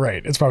yeah, you're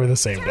right. It's probably the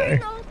same day.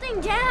 The whole thing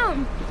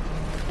down.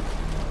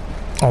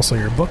 Also,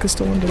 your book is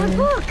still in delivery.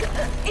 My book,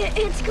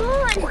 it's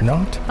gone. Or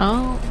not?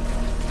 Oh.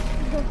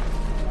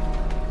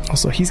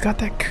 Also, he's got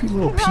that cute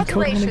little pea coat on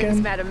Congratulations,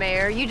 again. Madam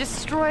Mayor. You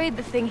destroyed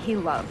the thing he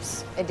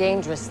loves. A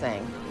dangerous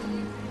thing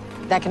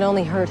that can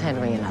only hurt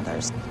Henry and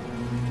others.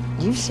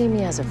 You see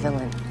me as a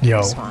villain,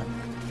 Yo. Swan.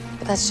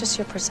 But that's just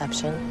your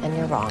perception, and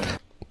you're wrong.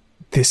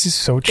 This is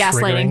so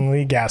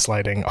triggeringly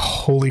gaslighting.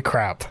 Holy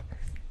crap.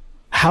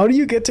 How do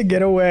you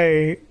get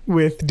away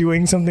with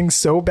doing something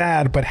so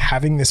bad, but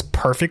having this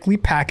perfectly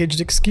packaged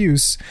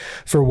excuse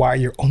for why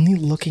you're only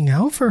looking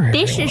out for her?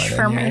 This is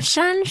for my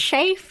son's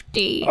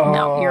safety.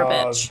 No, you're a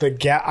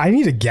bitch. I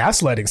need a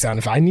gaslighting sound.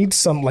 If I need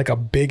some, like a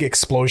big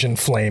explosion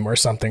flame or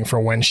something for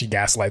when she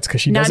gaslights,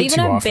 because she does it too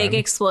often. Not even a big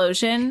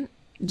explosion,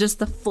 just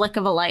the flick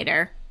of a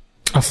lighter.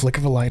 A flick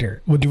of a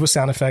lighter. We'll do a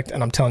sound effect,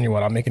 and I'm telling you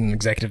what, I'm making an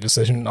executive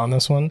decision on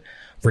this one.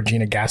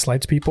 Regina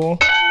gaslights people,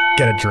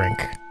 get a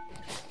drink.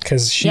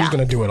 Because she's going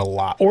to do it a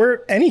lot.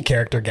 Or any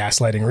character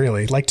gaslighting,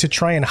 really. Like, to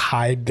try and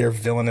hide their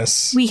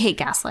villainous... We hate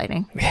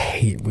gaslighting.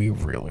 We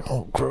really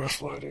hate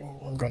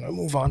gaslighting. We're going to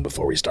move on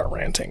before we start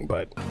ranting,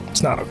 but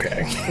it's not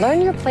okay.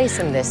 Learn your place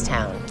in this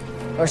town,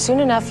 or soon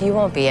enough you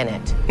won't be in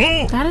it.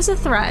 That is a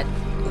threat.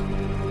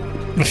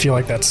 I feel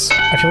like that's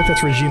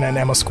Regina and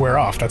Emma square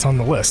off. That's on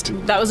the list.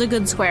 That was a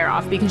good square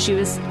off because she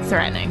was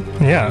threatening.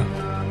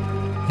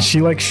 Yeah.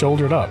 She, like,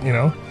 shouldered up, you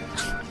know?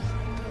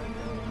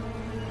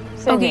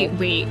 Okay,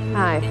 wait.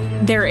 Hi.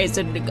 There is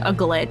a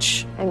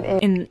glitch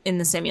in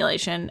the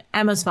simulation.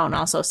 Emma's phone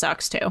also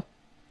sucks too.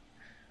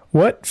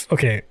 What?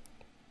 Okay.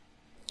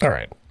 All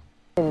right.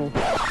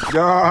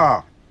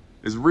 Yeah,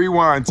 it's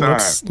rewind time.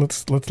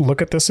 Let's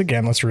look at this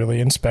again. Let's really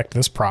inspect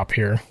this prop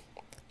here.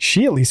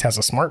 She at least has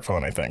a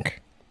smartphone, I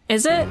think.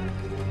 Is it?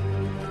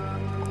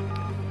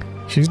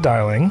 She's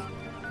dialing.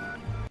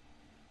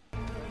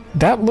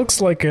 That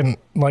looks like an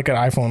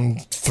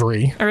iPhone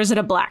 3. Or is it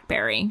a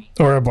BlackBerry?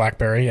 Or a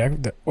BlackBerry, yeah.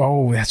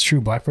 Oh, that's true.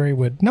 BlackBerry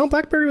would... No,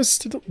 BlackBerry was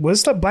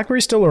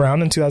BlackBerry still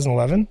around in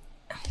 2011?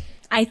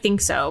 I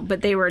think so,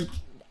 but they were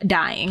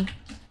dying.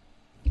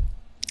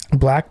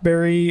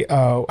 BlackBerry,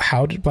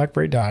 how did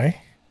BlackBerry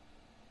die?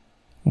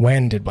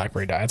 When did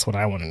BlackBerry die? That's what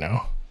I want to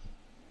know.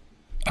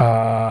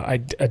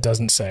 It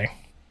doesn't say.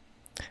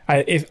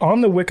 If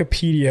on the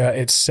Wikipedia,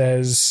 it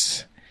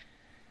says...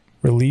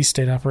 Release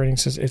date operating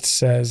system. It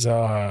says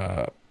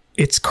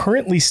it's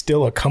currently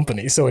still a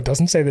company, so it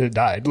doesn't say that it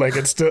died. Like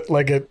it's still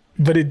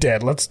but it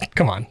did. Let's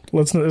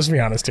be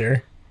honest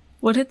here.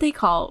 What did they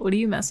call? What do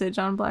you message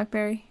on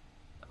BlackBerry?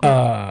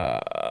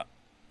 I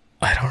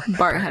don't remember.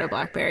 Bart had a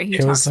BlackBerry. He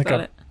talks about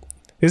it.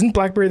 Isn't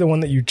BlackBerry the one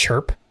that you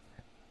chirp?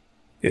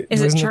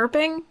 Is it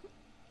chirping?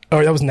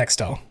 Oh, that was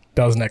Nextel.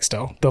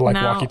 The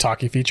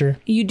walkie-talkie feature.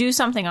 You do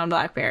something on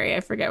BlackBerry. I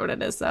forget what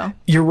it is, though.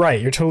 You're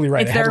right. You're totally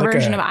right. It's their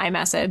version of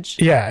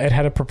iMessage. Yeah, it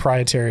had a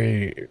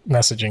proprietary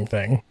messaging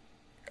thing.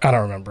 I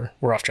don't remember.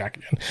 We're off track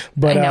again.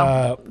 But I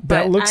know.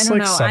 That looks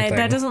like something.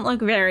 That doesn't look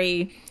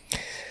very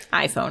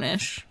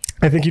iPhone-ish.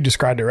 I think you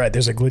described it right.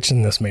 There's a glitch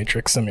in this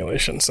Matrix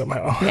simulation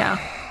somehow. Yeah.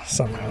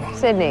 Somehow.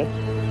 Sydney,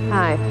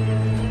 hi.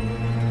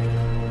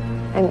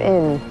 I'm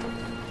in.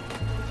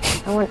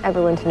 I want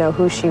everyone to know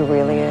who she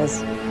really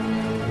is.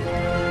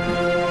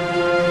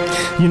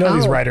 You know,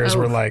 these writers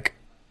were like,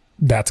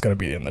 that's going to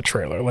be in the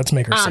trailer. Let's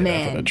make her say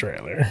that for the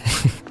trailer.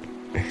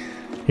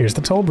 Here's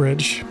the toll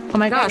bridge. Oh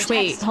my gosh,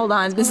 wait, hold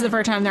on. This is the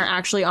first time they're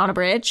actually on a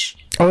bridge.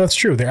 Oh, that's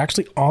true. They're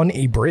actually on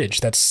a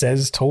bridge that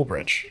says toll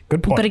bridge.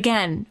 Good point. But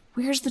again,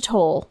 where's the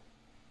toll?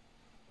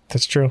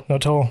 That's true. No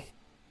toll.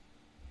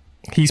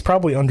 He's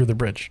probably under the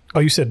bridge.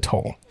 Oh, you said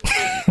toll.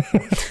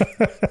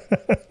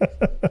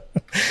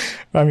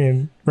 I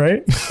mean,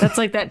 right? That's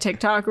like that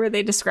TikTok where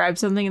they describe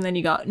something and then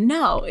you go,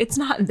 no, it's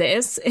not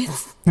this.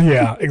 It's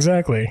Yeah,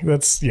 exactly.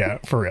 That's, yeah,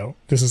 for real.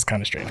 This is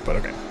kind of strange, but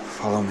okay.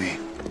 Follow me.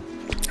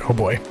 Oh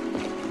boy.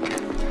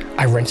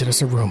 I rented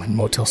us a room in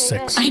Motel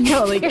 6. I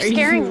know, like, You're are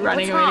scaring you me.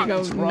 running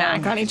What's away to go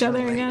knock on each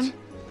other again?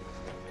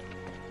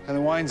 And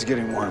the wine's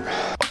getting warm.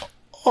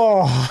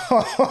 Oh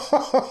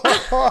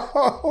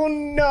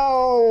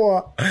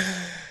no.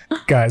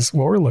 Guys,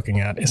 what we're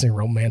looking at is a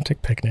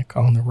romantic picnic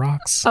on the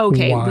rocks.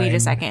 Okay, Wine. wait a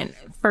second.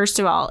 First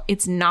of all,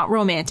 it's not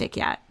romantic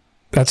yet.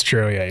 That's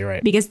true. Yeah, you're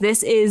right. Because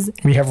this is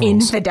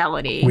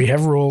infidelity. We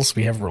have rules,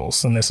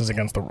 and this is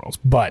against the rules.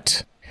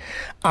 But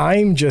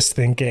I'm just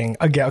thinking,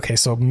 again, okay,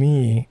 so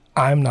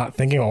I'm not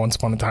thinking about Once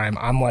Upon a Time.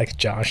 I'm like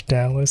Josh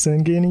Dallas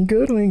and Ginny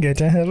Goodwin get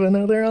to have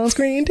another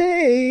on-screen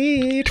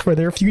date for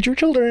their future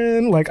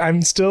children. Like,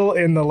 I'm still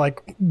in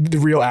the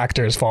real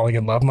actors falling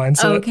in love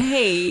mindset.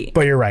 Okay.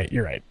 But you're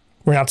right.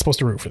 We're not supposed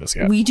to root for this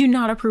yet. We do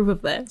not approve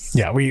of this.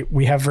 Yeah,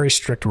 we have very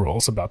strict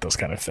rules about this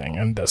kind of thing,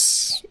 and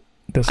this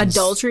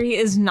adultery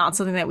is not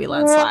something that we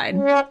let slide.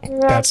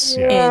 That's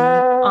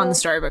on the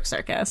Storybook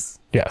Circus.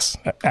 Yes,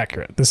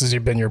 accurate. This has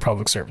been your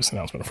public service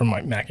announcement from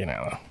Mike Mackie and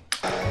Alla.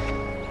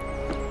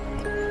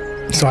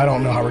 So I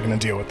don't know how we're going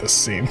to deal with this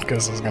scene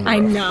because this is going to be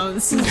rough. I know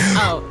this is.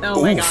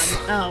 Oh my god.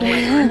 Oh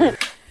my god.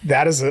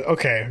 That is it.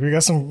 Okay, we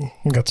got some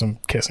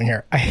kissing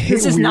here. I hate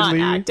this is not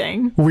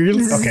acting.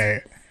 Weirdly,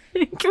 okay.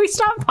 Can we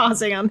stop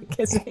pausing on the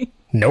kissing?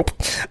 Nope.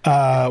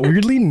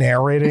 Weirdly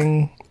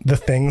narrating the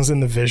things in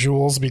the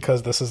visuals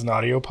because this is an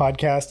audio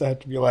podcast. I have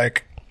to be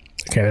like,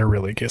 Okay, they're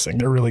really kissing.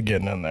 They're really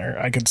getting in there.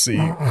 I could see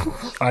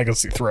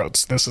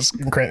throats. This is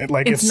crazy.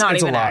 Like It's not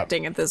even even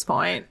acting at this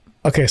point.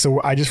 Okay,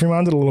 so I just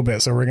reminded a little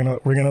bit. So we're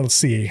gonna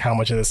see how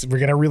much of this we're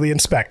gonna really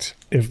inspect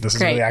if this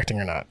is really acting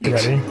or not. You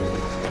ready?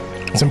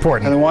 It's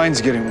important. And the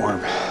wine's getting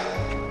warm.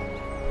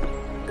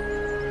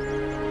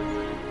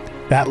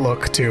 That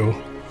look too,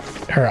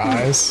 her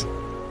eyes.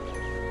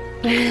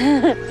 We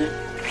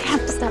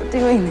have to stop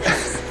doing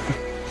this.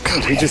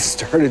 God, we just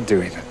started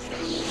doing it.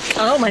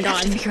 Oh my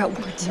god. Figure out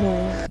what to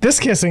do. This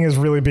kissing is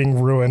really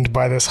being ruined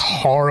by this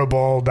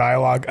horrible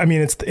dialogue. I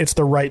mean, it's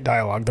the right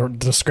dialogue.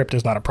 The script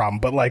is not a problem,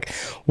 but like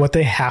what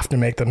they have to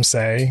make them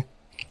say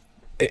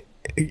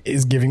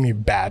is giving me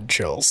bad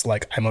chills.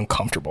 Like I'm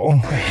uncomfortable.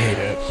 I hate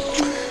it.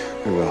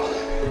 We will.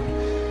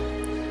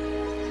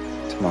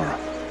 Tomorrow.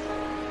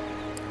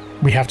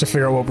 We have to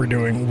figure out what we're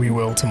doing. We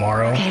will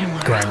tomorrow. Okay,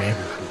 tomorrow. Grimy.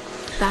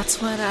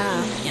 That's what,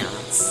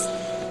 that's...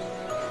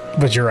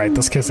 But you're right.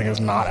 This kissing is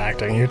not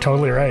acting. You're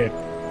totally right.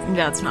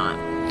 That's not.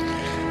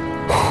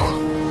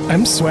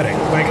 I'm sweating.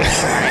 Like,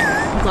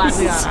 I'm glad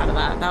we got out of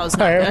that. That was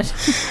not good.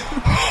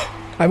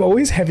 I'm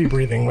always heavy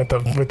breathing with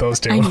those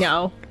two. I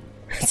know.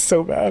 It's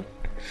so bad.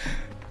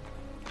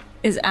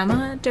 Is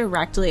Emma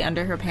directly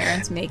under her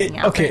parents making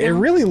out? Okay, right it now?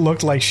 really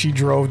looked like she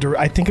drove.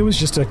 I think it was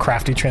just a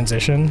crafty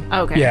transition.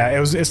 Okay.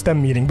 Yeah, it's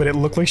them meeting, but it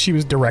looked like she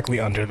was directly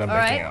under them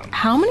making out.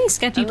 How many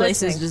sketchy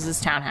places does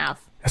this town have?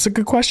 That's a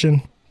good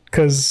question.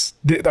 Because,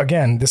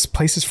 again, this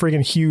place is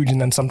friggin' huge,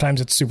 and then sometimes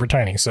it's super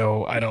tiny,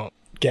 so I don't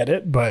get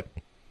it, but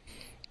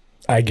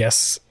I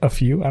guess a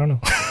few. I don't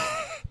know.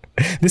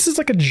 This is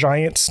like a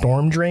giant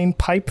storm drain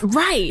pipe.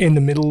 Right. In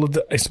the middle of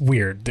the... It's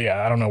weird.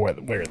 Yeah, I don't know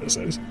where this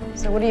is.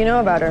 So what do you know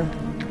about her?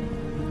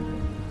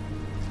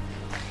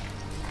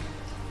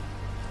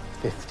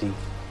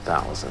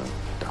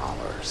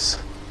 $50,000.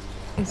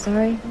 I'm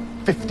sorry?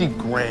 50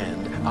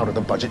 grand out of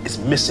the budget is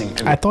missing.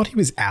 And I thought he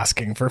was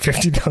asking for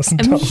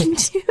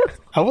 $50,000.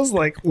 I was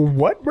like,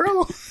 what, bro?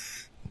 You're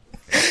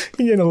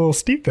getting a little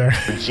steep there.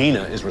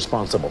 Regina is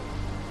responsible.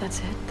 That's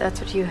it?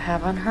 That's what you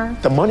have on her?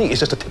 The money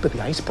is just a tip of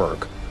the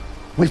iceberg.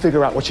 We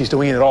figure out what she's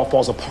doing and it all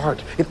falls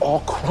apart. It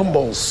all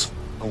crumbles.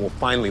 And we'll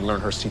finally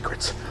learn her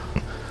secrets.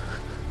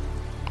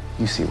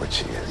 You see what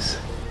she is.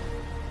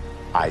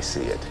 I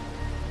see it.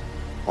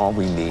 All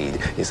we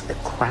need is a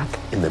crack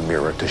in the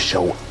mirror to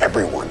show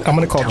everyone. I'm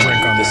going to call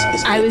drink on this.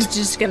 I was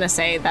just going to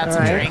say that's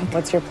a drink.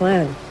 What's your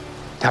plan?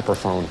 Tap her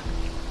phone.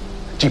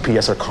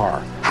 GPS her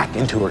car. Hack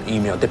into her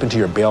email. Dip into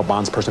your bail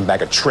bonds person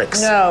bag of tricks.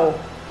 No.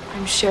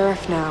 I'm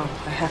sheriff now.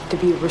 I have to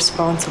be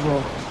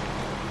responsible.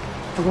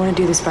 I want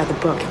to do this by the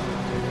book.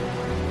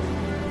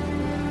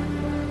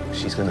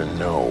 She's gonna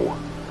know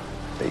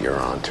that you're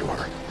on to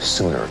her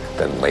sooner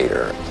than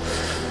later.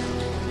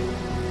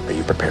 Are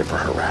you prepared for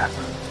her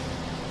wrath?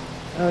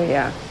 Oh,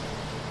 yeah.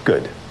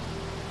 Good.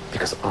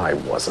 Because I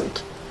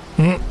wasn't.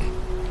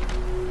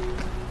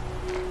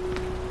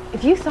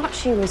 If you thought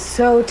she was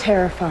so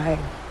terrifying,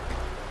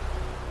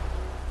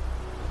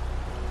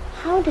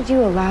 how did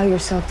you allow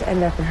yourself to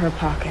end up in her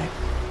pocket?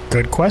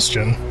 Good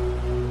question.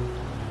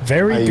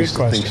 Very good used to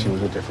question. think she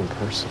was a different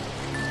person.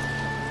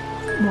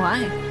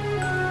 Why?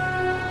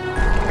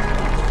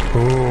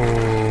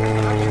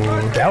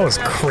 Ooh, that was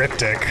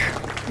cryptic.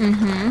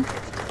 Mm-hmm.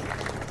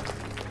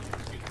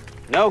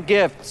 No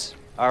gifts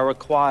are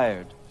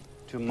required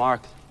to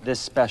mark this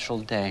special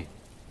day,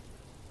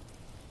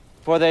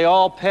 for they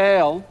all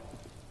pale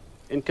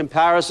in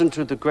comparison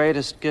to the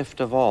greatest gift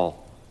of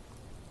all,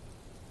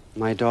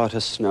 my daughter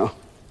Snow.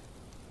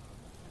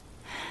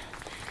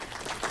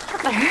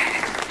 Mother,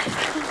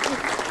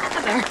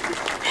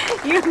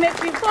 you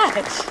make me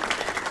blush.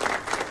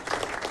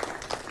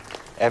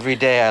 Every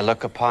day I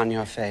look upon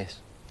your face,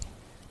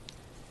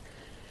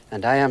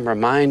 and I am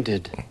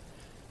reminded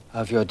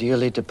of your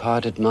dearly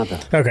departed mother.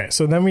 Okay,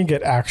 so then we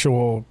get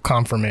actual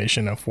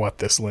confirmation of what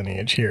this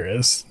lineage here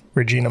is.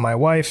 Regina, my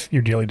wife,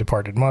 your dearly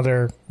departed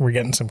mother. We're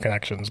getting some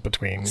connections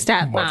between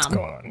what's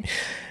going on.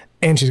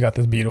 And she's got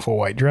this beautiful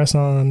white dress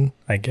on.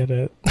 I get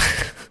it.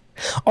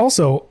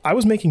 Also, I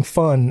was making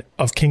fun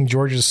of King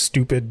George's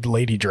stupid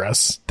lady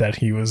dress that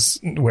he was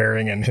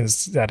wearing at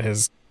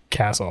his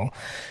castle.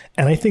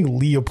 And I think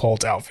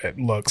Leopold's outfit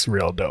looks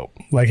real dope.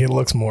 Like, it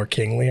looks more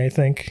kingly, I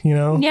think, you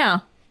know? Yeah.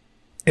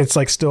 It's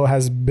like still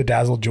has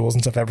bedazzled jewels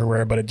and stuff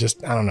everywhere, but it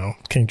just, I don't know.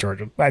 King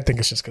George, I think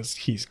it's just because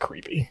he's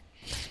creepy.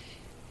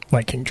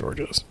 Like King George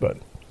is, but.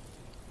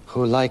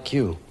 Who, like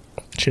you,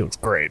 she looks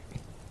great.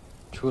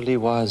 Truly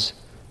was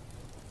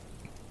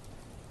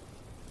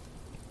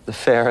the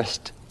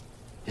fairest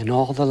in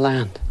all the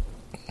land.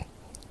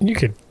 You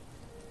could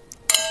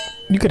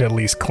at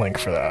least clink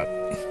for that.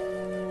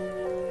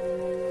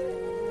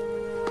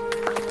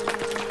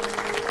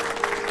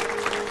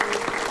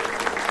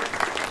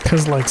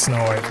 Because like Snow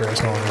White versus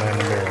Snow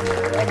Land and Mirror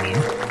Mirror, I mean,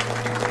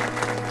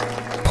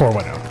 pour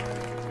one out.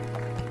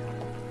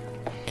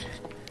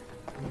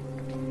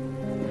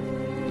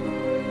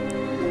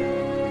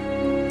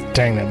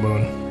 Dang, that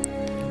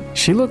moon.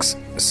 She looks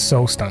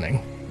so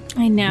stunning.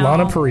 I know.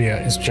 Lana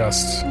Parrilla is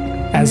just as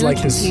I'm really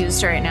like this.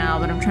 confused right now,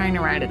 but I'm trying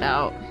to write it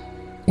out.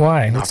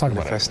 Why? Let's talk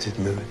about festive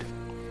mood.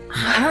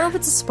 I don't know if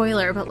it's a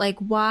spoiler, but like,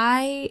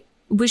 why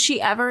was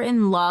she ever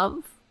in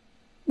love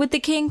with the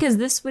king? Because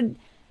this would...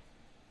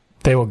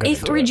 They will go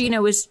If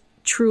Regina was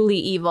truly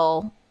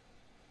evil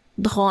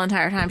the whole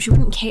entire time, she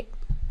wouldn't care.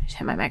 I just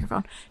hit my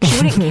microphone.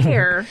 She wouldn't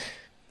care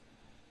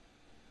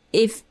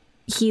if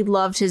he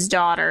loved his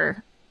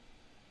daughter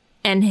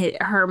and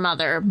her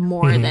mother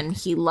more than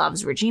he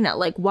loves Regina.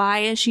 Like, why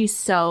is she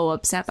so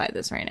upset by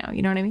this right now?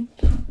 You know what I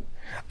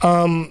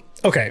mean?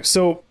 Okay,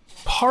 so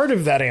part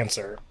of that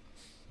answer...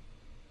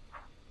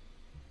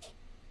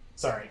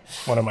 Sorry.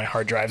 One of my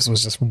hard drives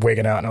was just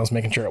wigging out and I was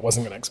making sure it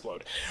wasn't going to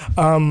explode.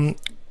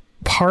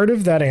 Part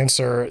of that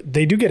answer,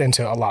 they do get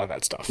into a lot of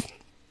that stuff.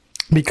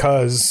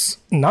 Because,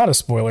 not a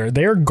spoiler,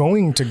 they're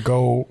going to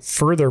go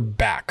further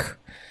back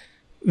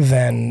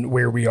than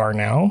where we are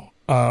now.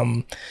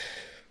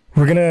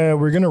 We're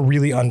gonna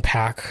really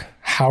unpack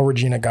how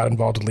Regina got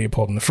involved with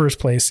Leopold in the first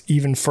place.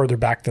 Even further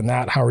back than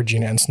that, how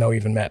Regina and Snow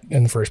even met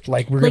in the first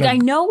place. I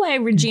know why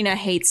Regina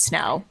hates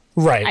Snow.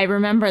 Right. I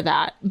remember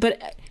that,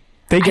 but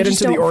they get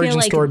into the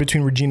origin story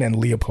between Regina and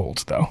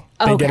Leopold, though.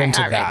 They get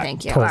into that.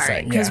 Thank you. Whole all right,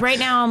 thing. because right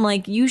now I'm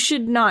like, you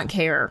should not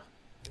care.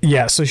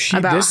 Yeah. So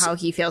about how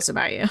he feels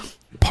about you.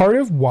 Part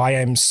of why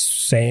I'm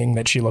saying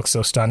that she looks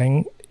so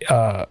stunning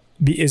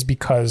is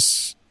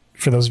because,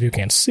 for those of you who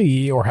can't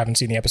see or haven't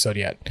seen the episode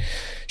yet,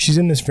 she's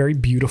in this very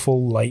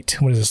beautiful light.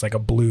 What is this, like a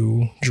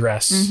blue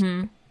dress?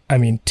 Mm-hmm. I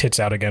mean, tits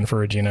out again for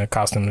Regina.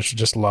 Costume that she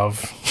just love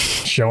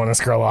showing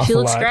this girl off. She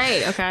looks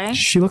great. Okay.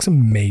 She looks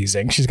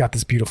amazing. She's got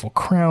this beautiful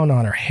crown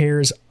on. Her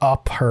hair's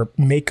up. Her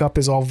makeup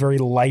is all very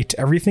light.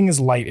 Everything is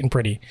light and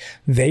pretty.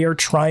 They are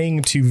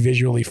trying to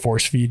visually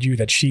force feed you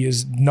that she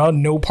is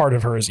no part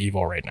of her is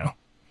evil right now.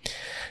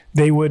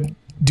 They would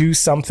do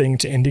something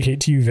to indicate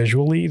to you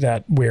visually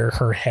that where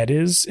her head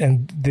is,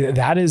 and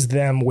that is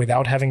them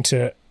without having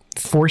to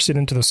force it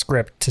into the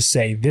script to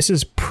say this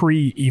is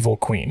pre-evil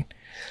queen.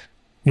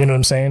 You know what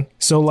I'm saying?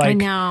 So like, I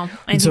know.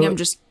 I think I'm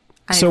just.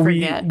 I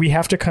forget. we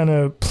have to kind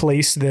of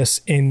place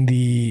this in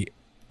the.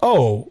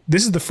 Oh,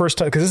 this is the first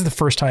time, because this is the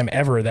first time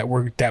ever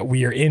that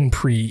we are in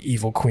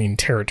pre-evil queen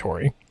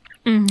territory.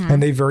 Mm-hmm.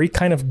 And they very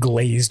kind of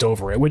glazed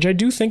over it, which I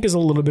do think is a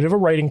little bit of a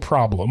writing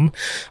problem.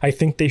 I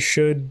think they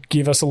should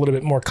give us a little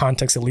bit more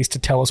context, at least to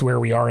tell us where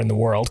we are in the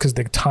world, because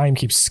the time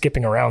keeps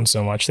skipping around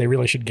so much. They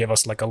really should give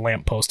us like a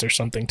lamppost or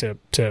something to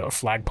a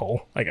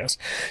flagpole, I guess,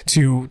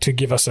 to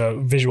give us a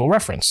visual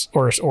reference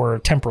or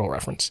temporal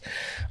reference.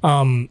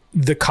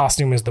 The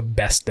costume is the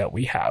best that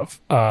we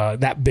have.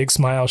 That big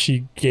smile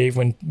she gave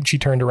when she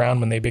turned around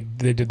when they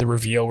did the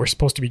reveal, we're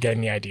supposed to be getting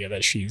the idea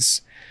that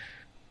she's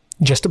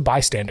just a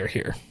bystander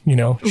here, you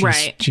know?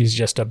 She's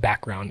just a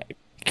background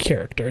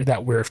character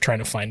that we're trying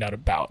to find out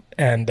about.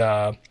 And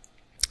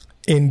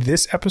in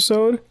this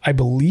episode, I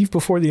believe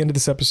before the end of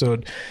this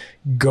episode,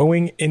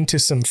 going into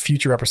some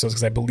future episodes,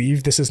 because I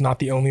believe this is not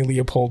the only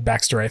Leopold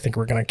backstory. I think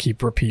we're going to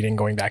keep repeating,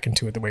 going back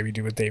into it the way we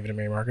do with David and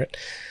Mary Margaret.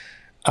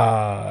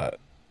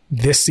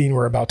 This scene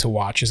we're about to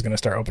watch is going to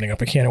start opening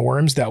up a can of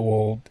worms that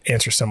will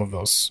answer some of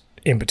those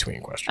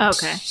in-between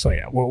questions. Okay. So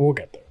yeah, we'll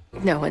get there.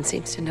 No one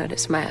seems to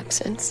notice my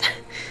absence.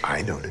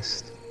 I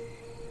noticed.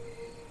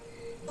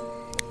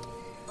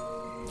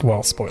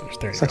 Well, spoilers.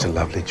 There you Such go. a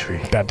lovely tree.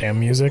 That damn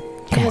music.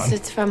 Come Yes, on.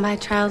 it's from my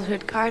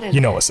childhood garden.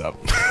 You know what's up.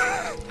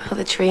 Well,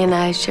 the tree and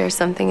I share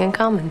something in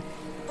common.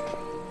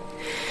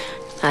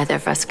 Neither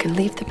of us can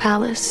leave the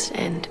palace,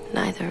 and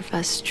neither of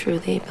us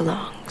truly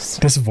belongs.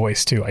 This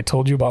voice, too. I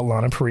told you about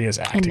Lana Paria's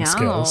acting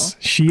skills.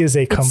 She is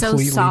a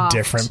completely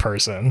different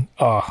person.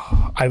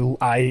 Oh,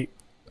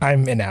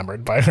 I'm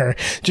enamored by her.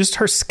 Just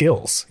her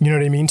skills. You know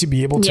what I mean? To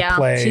be able to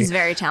play. She's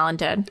very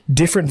talented.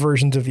 Different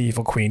versions of the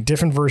evil queen,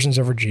 different versions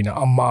of Regina,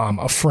 a mom,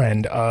 a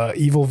friend, a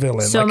evil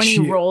villain. So many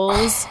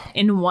roles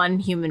in one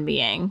human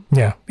being.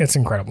 Yeah, it's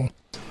incredible.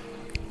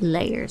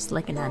 Layers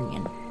like an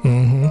onion.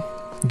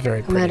 Mm-hmm.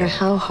 Very pretty. No matter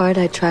how hard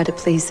I try to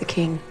please the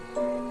king,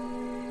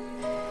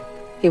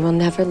 he will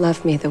never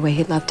love me the way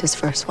he loved his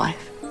first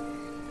wife.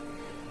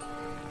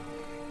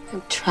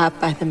 I'm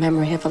trapped by the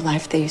memory of a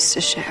life they used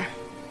to share.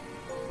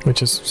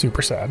 Which is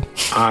super sad.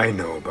 I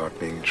know about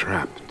being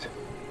trapped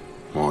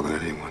more than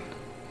anyone.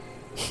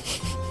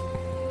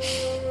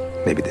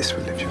 Maybe this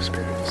will lift your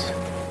spirits.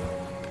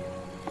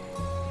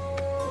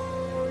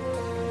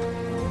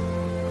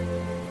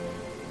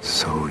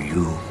 So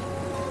you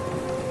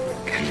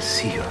can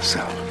see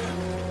yourself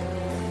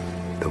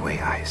the way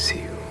I see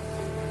you.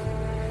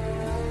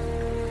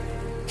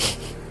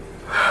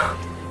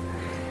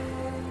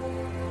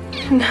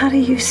 And how do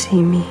you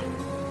see me?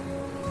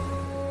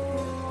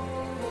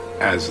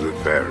 As the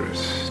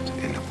fairest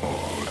in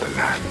all the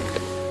land.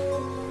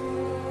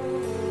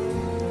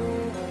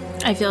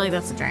 I feel like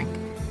that's a drink.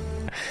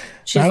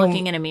 She's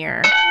looking in a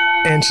mirror.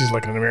 And she's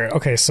looking in a mirror.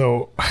 Okay,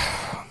 so,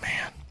 oh,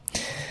 man.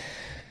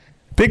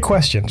 Big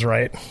questions,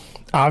 right?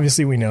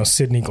 Obviously, we know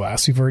Sidney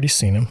Glass. We've already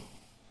seen him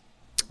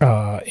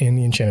in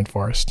The Enchanted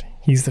Forest.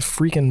 He's the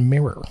freaking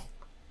mirror.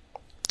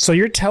 So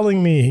you're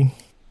telling me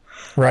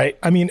Right?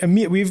 I mean,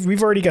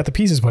 we've already got the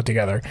pieces put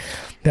together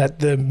that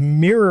the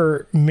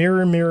mirror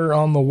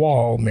on the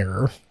wall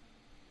mirror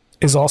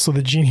is also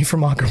the genie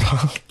from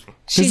Agrabah.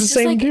 She's the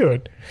same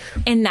dude.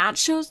 And that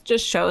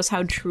just shows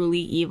how truly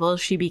evil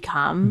she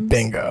becomes.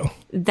 Bingo.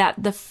 That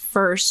the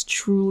first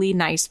truly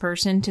nice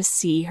person to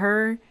see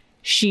her,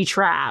 she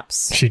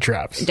traps.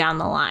 Down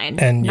the line.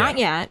 And not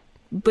yet,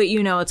 but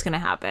you know it's going to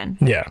happen.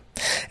 Yeah.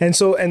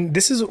 And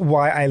this is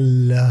why I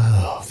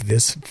love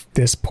this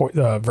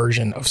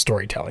version of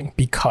storytelling,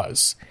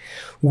 because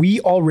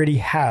we already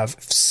have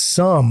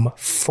some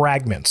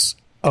fragments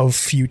of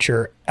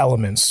future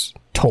elements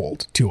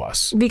told to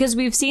us. Because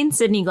we've seen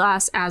Sidney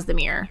Glass as the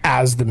mirror.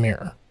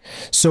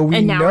 So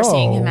we know we're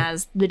seeing him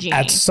as the genie.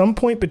 At some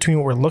point between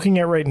what we're looking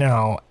at right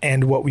now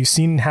and what we've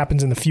seen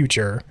happens in the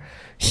future,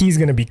 he's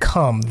going to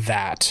become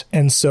that.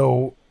 And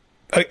so,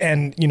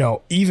 and you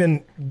know,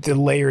 even the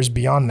layers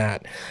beyond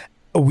that,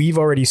 we've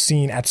already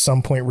seen at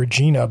some point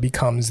Regina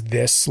becomes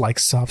this like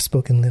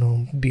soft-spoken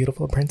little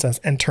beautiful princess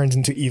and turns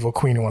into evil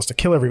queen who wants to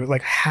kill everybody.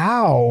 Like,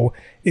 how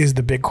is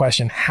the big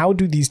question? How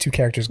do these two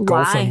characters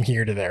go from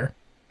here to there?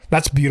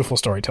 That's beautiful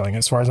storytelling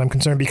as far as I'm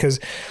concerned, because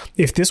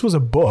if this was a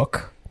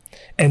book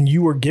and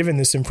you were given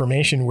this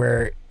information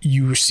where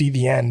you see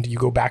the end, you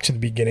go back to the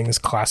beginning, this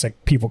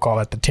classic, people call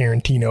that the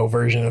Tarantino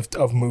version of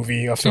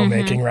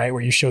filmmaking, right?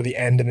 Where you show the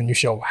end and then you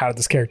show how did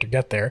this character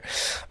get there,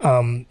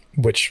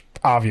 which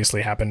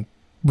obviously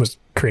was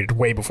created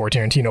way before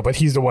Tarantino, but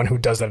he's the one who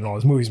does that in all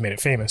his movies, made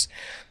it famous.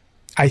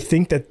 I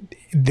think that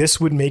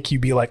this would make you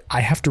be like,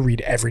 I have to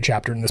read every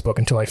chapter in this book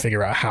until I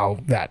figure out how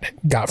that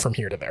got from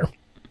here to there.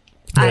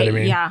 You know what I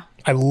mean? Yeah.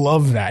 I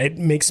love that. It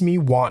makes me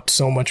want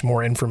so much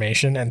more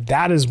information. And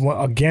that is, one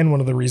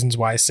of the reasons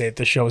why I say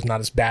the show is not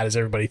as bad as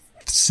everybody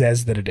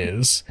says that it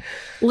is.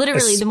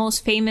 Literally, the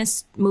most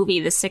famous movie,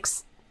 The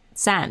Sixth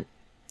Sense.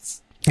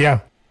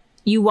 Yeah.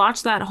 You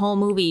watch that whole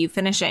movie, you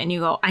finish it, and you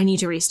go, I need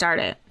to restart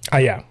it.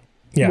 Yeah.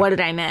 Yeah. What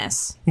did I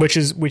miss? Which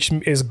is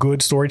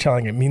good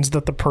storytelling. It means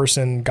that the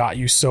person got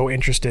you so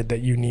interested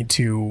that you need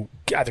to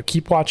either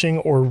keep watching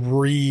or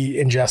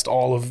re-ingest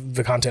all of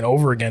the content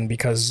over again,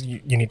 because you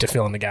need to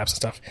fill in the gaps and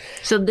stuff.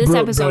 So this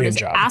episode is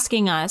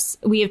asking us,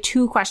 we have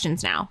 2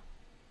 questions now.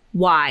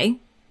 Why?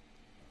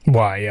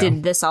 Yeah.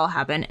 Did this all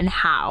happen? And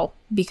how?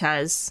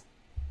 Because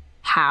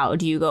how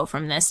do you go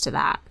from this to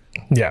that?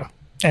 Yeah.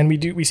 And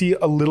we see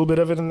a little bit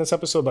of it in this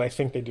episode, but I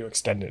think they do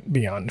extend it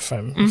beyond, if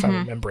I'm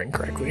remembering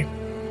correctly.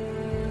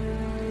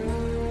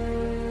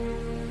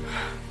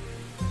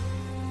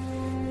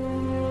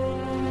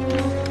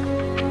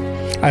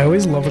 I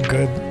always love a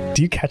good.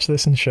 Do you catch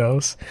this in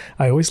shows?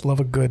 I always love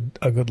a good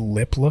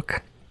lip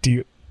look.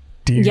 Do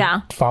you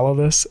follow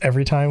this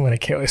every time when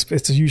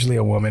it's usually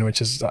a woman, which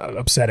is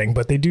upsetting,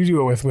 but they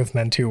do it with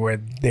men too, where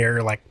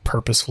they're like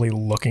purposefully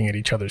looking at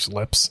each other's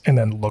lips and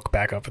then look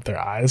back up at their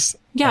eyes.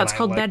 Yeah, it's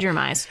called bedroom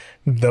eyes.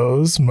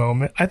 Those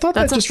moments. I thought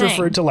that just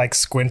referred to like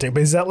squinting,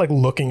 but is that like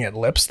looking at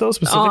lips though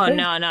specifically? Oh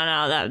no,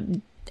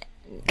 that.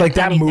 Like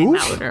that move?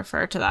 That would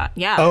refer to that.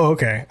 Yeah. Oh,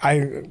 okay.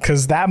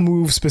 Because that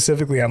move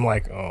specifically, I'm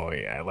like, oh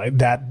yeah, like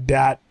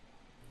that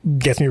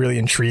gets me really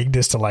intrigued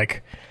as to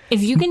like.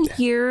 If you can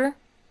hear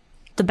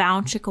the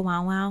bow chicka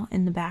wow wow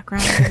in the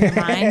background of your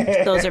mind,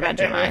 those are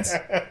bedroom eyes.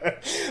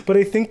 But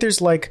I think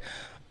there's like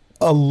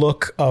a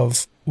look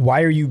of,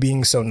 why are you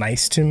being so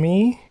nice to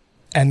me?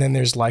 And then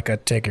there's like a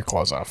take your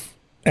clothes off.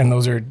 And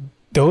those are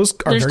There's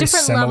very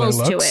different levels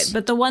looks to it,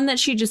 but the one that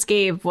she just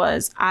gave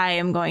was, I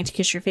am going to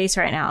kiss your face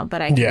right now,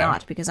 but I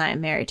cannot because I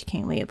am married to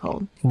King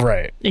Leopold.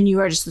 Right. And you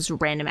are just this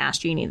random ass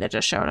genie that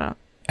just showed up.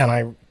 And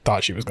I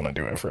thought she was going to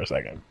do it for a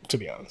second, to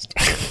be honest.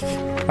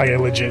 Like,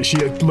 legit, she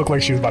looked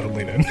like she was about to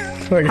lean in.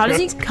 Like, how does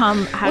he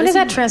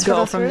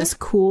go from this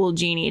cool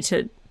genie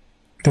to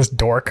this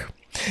dork?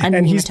 A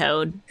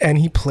nematode. And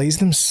he plays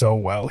them so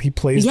well. He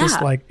plays this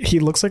like, he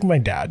looks like my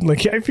dad.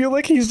 Like, I feel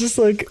like he's just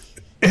like,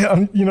 you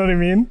know what I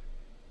mean?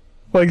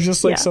 Like,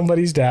 just like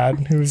somebody's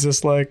dad who's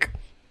just like,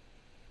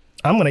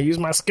 I'm going to use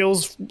my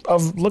skills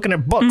of looking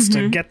at books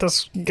to get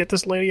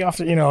this lady off.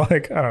 You know,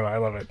 like, I don't know. I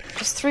love it.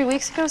 Just 3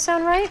 weeks ago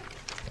sound right?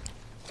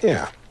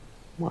 Yeah.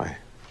 Why?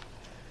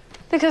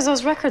 Because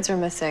those records are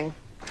missing.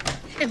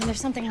 And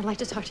there's something I'd like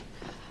to talk to you.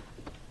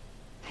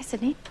 Hi,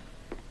 Sydney.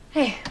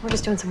 Hey, we're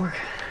just doing some work.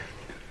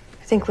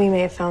 I think we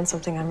may have found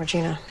something on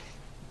Regina.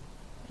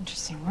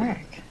 Interesting work.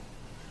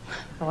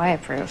 Oh, I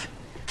approve.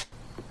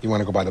 You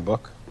want to go buy the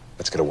book?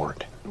 Let's get a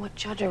warrant. What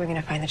judge are we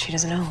going to find that she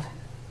doesn't know?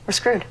 We're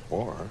screwed.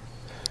 Or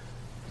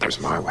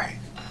there's my way.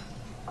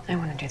 I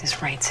want to do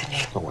this right, Sydney.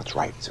 Well, what's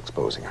right is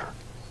exposing her.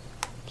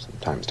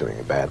 Sometimes doing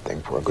a bad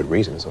thing for a good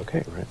reason is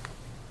okay, right?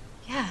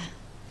 Yeah.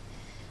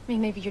 I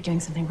mean, maybe you're doing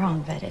something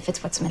wrong, but if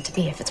it's what's meant to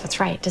be, if it's what's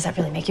right, does that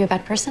really make you a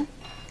bad person?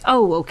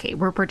 Oh, okay.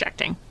 We're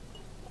projecting.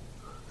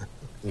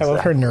 I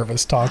love her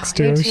nervous talks,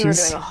 too.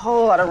 She's doing a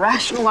whole lot of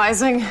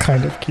rationalizing.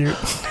 Kind of cute.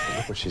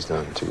 Look what she's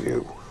done to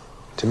you.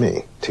 To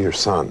me. To your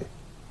son.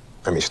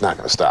 I mean, she's not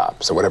going to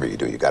stop. So whatever you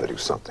do, you got to do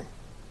something.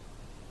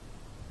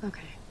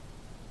 Okay.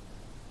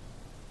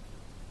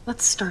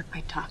 Let's start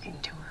by talking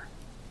to her.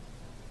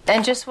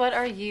 And just what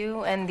are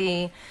you and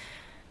the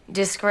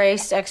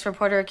disgraced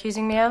ex-reporter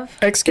accusing me of?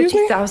 Excuse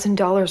me?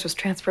 $50,000 was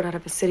transferred out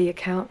of a city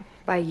account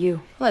by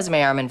you. Well, as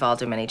mayor, I'm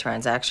involved in many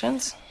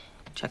transactions.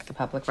 Check the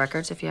public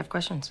records if you have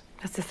questions.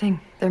 That's the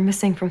thing. They're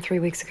missing from 3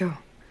 weeks ago.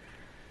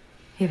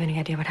 You have any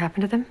idea what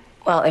happened to them?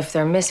 Well, if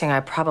they're missing, I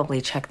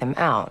probably check them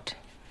out,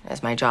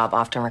 as my job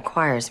often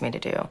requires me to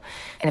do.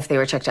 And if they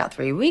were checked out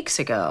 3 weeks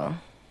ago,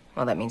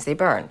 well, that means they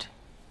burned.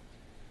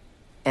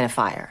 In a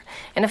fire.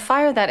 In a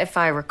fire that, if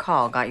I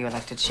recall, got you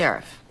elected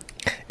sheriff.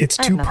 It's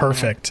too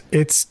perfect.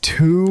 It's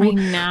too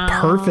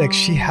perfect.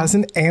 She has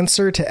an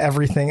answer to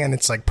everything, and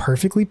it's like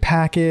perfectly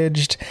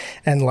packaged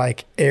and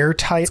like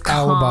airtight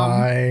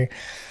alibi.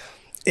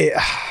 It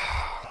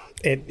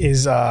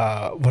is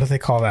what do they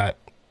call that?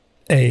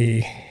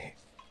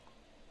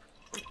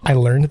 I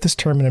learned this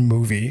term in a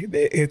movie.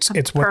 It's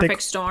what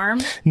perfect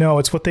storm. No,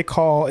 it's what they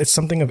call. It's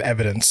something of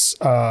evidence.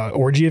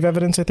 Orgy of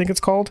evidence, I think it's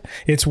called.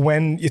 It's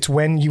when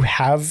you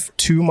have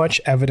too much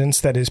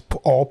evidence that is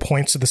all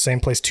points to the same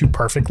place too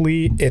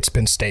perfectly. It's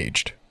been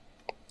staged.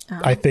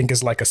 I think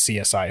is like a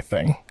CSI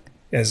thing.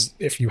 Is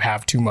if you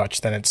have too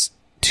much, then it's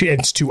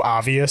too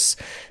obvious.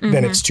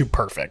 Then it's too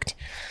perfect.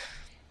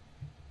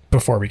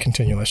 Before we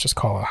continue, let's just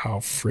call it how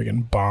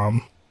friggin'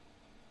 bomb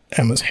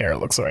Emma's hair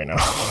looks right now.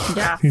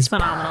 Yeah, these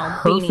phenomenal.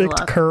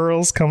 Perfect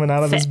curls coming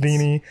out of his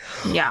beanie.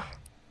 Yeah.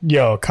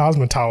 Yo,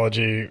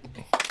 cosmetology.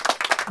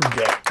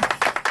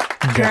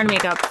 Hair and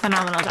makeup,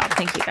 phenomenal job.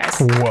 Thank you guys.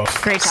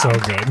 Woof. Great job. So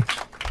good.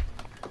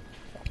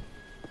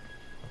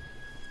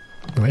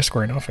 They're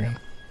squaring off again.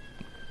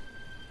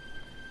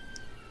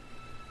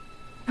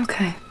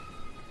 Okay.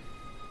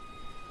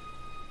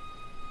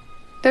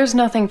 There's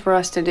nothing for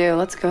us to do.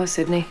 Let's go,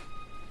 Sydney.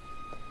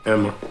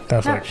 Emma.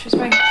 That's she's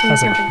right.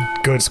 That's a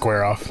good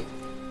square off.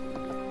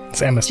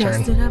 It's Emma's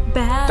turn.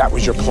 That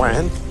was your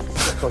plan? I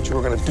thought you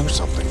were going to do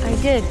something. I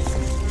did.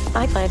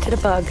 I planted a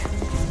bug.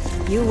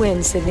 You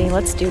win, Sydney.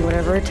 Let's do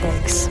whatever it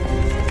takes.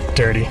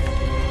 Dirty.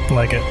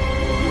 Like it.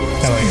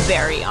 I like it.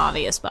 Very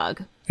obvious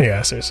bug.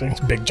 Yeah, seriously.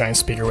 It's a big giant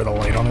speaker with a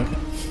light on it.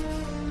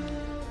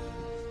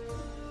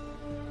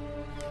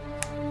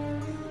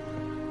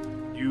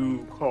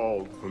 You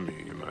called for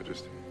me, Your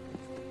Majesty.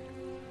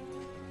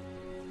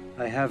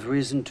 I have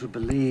reason to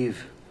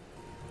believe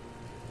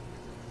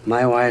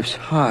my wife's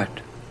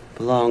heart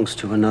belongs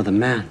to another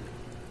man.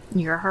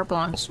 Your heart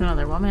belongs to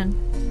another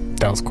woman.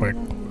 That was quick.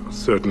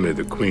 Certainly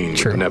the Queen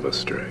would never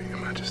stray, Your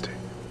Majesty.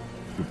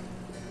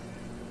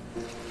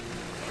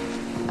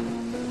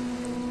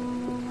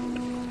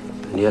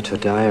 And yet her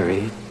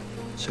diary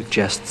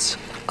suggests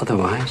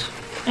otherwise.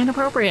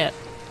 Inappropriate.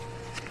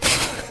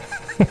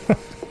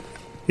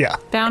 Yeah.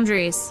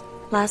 Boundaries.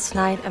 Last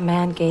night, a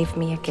man gave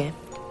me a gift.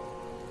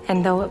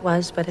 And though it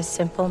was but a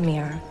simple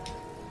mirror,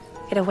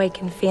 it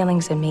awakened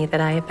feelings in me that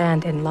I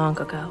abandoned long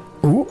ago.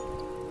 Ooh.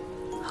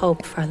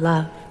 Hope for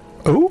love.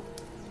 Ooh.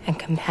 And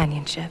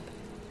companionship.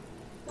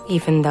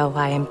 Even though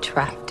I am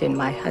trapped in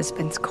my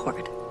husband's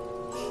court.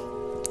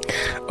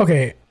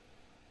 Okay.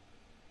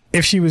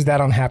 If she was that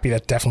unhappy,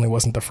 that definitely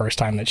wasn't the first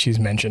time that she's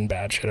mentioned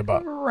bad shit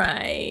about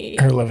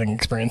her living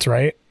experience,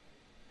 right?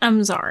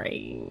 I'm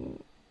sorry.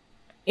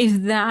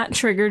 If that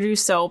triggered you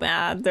so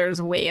bad,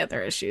 there's way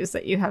other issues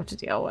that you have to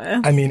deal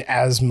with. I mean,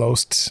 as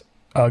most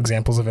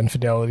examples of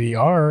infidelity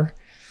are,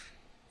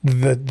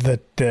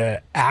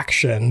 the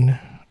action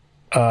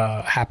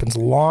happens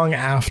long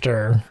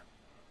after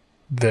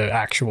the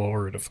actual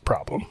root of the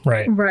problem,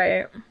 right?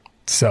 Right.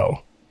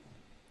 So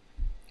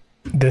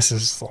this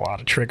is a lot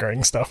of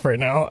triggering stuff right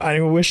now. I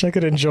wish I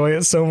could enjoy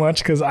it so much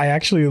because I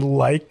actually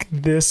like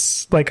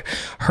this, like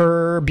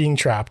her being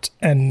trapped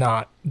and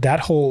not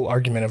that whole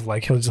argument of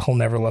like he'll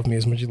never love me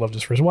as much as he loved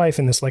his first wife,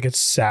 and this like it's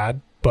sad,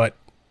 but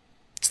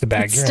it's the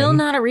bag. It's still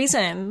not a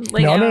reason.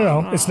 Like,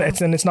 no.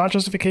 It's not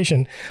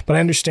justification, but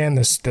I understand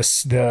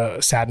the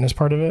sadness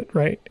part of it,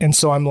 right? And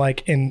so I'm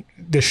like, in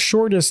the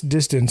shortest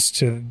distance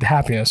to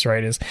happiness,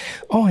 right, is,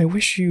 oh, I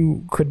wish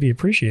you could be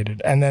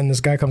appreciated. And then this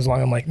guy comes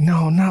along, I'm like,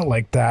 no, not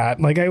like that.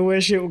 Like, I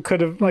wish it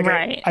could have, like,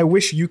 right. I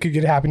wish you could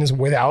get happiness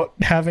without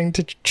having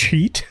to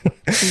cheat.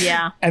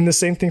 Yeah. And the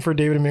same thing for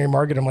David and Mary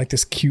Margaret. I'm like,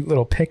 this cute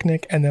little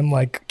picnic and them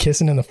like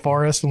kissing in the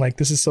forest. And like,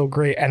 this is so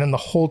great. And then the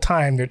whole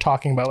time they're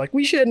talking about like,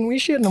 we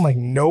shouldn't. I'm like,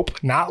 nope,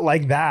 not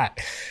like that.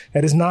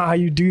 That is not how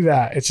you do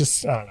that. It's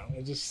just, I don't know.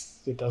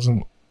 It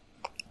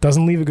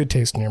doesn't leave a good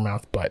taste in your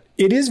mouth, but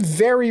it is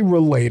very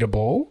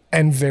relatable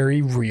and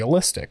very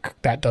realistic.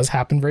 That does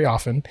happen very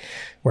often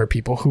where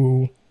people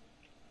who,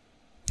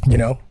 you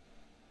know,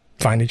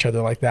 find each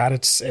other like that.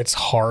 It's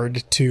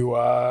hard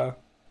to,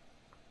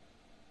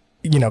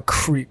 you know,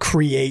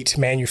 create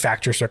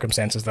manufacture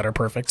circumstances that are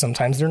perfect.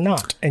 Sometimes they're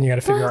not, and you got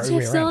to figure out a way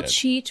around it. If they'll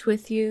cheat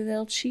with you,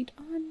 they'll cheat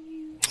on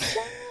you.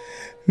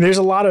 There's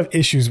a lot of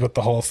issues with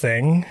the whole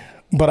thing,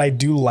 but I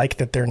do like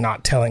that they're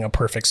not telling a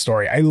perfect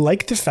story. I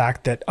like the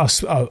fact that a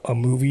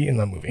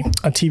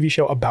TV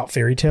show about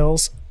fairy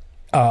tales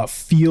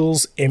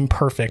feels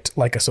imperfect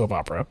like a soap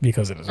opera,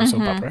 because it is a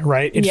soap opera,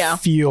 right? It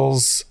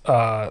feels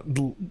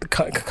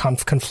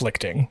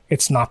conflicting.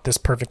 It's not this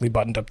perfectly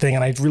buttoned up thing.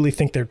 And I really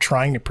think they're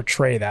trying to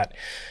portray that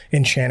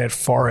Enchanted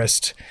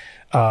Forest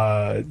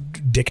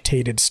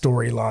dictated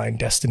storyline,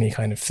 destiny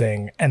kind of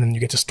thing, and then you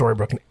get to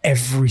Storybrooke and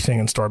everything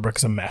in Storybrooke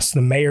is a mess.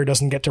 The mayor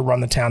doesn't get to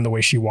run the town the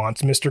way she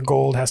wants. Mr.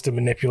 Gold has to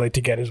manipulate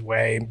to get his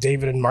way.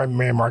 David and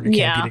Mary Margaret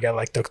can't be together.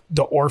 Like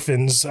the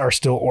orphans are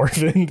still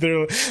orphaned.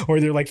 They're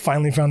like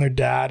finally found their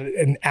dad,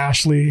 and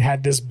Ashley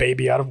had this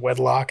baby out of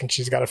wedlock and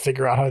she's got to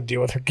figure out how to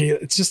deal with her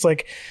kid. It's just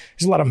like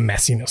there's a lot of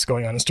messiness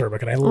going on in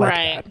Storybrooke, and I like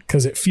that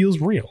because it feels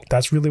real.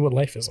 That's really what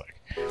life is like.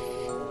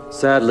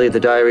 Sadly, the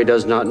diary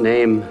does not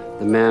name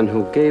the man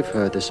who gave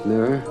her this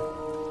mirror.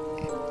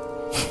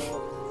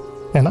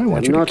 And I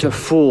want I'm not a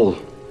fool.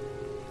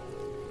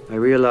 I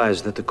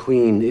realize that the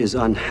Queen is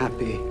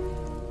unhappy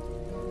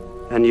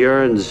and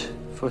yearns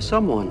for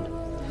someone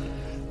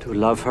to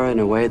love her in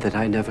a way that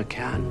I never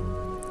can.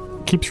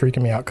 Keeps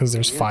freaking me out because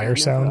there's fire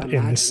sound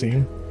in this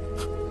scene.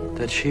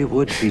 That she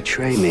would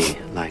betray me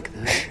like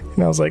that.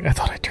 And I was like, I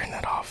thought I'd turn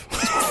that off.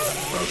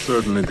 Well,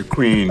 certainly the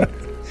Queen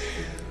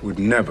would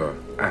never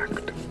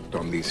act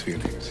on these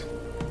feelings.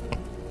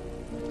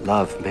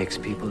 Love makes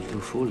people do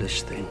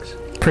foolish things.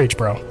 Preach,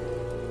 bro.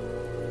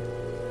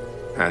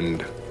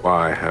 And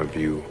why have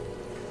you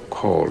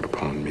called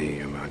upon me,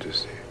 Your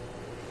Majesty?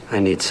 I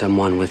need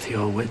someone with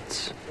your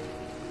wits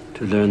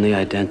to learn the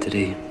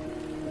identity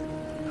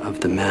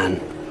of the man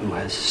who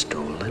has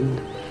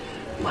stolen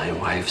my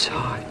wife's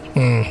heart.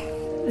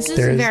 This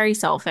is very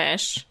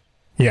selfish.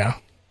 Yeah.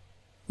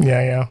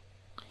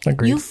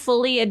 Agreed. You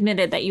fully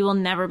admitted that you will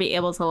never be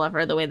able to love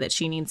her the way that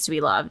she needs to be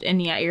loved, and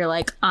yet you're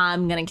like,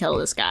 I'm gonna kill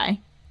this guy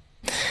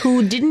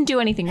who didn't do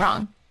anything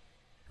wrong.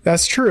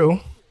 That's true.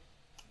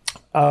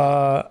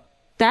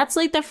 That's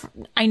like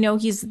I know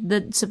he's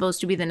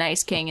supposed to be the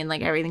nice king and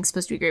like everything's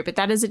supposed to be great, but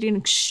that is an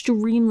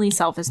extremely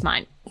selfish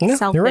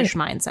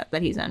mindset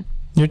that he's in.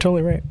 You're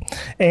totally right.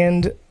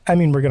 And I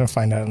mean, we're gonna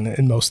find out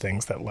in most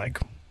things that like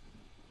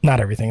not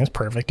everything is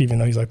perfect, even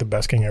though he's like the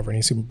best king ever and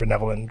he's super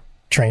benevolent,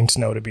 trained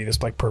Snow to be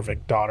this like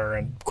perfect daughter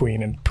and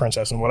queen and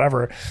princess and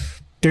whatever.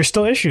 There's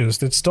still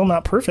issues. It's still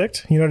not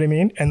perfect. You know what I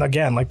mean? And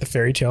again, like the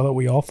fairy tale that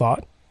we all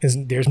thought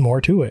there's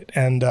more to it.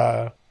 And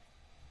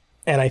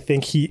I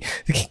think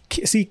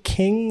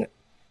king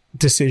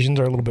decisions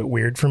are a little bit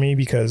weird for me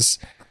because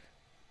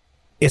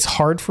it's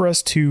hard for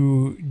us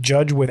to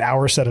judge with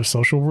our set of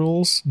social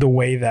rules the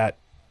way that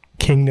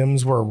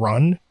kingdoms were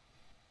run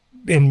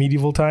in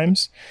medieval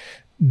times.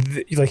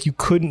 Like you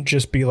couldn't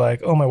just be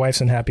like, oh, my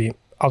wife's unhappy,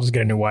 I'll just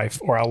get a new wife,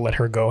 or I'll let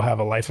her go have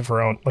a life of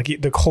her own. Like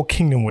the whole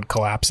kingdom would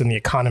collapse and the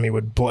economy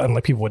would and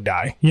like people would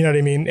die. You know what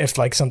I mean? If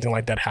like something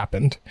like that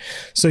happened.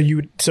 So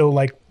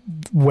like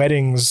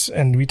weddings,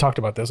 and we talked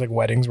about this, like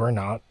weddings were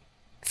not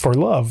for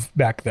love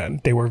back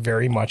then. They were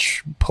very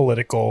much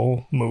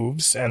political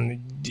moves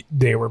and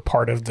they were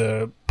part of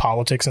the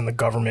politics and the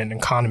government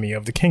and economy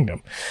of the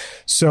kingdom.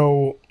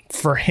 So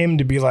for him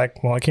to be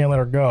like, well, I can't let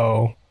her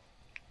go,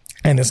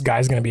 and this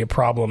guy's going to be a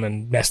problem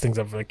and mess things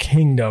up for the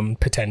kingdom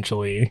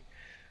potentially,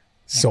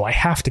 so I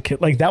have to kill.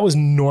 Like that was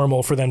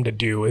normal for them to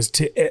do.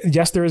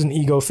 Yes, there is an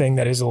ego thing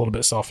that is a little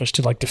bit selfish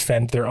to like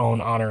defend their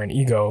own honor and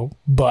ego,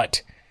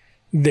 but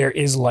there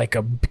is like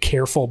a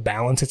careful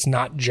balance. It's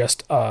not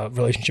just a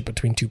relationship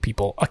between two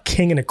people. A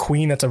king and a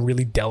queen, that's a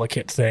really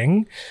delicate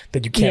thing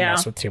that you can't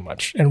mess with too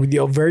much. And with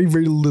the very,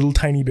 very little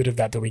tiny bit of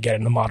that we get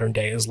in the modern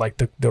day is like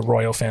the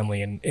royal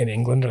family in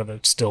England are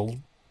still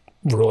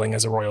ruling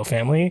as a royal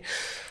family.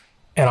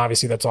 And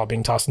obviously that's all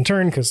being tossed and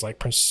turned because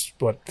like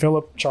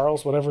Philip,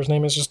 Charles, whatever his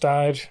name is, just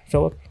died.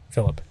 Philip.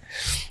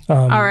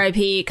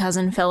 R.I.P.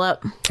 cousin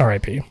Philip.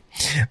 R.I.P.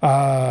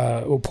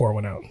 We'll pour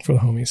one out for the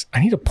homies. I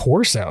need a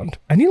pour sound.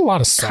 I need a lot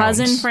of sounds.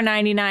 Cousin for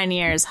 99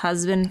 years,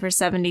 husband for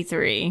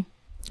 73.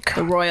 God.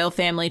 The royal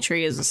family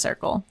tree is a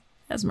circle,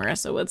 as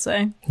Marissa would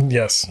say.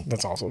 Yes,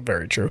 that's also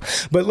very true.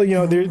 But you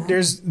know,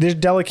 there's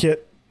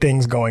delicate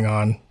things going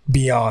on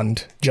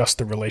beyond just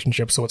the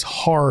relationship, so it's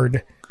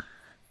hard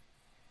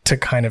to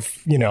kind of,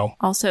 you know.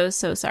 Also,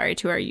 so sorry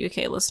to our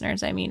UK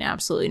listeners. I mean,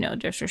 absolutely no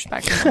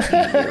disrespect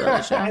to you,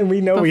 Alicia. And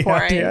we know we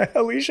have to,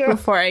 Alicia.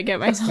 Before I get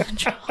myself in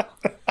trouble.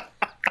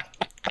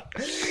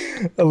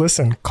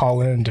 Listen, call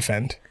in and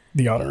defend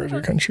the honor of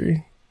your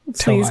country.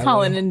 Please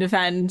call in and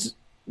defend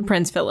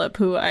Prince Philip,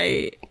 who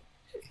I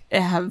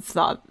have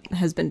thought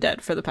has been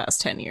dead for the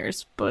past 10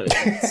 years. But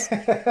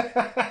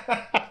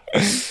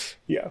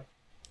yeah.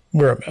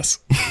 We're a mess.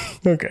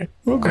 Okay.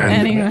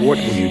 Anyway. What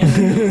will you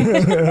do?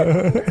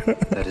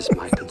 That is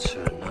my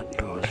concern, not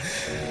yours.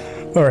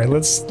 All right,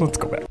 let's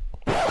go back.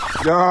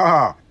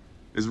 Yeah,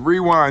 it's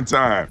rewind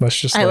time. Let's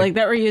just. I like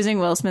that we're using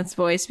Will Smith's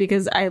voice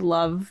because I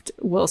loved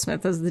Will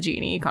Smith as the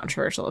genie.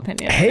 Controversial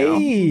opinion.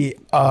 Hey,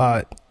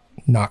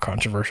 not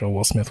controversial.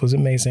 Will Smith was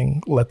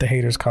amazing. Let the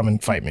haters come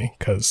and fight me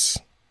because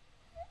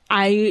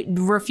I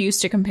refuse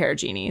to compare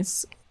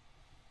genies.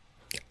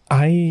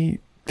 I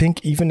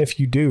think even if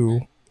you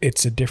do,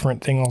 it's a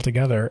different thing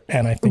altogether.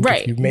 And I think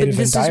if you made it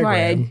a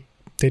diagram,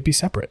 they'd be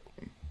separate.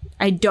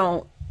 I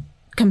don't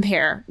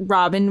compare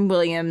Robin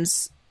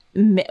Williams.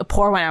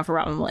 Pour one out for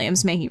Robin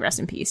Williams. May he rest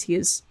in peace. He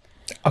is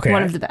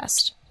one of the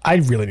best. I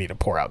really need a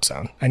pour out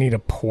sound. I need a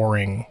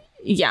pouring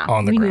Yeah,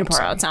 on the we need ground to pour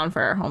sound. out sound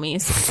for our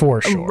homies.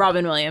 For sure.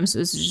 Robin Williams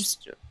was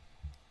just,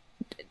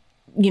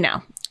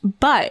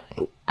 but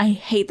I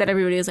hate that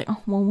everybody is like,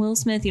 oh, well, Will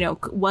Smith,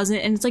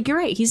 wasn't. And it's like, you're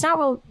right. He's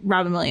not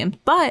Robin Williams.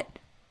 But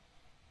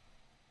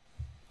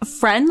A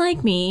Friend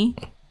Like Me,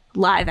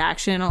 live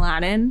action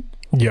Aladdin,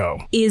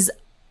 is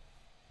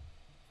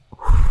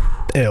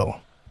ill.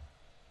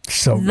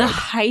 So the good.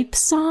 hype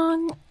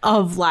song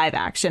of live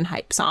action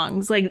hype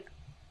songs. Like,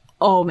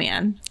 oh,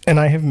 man. And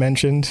I have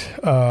mentioned,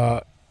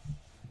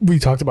 we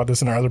talked about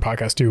this in our other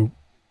podcast too.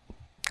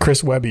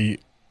 Chris Webby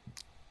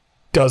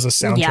does a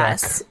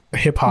soundtrack,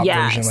 hip hop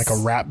version, like a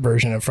rap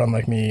version of Friend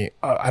Like Me.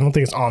 I don't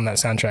think it's on that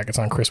soundtrack. It's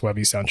on Chris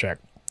Webby's soundtrack.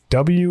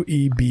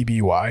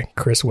 Webby,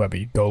 Chris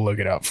Webby. Go look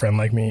it up. Friend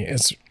Like Me.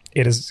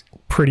 It is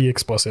pretty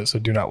explicit, so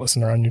do not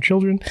listen around your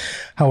children.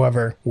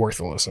 However, worth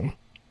a listen.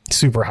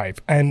 Super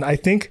hype. And I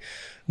think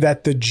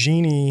that the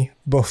genie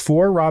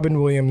before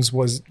Robin Williams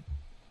was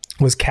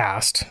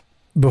cast,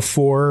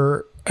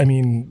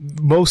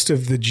 most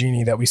of the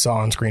genie that we saw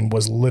on screen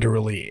was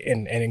literally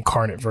an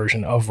incarnate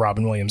version of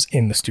Robin Williams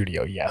in the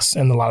studio, yes.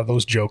 And a lot of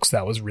those jokes,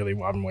 that was really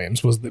Robin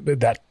Williams, was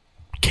that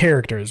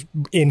character is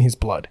in his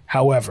blood.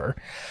 However,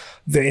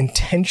 the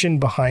intention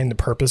behind the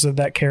purpose of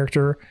that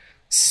character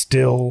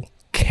still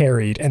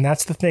carried. And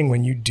that's the thing.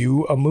 When you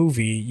do a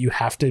movie, you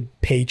have to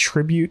pay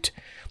tribute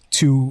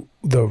to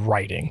the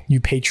writing. You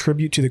pay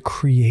tribute to the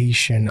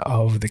creation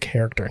of the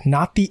character,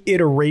 not the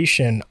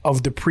iteration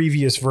of the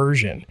previous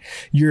version.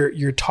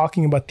 You're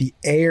talking about the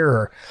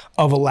air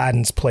of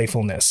Aladdin's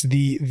playfulness,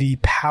 the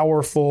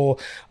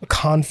powerful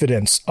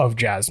confidence of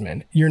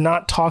Jasmine. You're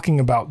not talking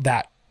about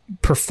that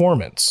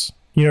performance.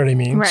 You know what I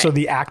mean? Right. So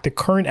the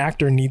current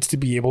actor needs to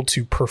be able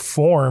to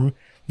perform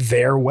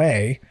their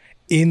way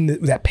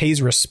that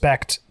pays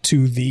respect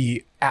to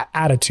the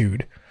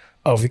attitude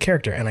of the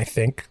character. And I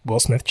think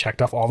Will Smith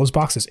checked off all those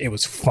boxes. It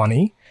was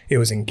funny. It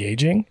was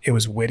engaging. It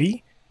was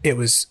witty. It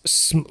was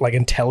like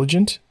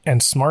intelligent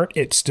and smart.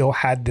 It still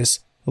had this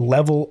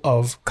level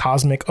of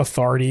cosmic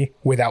authority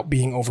without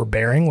being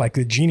overbearing. Like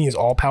the genie is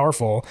all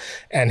powerful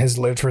and has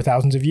lived for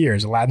thousands of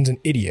years. Aladdin's an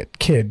idiot,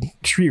 kid,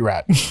 street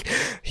rat.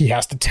 He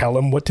has to tell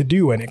him what to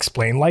do and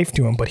explain life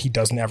to him, but he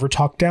doesn't ever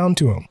talk down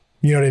to him.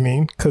 You know what I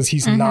mean? Because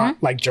he's not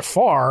like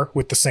Jafar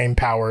with the same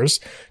powers,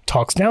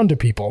 talks down to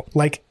people.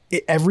 Like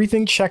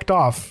everything checked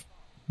off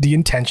the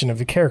intention of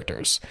the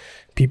characters.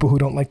 People who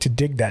don't like to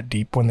dig that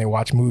deep when they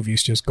watch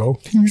movies just go,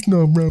 he's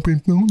not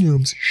Robin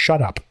Williams.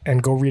 Shut up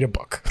and go read a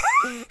book.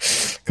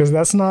 Because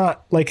that's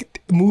not,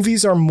 like,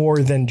 movies are more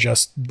than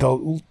just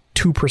the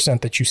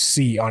 2% that you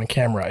see on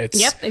camera.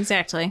 Yep,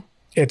 exactly.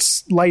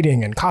 It's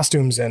lighting and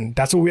costumes, and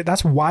that's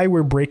why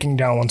we're breaking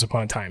down Once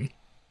Upon a Time.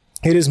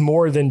 It is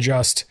more than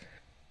just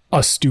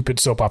a stupid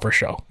soap opera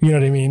show. You know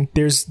what I mean?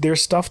 There's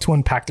stuff to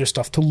unpack. There's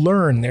stuff to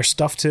learn. There's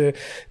stuff to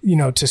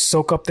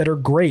soak up that are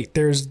great.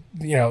 There's,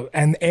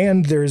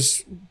 and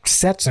there's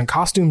sets and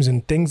costumes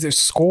and things, there's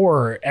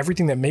score,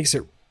 everything that makes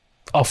it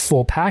a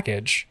full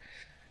package.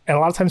 And a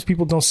lot of times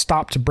people don't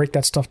stop to break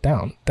that stuff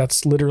down.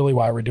 That's literally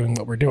why we're doing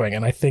what we're doing.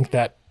 And I think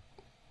that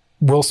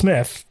Will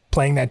Smith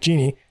playing that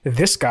genie,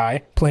 this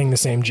guy playing the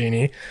same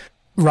genie,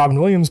 Robin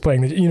Williams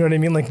playing you know what I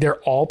mean? Like they're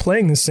all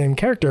playing the same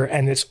character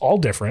and it's all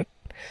different.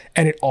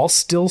 And it all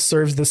still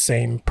serves the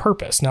same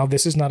purpose. Now,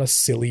 this is not a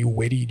silly,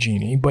 witty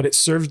genie, but it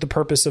serves the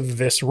purpose of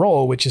this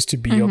role, which is to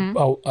be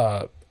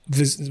a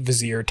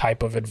vizier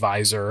type of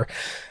advisor.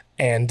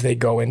 And they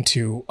go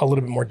into a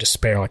little bit more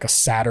despair, like a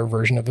sadder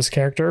version of this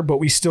character. But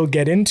we still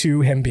get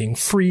into him being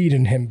freed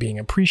and him being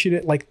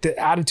appreciated. Like the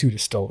attitude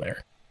is still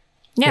there.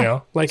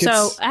 Yeah.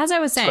 So as I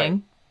was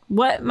saying,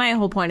 what my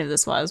whole point of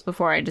this was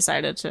before I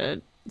decided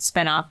to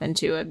spin off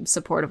into a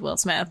support of Will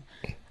Smith,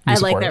 I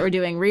like that we're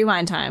doing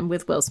rewind time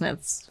with Will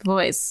Smith's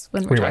voice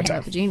when we're talking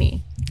about the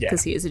genie,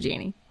 because he is a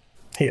genie.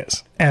 He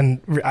is.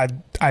 And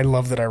I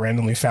love that I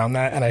randomly found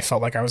that, and I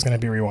felt like I was going to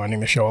be rewinding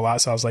the show a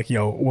lot, so I was like,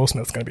 yo, Will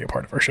Smith's going to be a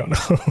part of our show now.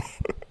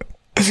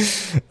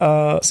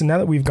 So now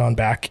that we've gone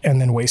back and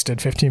then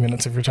wasted 15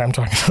 minutes of your time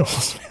talking about Will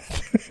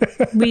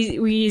Smith.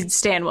 we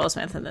stand Will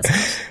Smith in this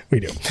house. We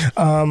do.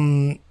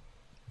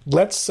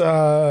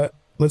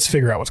 Let's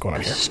figure out what's going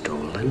on here.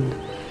 Stolen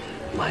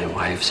my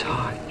wife's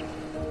heart.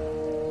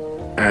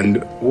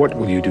 And what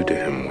will you do to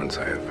him once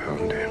I have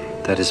found him?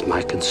 That is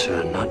my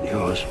concern, not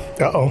yours.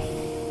 Uh-oh.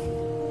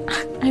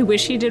 I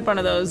wish he did one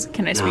of those,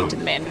 can I speak to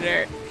the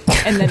manager?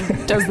 And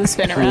then does the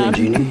spin around.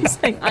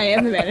 It's like, I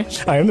am the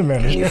manager. I am the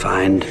manager. Can you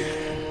find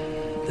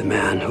the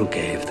man who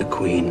gave the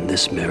queen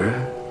this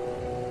mirror?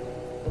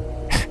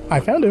 I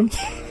found him.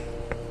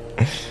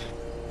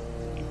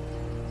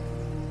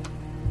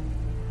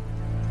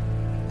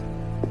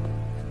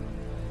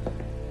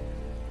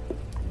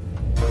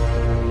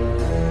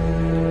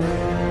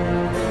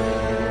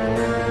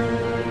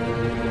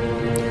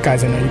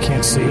 Guys, I know you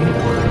can't see,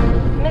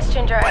 Miss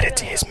Ginger, but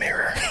it's his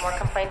mirror. More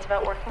complaints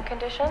about working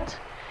conditions?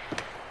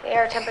 The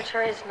air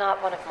temperature is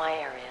not one of my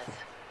areas.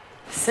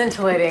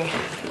 Scintillating.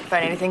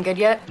 Find anything good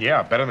yet?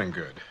 Yeah, better than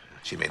good.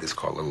 She made this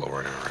call a little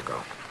over an hour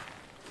ago.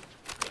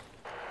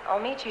 I'll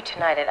meet you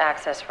tonight at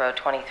Access Road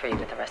 23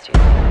 with the rest of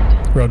your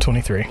payment. Road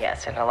 23.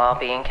 Yes, it'll all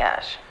be in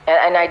cash.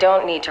 And I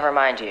don't need to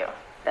remind you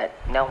that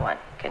no one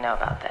can know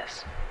about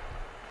this.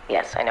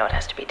 Yes, I know it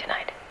has to be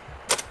tonight.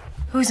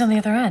 Who's on the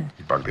other end?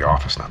 You bugged the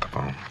office, not the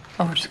phone.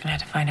 Oh, we're just gonna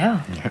have to find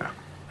out. Yeah.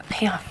 A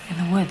payoff in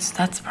the woods.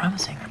 That's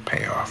promising. A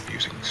payoff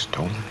using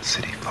stolen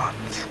city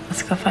funds.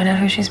 Let's go find out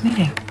who she's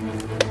meeting.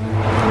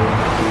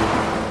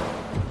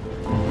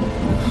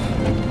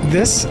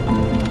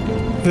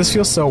 This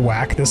feels so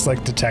whack, this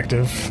like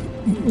detective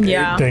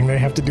thing they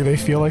have to do. They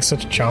feel like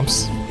such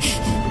chumps.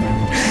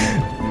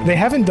 They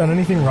haven't done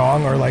anything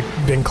wrong or like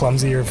been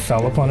clumsy or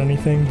fell upon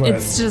anything, but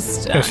it's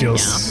just it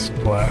feels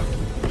blah.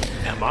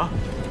 Emma?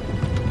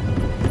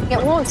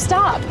 It won't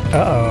stop.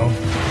 Uh-oh.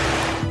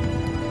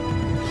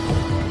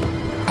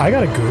 I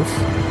got a goof.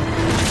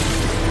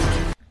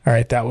 All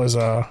right, that was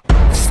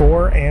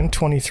 4 and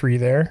 23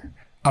 there.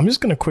 I'm just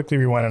going to quickly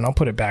rewind and I'll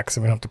put it back so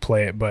we don't have to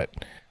play it, but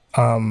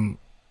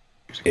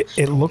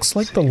it looks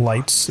like the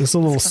lights, there's a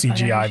little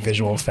CGI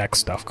visual effects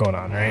stuff going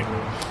on, right?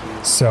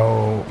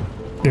 So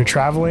they're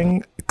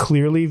traveling.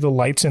 Clearly the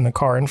lights in the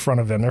car in front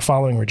of them, they're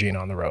following Regina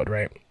on the road,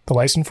 right? The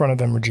lights in front of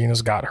them,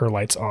 Regina's got her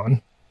lights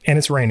on. And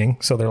it's raining,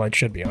 so their lights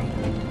should be on.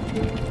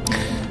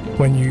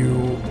 When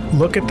you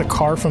look at the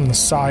car from the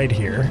side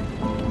here,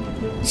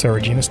 so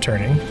Regina's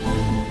turning.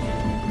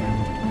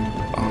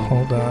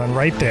 Hold on,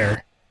 right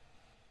there.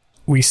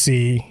 We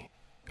see,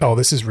 oh,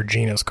 this is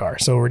Regina's car.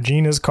 So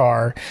Regina's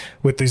car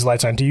with these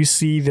lights on. Do you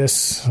see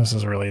this? This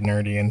is really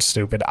nerdy and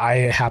stupid. I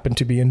happen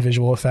to be in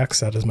visual effects.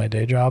 That is my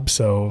day job,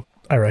 so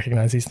I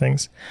recognize these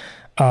things.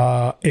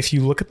 If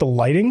you look at the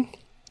lighting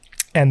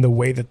and the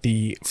way that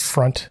the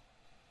front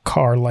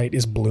car light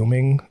is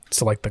blooming,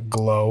 so like the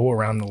glow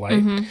around the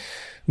light,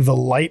 the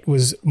light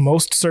was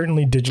most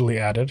certainly digitally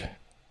added,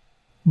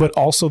 but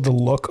also the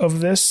look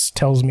of this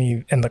tells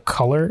me, and the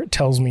color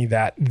tells me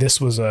that this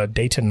was a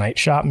day to night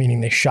shot,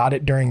 meaning they shot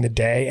it during the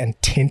day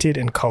and tinted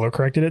and color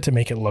corrected it to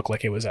make it look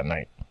like it was at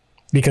night,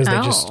 because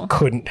they just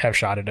couldn't have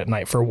shot it at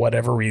night for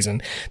whatever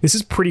reason. This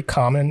is pretty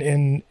common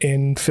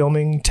in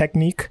filming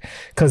technique,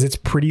 because it's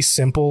pretty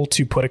simple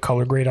to put a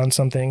color grade on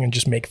something and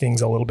just make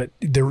things a little bit.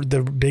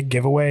 The big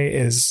giveaway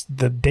is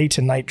the day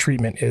to night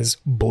treatment is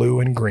blue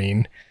and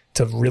green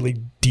to really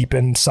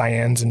deepen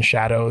cyans and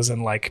shadows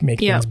and like make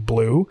things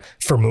blue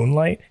for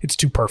moonlight. It's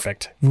too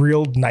perfect.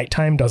 Real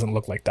nighttime doesn't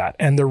look like that.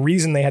 And the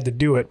reason they had to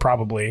do it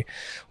probably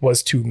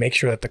was to make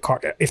sure that the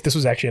car, if this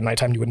was actually at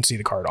nighttime, you wouldn't see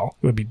the car at all.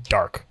 It would be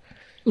dark.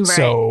 Right.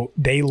 So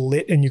they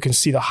lit, and you can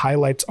see the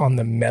highlights on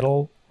the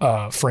metal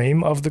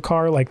frame of the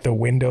car, like the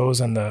windows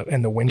and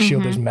the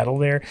windshield. There's metal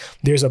there.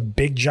 There's a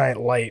big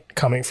giant light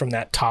coming from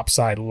that top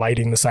side,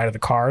 lighting the side of the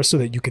car so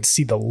that you could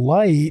see the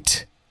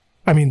light.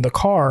 I mean, the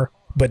car,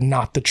 but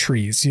not the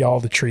trees. See, all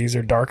the trees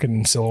are dark and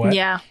in silhouette.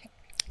 Yeah.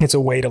 It's a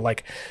way to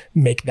like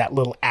make that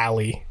little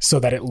alley so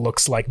that it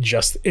looks like,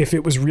 just if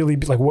it was really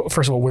like,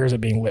 first of all, where is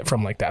it being lit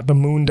from like that? The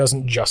moon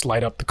doesn't just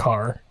light up the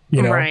car,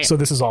 you know? Right. So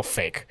this is all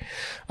fake.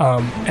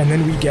 And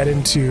then we get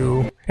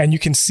into, and you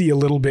can see a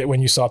little bit when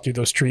you saw through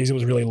those trees, it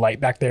was really light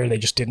back there. They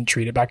just didn't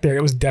treat it back there.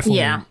 It was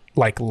definitely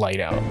like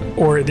light out.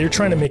 Or they're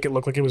trying to make it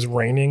look like it was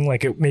raining,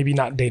 like it maybe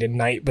not day to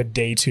night, but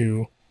day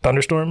to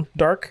thunderstorm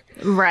dark.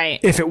 Right.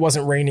 If it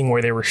wasn't raining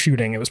where they were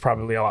shooting, it was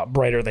probably a lot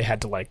brighter. They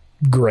had to like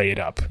gray it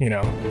up, you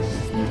know.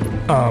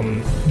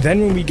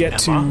 Then when we get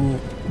to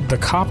the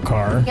cop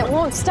car, it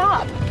won't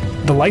stop.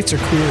 The lights are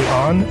clearly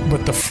on,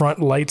 but the front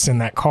lights in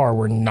that car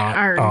were not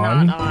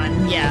on.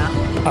 Yeah.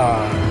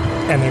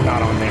 And they're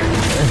not on there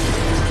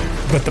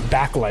either. But the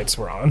back lights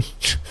were on.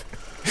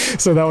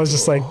 So that was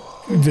just like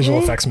visual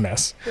effects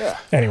mess. Yeah.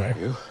 Anyway,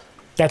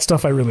 that's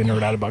stuff I really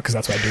nerd out about because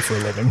that's what I do for a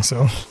living.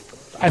 So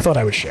I thought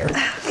I would share.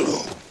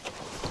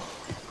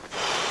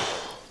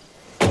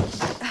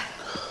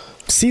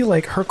 See,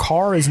 like, her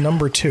car is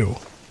number 2.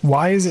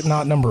 Why is it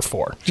not number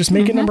 4? Just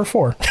make it number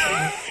 4.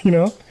 You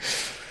know?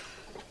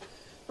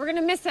 We're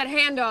gonna miss that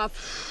handoff.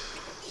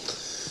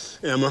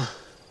 Emma.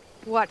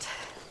 What?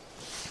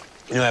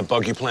 You know that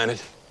bug you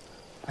planted?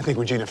 I think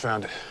Regina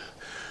found it.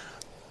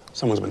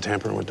 Someone's been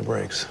tampering with the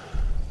brakes.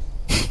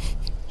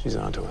 She's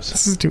onto us.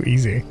 This is too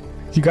easy.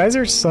 You guys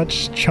are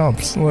such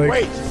chumps. Like,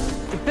 wait!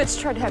 The bitch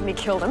tried to have me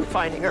killed. I'm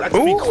finding her.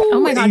 Ooh, oh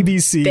my god,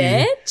 ABC.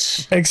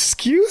 Bitch.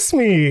 Excuse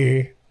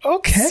me.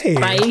 Okay.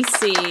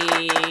 Spicy.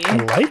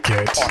 I like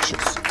it.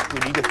 Cautious. We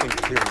need to think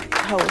clearly.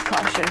 Hell with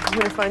caution. I'm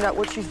gonna find out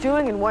what she's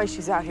doing and why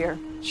she's out here.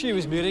 She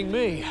was meeting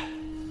me. Yeah,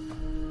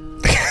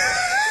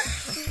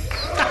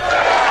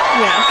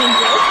 thank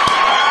you.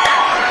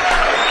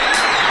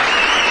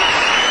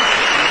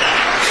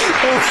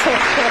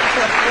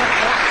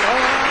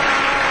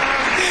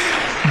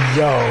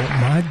 Yo,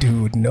 my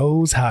dude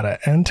knows how to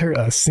enter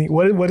a scene.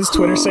 What does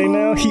Twitter say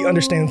now? He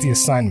understands the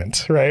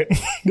assignment, right?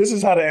 This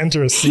is how to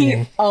enter a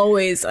scene. He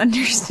always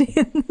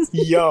understands.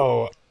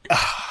 Yo,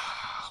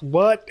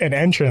 what an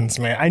entrance,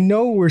 man. I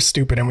know we're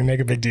stupid and we make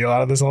a big deal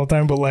out of this all the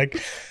time, but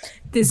like...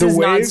 This is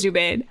not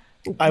stupid.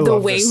 The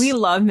way this. We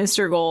love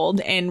Mr.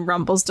 Gold and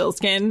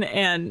Rumpelstiltskin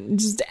and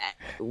just...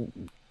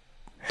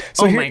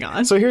 my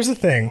God. So here's the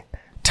thing.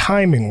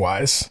 timing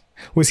wise,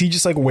 was he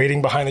just like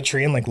waiting behind the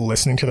tree and like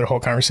listening to their whole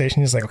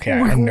conversation? He's like, okay,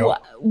 I know.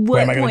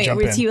 When am I going to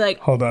jump in? He like,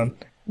 hold on.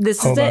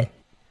 This hold is on. it.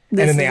 And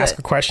then they ask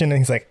a question and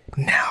he's like,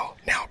 now,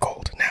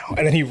 Gold, now.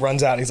 And then he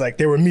runs out and he's like,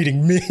 they were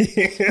meeting me.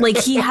 Like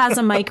he has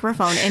a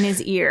microphone in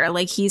his ear.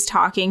 Like he's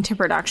talking to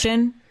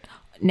production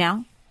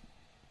now.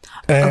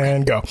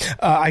 And go.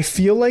 I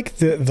feel like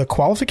the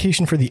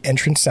qualification for the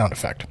entrance sound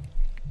effect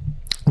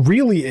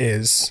really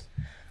is...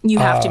 You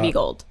have to be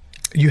Gold.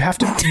 You have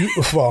to...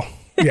 well,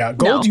 yeah,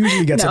 Gold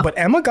usually gets it, but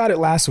Emma got it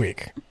last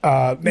week.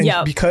 But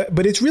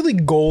it's really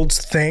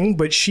Gold's thing,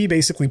 but she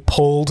basically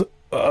pulled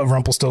a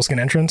Rumpelstiltskin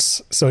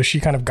entrance, so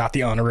she kind of got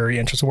the honorary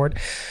entrance award.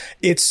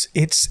 It's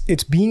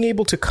being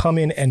able to come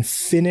in and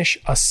finish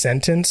a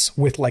sentence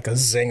with like a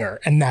zinger,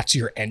 and that's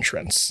your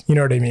entrance. You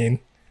know what I mean?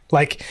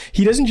 Like,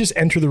 he doesn't just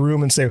enter the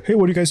room and say, hey,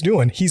 what are you guys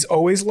doing? He's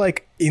always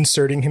like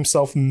inserting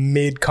himself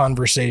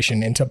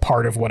mid-conversation into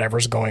part of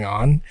whatever's going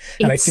on.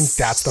 And I think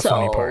that's the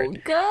funny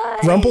part.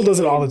 Good. Rumple does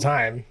it all the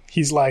time.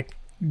 He's like,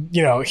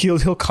 you know,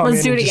 he'll come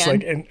in and just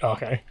like,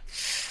 okay,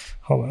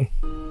 hold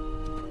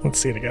on. Let's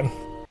see it again.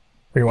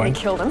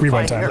 Rewind.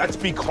 Rewind time. Let's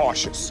be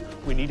cautious.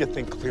 We need to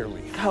think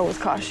clearly. Hell with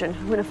caution.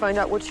 I'm gonna find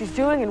out what she's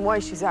doing and why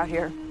she's out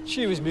here.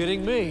 She was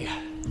meeting me.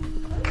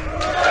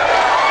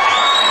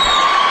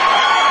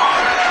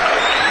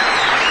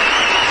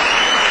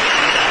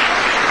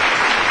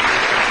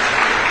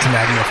 It's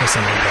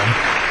magnificently done.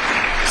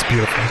 It's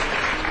beautiful.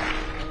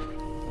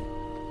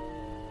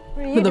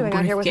 What are you doing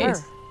out here with her?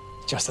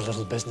 Just a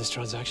little business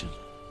transaction.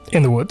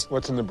 In the woods.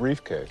 What's in the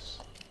briefcase?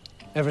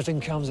 Everything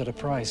comes at a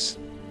price.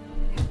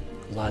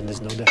 Land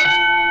is no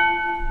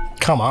different.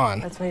 Come on.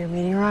 That's why you're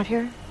meeting her out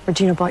here?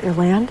 Regina bought your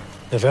land?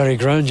 The very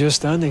ground you're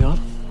standing on.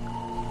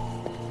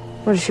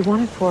 What does she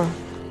want it for?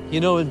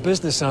 You know, in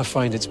business, I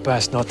find it's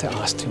best not to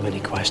ask too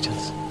many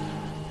questions.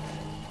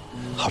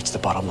 What's the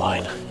bottom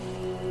line?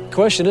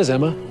 Question is,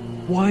 Emma,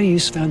 why are you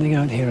standing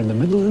out here in the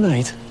middle of the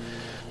night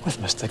with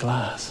Mr.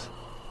 Glass?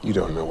 You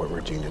don't know what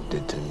Regina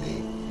did to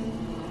me.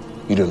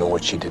 You don't know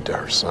what she did to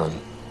her son.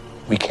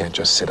 We can't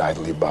just sit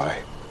idly by.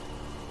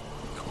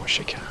 Of course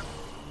you can.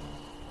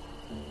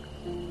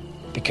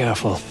 Be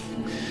careful.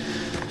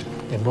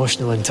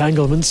 Emotional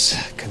entanglements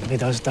can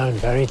lead us down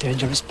very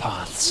dangerous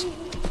paths.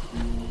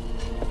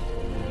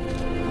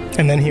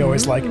 And then he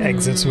always like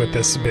exits with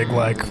this big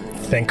like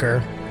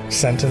thinker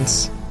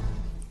sentence.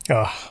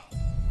 Ugh.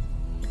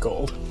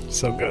 Gold.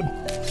 So good.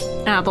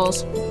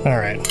 Apples. All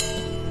right.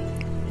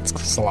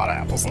 It's a lot of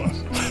apples in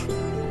this.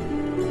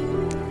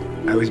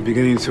 I was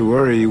beginning to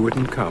worry you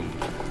wouldn't come.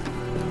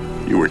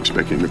 You were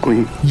expecting the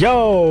queen. Yo!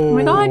 Oh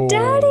my god,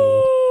 Daddy!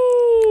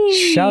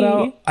 Shout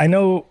out. I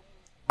know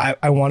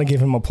I want to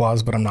give him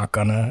applause, but I'm not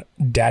gonna.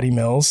 Daddy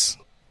Mills.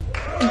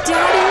 Daddy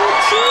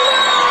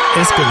Regina!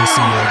 It's good to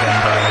see you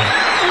again, bro.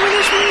 Oh my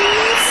gosh,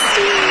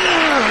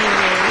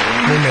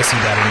 we We miss you,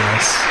 Daddy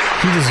Mills.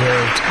 He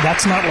deserved.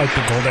 That's not like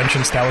the Gold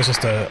entrance. That was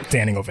just a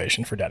standing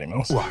ovation for Daddy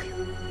Mills. Why?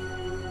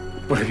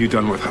 What have you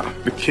done with her?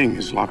 The king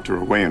has locked her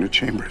away in her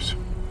chambers.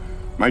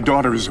 My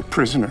daughter is a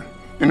prisoner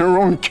in her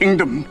own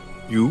kingdom.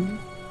 You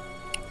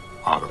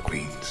are the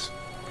queen's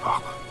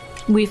father.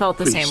 We felt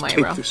the Please same way, take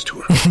bro. this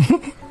to her.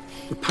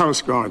 The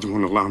palace guards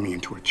won't allow me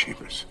into her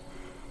chambers.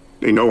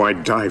 They know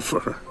I'd die for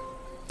her.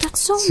 That's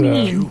so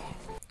mean.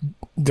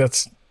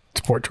 That's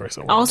poor choice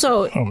of words.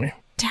 Also, homie.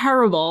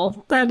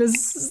 Terrible. That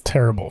is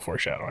terrible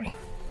foreshadowing.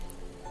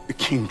 The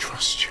king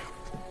trusts you.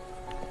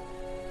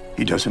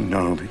 He doesn't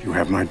know that you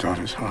have my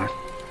daughter's heart.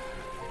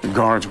 The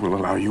guards will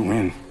allow you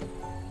in.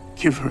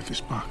 Give her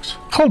this box.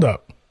 Hold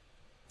up.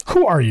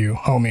 Who are you,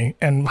 homie?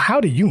 And how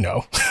do you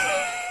know?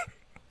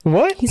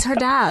 What? He's her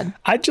dad.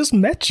 I just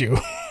met you.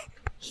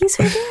 He's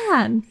her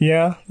dad.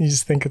 Yeah, you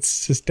just think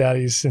it's his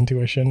daddy's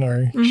intuition,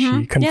 or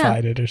she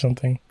confided or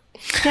something.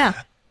 Yeah.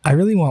 I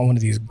really want one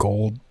of these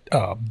gold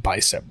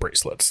bicep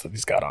bracelets that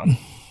he's got on.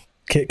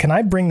 Can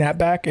I bring that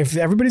back? If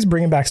everybody's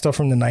bringing back stuff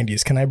from the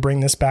 90s, can I bring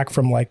this back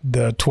from like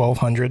the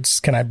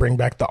 1200s? Can I bring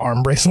back the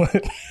arm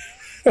bracelet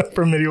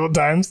from medieval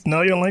times?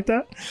 No, you don't like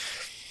that?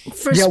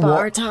 For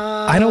Sparta.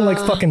 Well, I don't like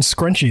fucking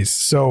scrunchies,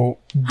 so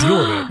deal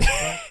with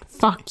it.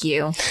 Fuck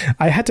you.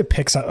 I had to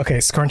pick some. Okay,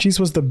 scrunchies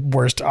was the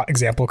worst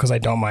example because I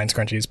don't mind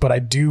scrunchies, but I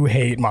do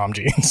hate mom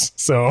jeans.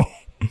 So,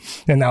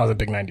 and that was a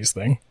big 90s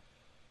thing.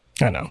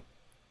 I know.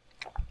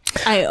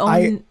 I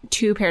own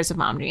 2 pairs of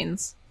mom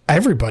jeans.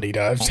 Everybody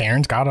does.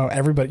 Taryn's got them.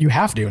 Everybody. You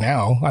have to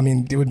now. I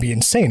mean, it would be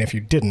insane if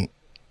you didn't.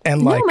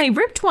 And like, no, my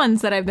ripped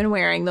ones that I've been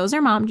wearing, those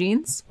are mom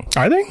jeans.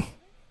 Are they?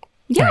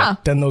 Yeah.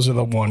 Right, then those are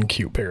the one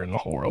cute pair in the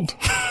whole world.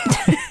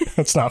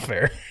 That's not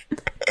fair.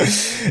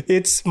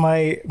 It's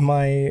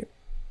my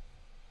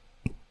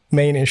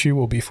main issue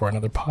will be for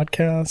another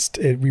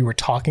podcast. We were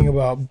talking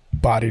about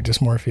body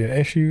dysmorphia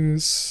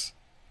issues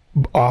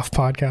off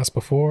podcast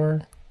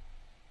before,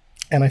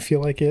 and I feel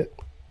like it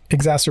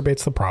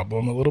exacerbates the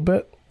problem a little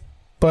bit,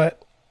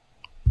 but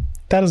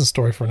that is a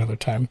story for another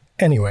time.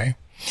 Anyway,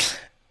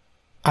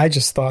 I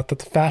just thought that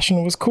the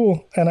fashion was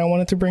cool, and I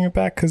wanted to bring it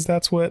back because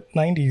that's what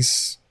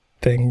 90s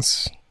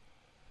things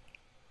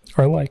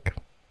are like.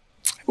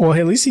 Well,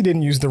 at least he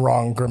didn't use the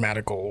wrong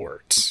grammatical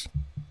words,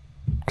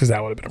 because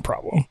that would have been a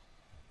problem.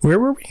 Where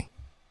were we?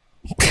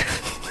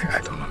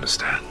 I don't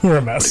understand. We're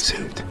a mess.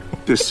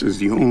 This is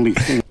the only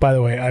thing. By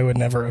the way, I would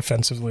never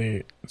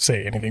offensively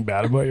say anything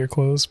bad about your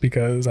clothes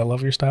because I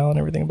love your style and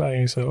everything about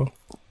you. So,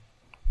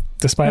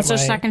 despite That's the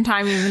second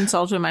time you've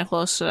insulted my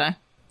clothes today.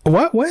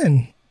 What?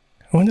 When?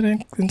 When did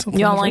I insult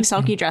you? You don't like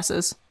sulky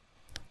dresses.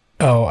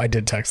 Oh, I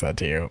did text that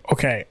to you.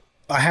 Okay.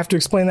 I have to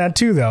explain that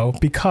too, though,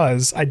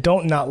 because I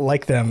don't not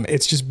like them.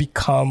 It's just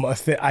become a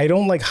thing. I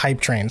don't like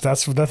hype trains.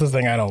 That's the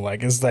thing I don't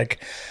like. Is like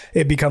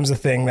it becomes a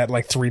thing that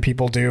like 3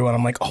 people do, and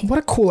I'm like, oh, what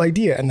a cool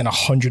idea, and then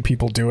 100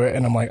 people do it,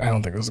 and I'm like, I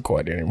don't think this is a cool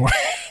idea anymore.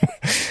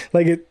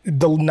 Like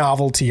the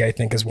novelty, I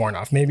think, is worn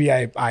off. Maybe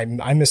I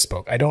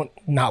misspoke. I don't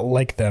not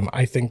like them.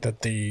 I think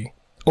that the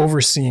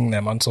overseeing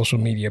them on social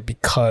media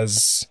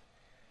because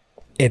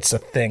it's a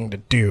thing to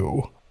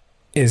do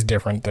is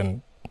different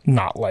than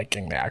not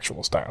liking the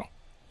actual style.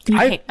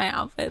 I hate my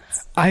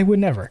outfits. I would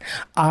never.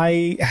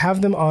 I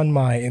have them on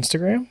my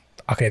Instagram.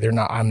 Okay, they're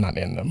not. I'm not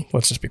in them.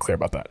 Let's just be clear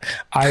about that.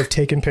 I've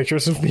taken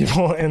pictures of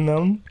people in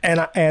them,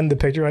 and the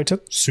picture I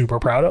took, super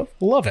proud of.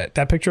 Love it.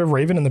 That picture of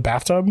Raven in the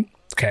bathtub.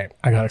 Okay,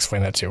 I gotta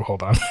explain that too.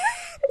 Hold on.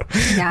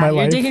 Yeah,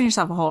 you're digging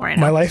yourself a hole right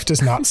now. My life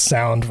does not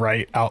sound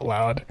right out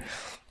loud.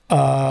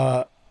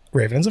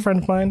 Raven's a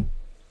friend of mine.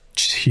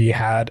 She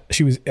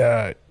was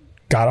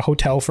got a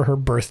hotel for her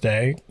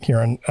birthday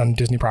here on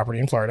Disney property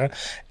in Florida,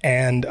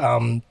 and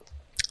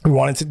we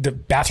wanted to. The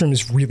bathroom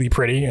is really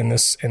pretty in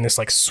this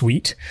like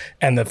suite,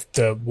 and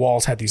the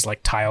walls had these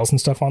like tiles and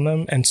stuff on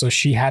them, and so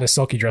she had a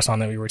silky dress on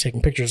that we were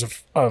taking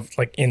pictures of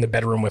like in the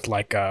bedroom with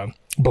like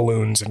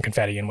balloons and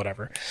confetti and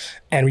whatever.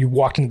 And we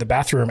walked into the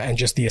bathroom, and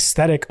just the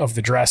aesthetic of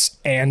the dress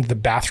and the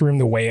bathroom,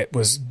 the way it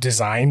was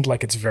designed,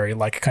 like it's very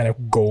like kind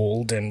of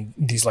gold and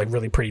these like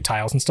really pretty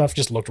tiles and stuff,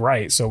 just looked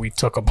right. So we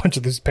took a bunch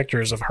of these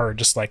pictures of her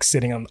just like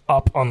sitting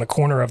up on the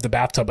corner of the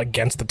bathtub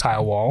against the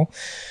tile wall.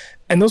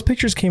 And those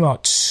pictures came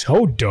out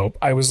so dope.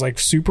 I was like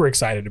super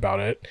excited about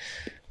it.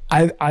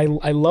 I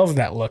love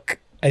that look.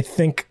 I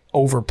think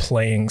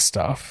overplaying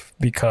stuff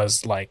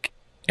because like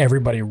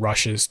everybody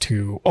rushes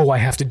to, oh, I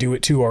have to do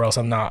it too, or else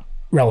I'm not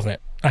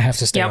relevant. I have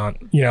to stay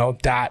on. You know,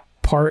 that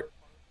part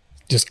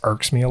just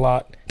irks me a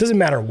lot. Doesn't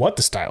matter what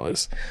the style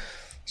is.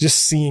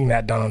 Just seeing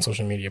that done on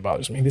social media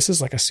bothers me. This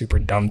is like a super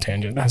dumb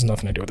tangent. It has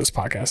nothing to do with this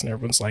podcast, and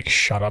everyone's like,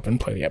 shut up and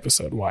play the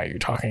episode. Why are you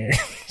talking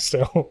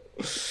still?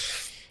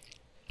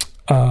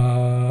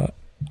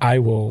 I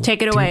will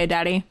take it away,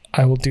 Daddy.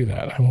 I will do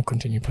that. I will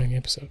continue playing the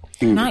episode.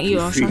 Not you.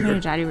 I was talking to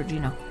Daddy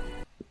Regino.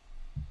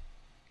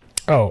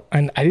 Oh,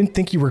 and I didn't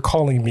think you were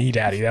calling me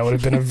Daddy. That would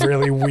have been a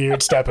really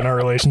weird step in our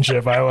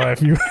relationship.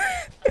 If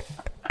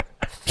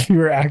you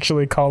were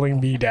actually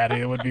calling me Daddy,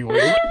 it would be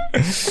weird.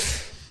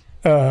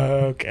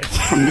 Okay.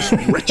 From this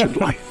wretched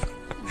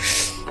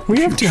life.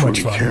 We have too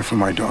much fun. Care for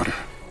my daughter.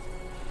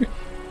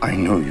 I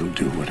know you'll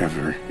do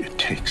whatever it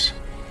takes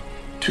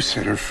to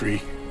set her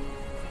free.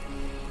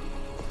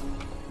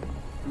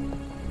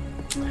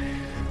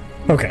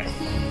 Okay.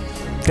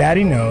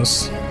 Daddy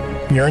knows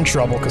you're in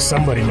trouble because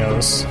somebody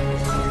knows.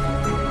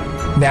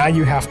 Now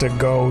you have to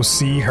go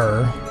see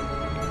her.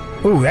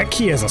 Ooh, that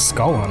key has a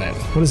skull on it.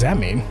 What does that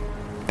mean?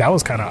 That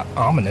was kind of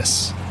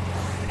ominous.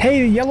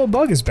 Hey, the yellow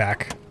bug is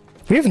back.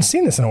 We haven't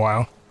seen this in a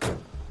while.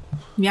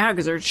 Yeah,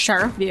 because their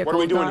sheriff vehicle What are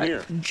we doing got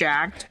here?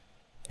 jacked.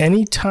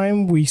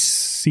 Anytime we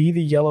see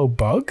the yellow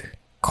bug?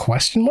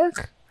 Question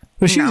mark?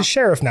 Well, she's a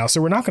sheriff now,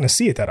 so we're not going to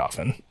see it that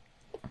often.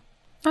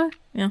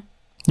 Yeah.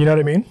 You know what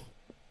I mean?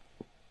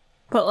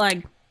 But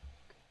like,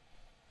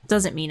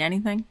 does it mean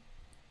anything?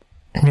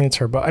 I mean, it's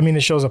her, but I mean,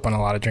 it shows up on a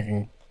lot of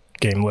drinking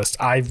game lists.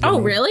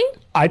 Really?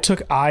 I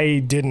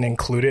didn't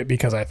include it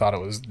because I thought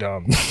it was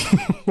dumb.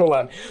 Hold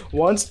on.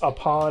 Once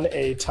Upon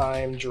a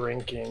Time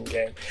drinking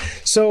game.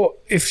 So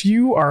if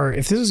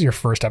this is your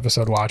first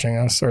episode watching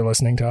us or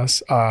listening to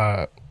us,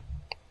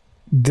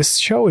 this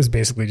show is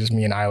basically just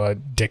me and Isla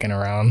dicking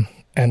around,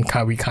 and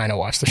we kind of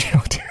watch the show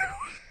too.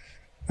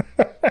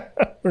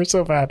 We're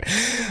so bad.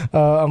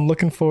 I'm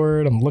looking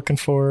for it.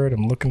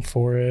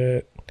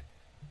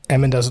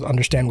 Emma doesn't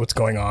understand what's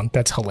going on.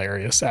 That's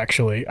hilarious,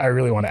 actually. I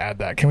really want to add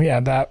that. Can we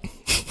add that?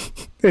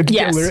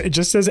 Yes. It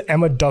just says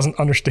Emma doesn't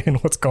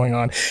understand what's going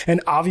on.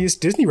 And obvious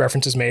Disney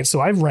references made, so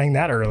I rang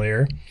that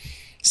earlier.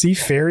 See,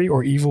 fairy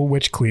or evil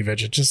witch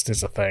cleavage. It just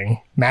is a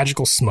thing.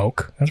 Magical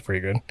smoke. That's pretty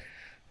good.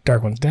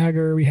 Dark One's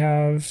Dagger we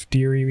have.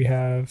 Deary we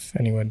have.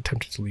 Anyone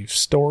attempted to leave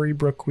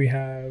Storybrooke we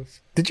have.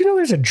 Did you know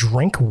there's a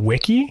drink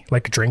wiki?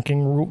 Like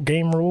drinking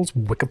game rules?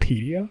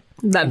 Wikipedia?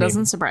 That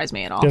doesn't surprise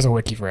me at all. There's a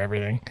wiki for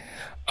everything.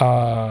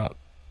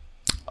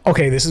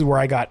 Okay, this is where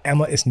I got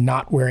Emma is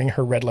not wearing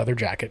her red leather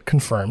jacket.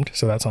 Confirmed.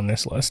 So that's on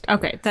this list.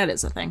 Okay, that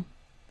is a thing.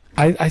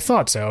 I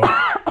thought so.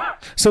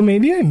 So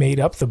maybe I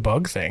made up the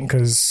bug thing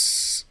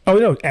because... Oh,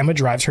 no. Emma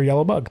drives her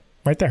yellow bug.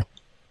 Right there.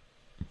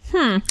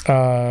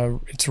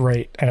 It's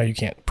right... I know you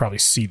can't probably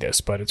see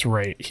this, but it's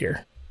right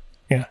here.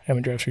 Yeah,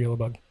 Emma drives her yellow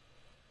bug.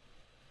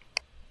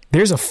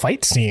 There's a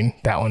fight scene,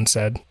 that one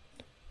said.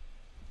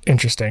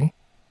 Interesting.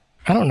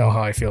 I don't know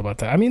how I feel about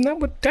that. I mean, that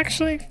would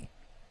actually...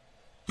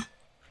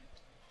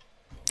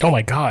 Oh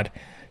my God.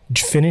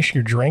 Finish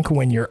your drink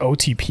when your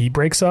OTP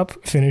breaks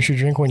up. Finish your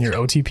drink when your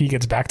OTP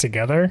gets back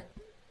together.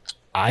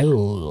 I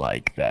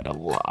like that a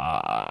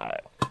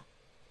lot.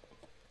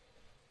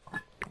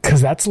 Because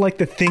that's like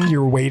the thing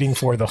you're waiting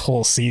for the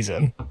whole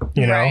season,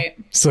 you know? Right.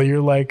 So you're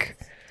like,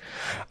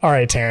 all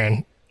right,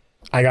 Taryn,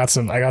 I got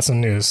some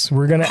news.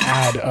 We're going to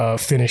add a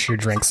finish your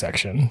drink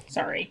section.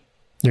 Sorry.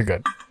 You're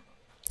good.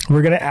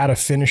 We're going to add a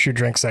finish your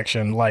drink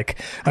section, like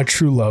a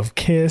true love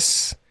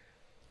kiss.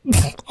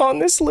 On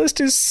this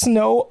list is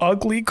Snow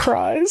Ugly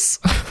Cries.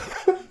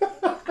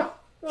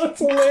 That's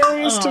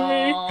hilarious to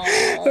me.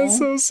 That's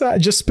so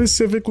sad. Just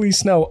specifically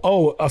Snow.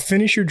 Oh, a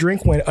finish your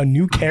drink when a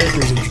new character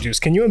is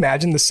introduced. Can you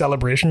imagine the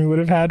celebration we would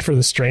have had for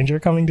the stranger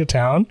coming to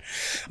town?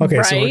 Okay,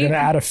 right? So we're going to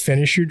add a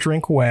finish your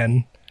drink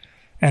when,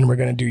 and we're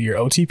going to do your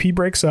OTP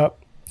breaks up,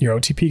 your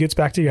OTP gets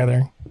back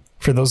together.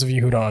 For those of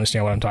you who don't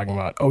understand what I'm talking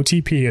about,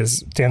 OTP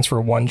stands for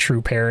one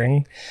true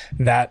pairing.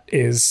 That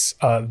is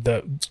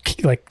the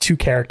like two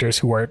characters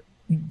who are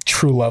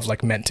true love,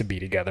 like meant to be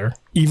together,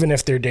 even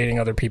if they're dating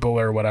other people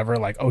or whatever.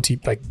 Like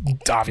OTP, like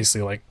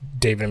obviously like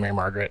David and Mary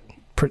Margaret,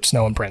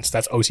 Snow and Prince.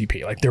 That's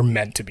OTP. Like they're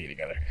meant to be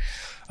together.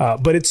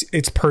 But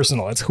it's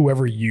personal. It's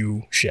whoever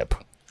you ship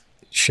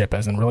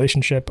as in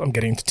relationship. I'm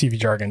getting to TV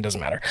jargon.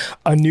 Doesn't matter.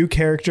 A new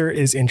character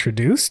is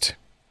introduced.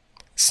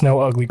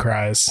 Snow Ugly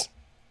Cries.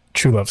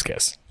 True Love's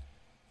Kiss.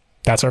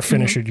 That's our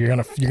finisher.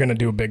 Mm-hmm. You're gonna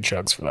do big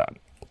chugs for that.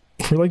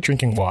 We're like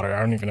drinking water. I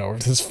don't even know if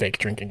this is fake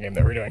drinking game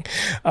that we're doing.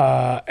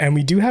 And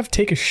we do have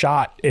take a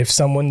shot if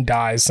someone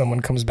dies,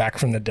 someone comes back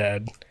from the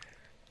dead.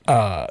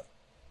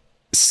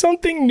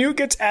 Something new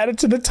gets added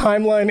to the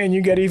timeline and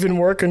you get even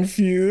more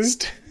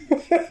confused. You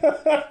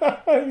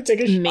take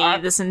a shot. Me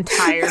this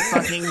entire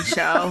fucking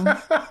show.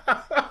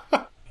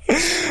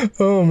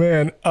 Oh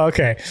man.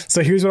 Okay.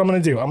 So here's what I'm gonna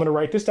do. I'm gonna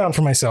write this down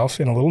for myself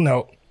in a little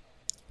note.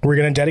 We're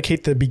going to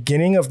dedicate the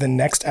beginning of the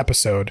next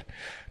episode,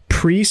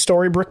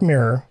 pre-Storybrooke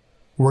Mirror.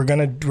 We're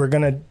going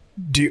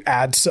to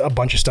add a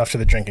bunch of stuff to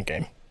the drinking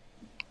game,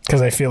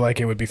 because I feel like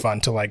it would be fun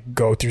to like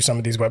go through some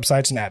of these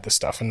websites and add this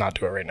stuff and not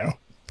do it right now,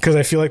 because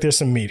I feel like there's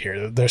some meat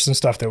here. There's some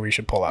stuff that we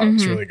should pull out. Mm-hmm.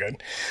 It's really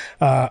good.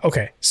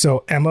 Okay,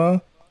 so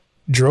Emma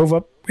drove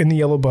up in the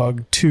Yellow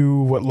Bug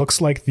to what looks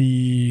like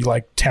the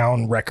like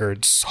town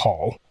records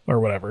hall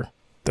or whatever,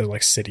 the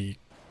like city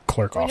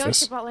clerk office. We know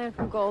she bought land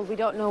from Gold. We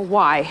don't know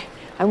why.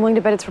 I'm willing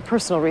to bet it's for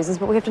personal reasons,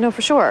 but we have to know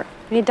for sure.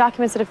 We need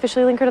documents that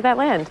officially link her to that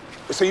land.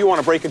 So you want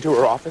to break into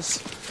her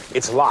office?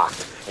 It's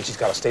locked, and she's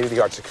got a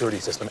state-of-the-art security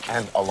system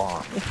and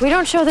alarm. If we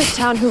don't show this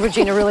town who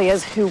Regina really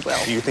is, who will?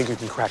 Do you think you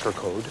can crack her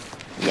code?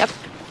 Yep.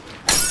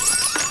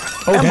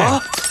 Oh, Emma!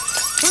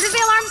 Who does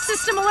the alarm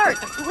system alert?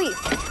 The police.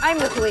 I'm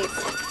the police.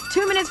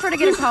 2 minutes for her to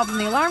get a call from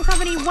the alarm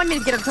company, 1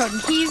 minute to get her code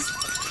and keys,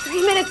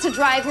 3 minutes to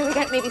drive, and we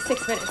got maybe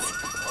 6 minutes.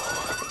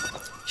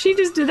 She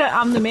just did that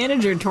I'm the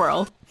manager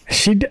twirl.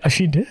 She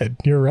did.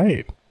 You're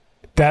right.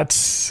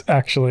 That's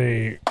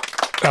actually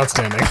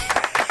outstanding.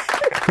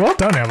 Well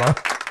done, Emma.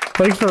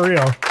 Like, for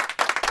real.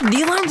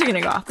 The alarms are going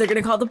to go off. They're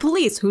going to call the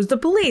police. Who's the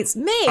police?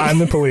 Me. I'm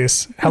the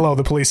police. Hello,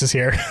 the police is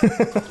here.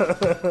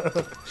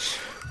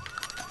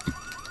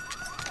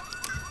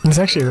 It's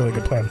actually a really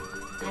good plan.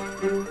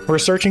 We're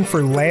searching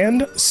for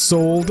land,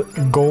 sold,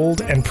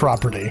 gold, and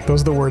property.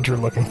 Those are the words you're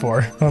looking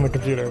for on the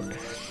computer.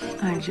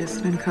 I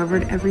just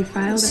uncovered every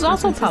file. This is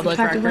also public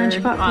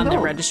record on the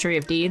Registry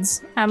of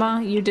Deeds. Emma,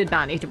 you did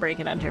not need to break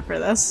and enter for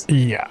this.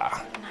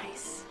 Yeah.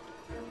 Nice.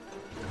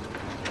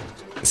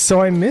 So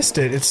I missed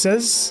it. It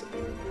says...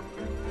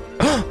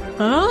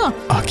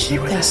 a key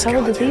with a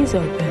skeleton. How did these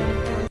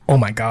open? Oh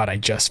my god, I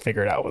just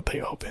figured out what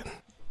they open.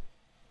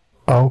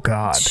 Oh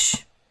god.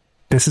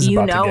 This is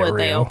about to get real. You know what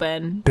they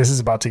open. This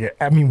is about to get...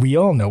 I mean, we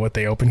all know what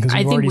they open because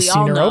we've already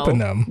seen her open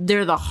them.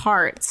 They're the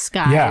hearts,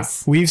 guys. Yeah,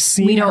 we've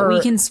seen her...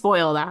 We can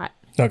spoil that.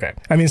 Okay.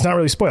 I mean, it's not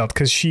really spoiled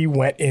because she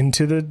went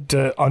into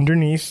the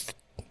underneath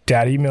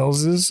Daddy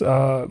Mills's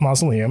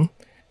mausoleum.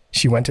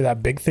 She went to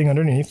that big thing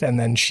underneath, and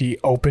then she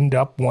opened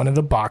up one of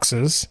the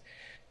boxes,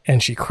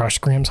 and she crushed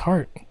Graham's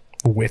heart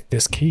with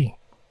this key.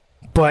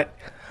 But,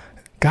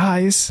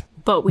 guys...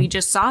 But we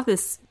just saw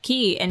this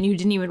key and you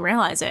didn't even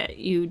realize it.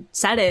 You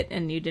said it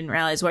and you didn't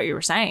realize what you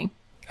were saying.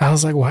 I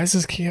was like, why does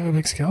this key have a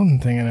big skeleton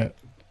thing in it?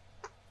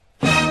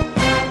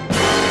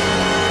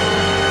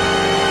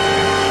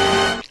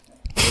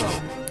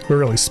 We're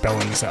really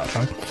spelling this out,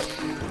 huh?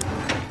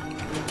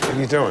 What are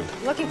you doing?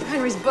 Looking for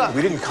Henry's book.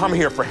 We didn't come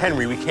here for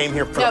Henry. We came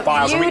here for the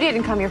files. You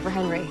didn't come here for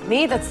Henry.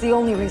 Me, that's the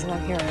only reason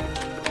I'm here.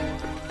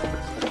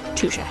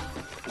 Touche.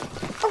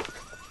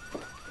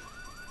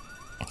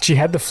 She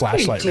had the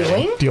flashlight. What are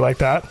you doing? Do you like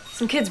that?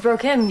 Some kids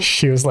broke in.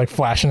 She was like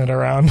flashing it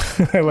around.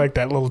 I like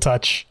that little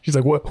touch. She's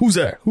like, "What? Who's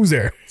there? Who's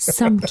there?"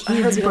 Some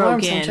kids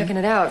broke in. I'm checking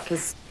it out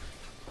because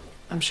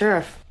I'm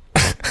sheriff.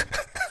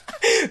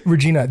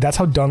 Regina, that's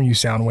how dumb you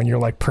sound when you're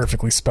like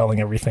perfectly spelling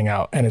everything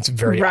out, and it's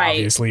very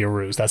obviously a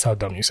ruse. That's how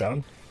dumb you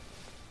sound.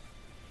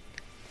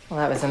 Well,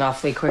 that was an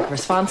awfully quick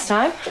response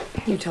time.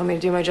 You told me to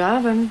do my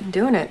job. I'm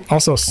doing it.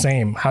 Also,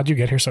 same. How'd you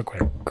get here so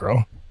quick,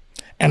 girl?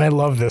 And I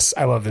love this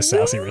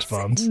sassy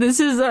response. This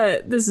is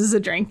a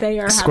drink they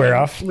are Square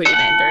having off? with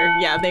Evander.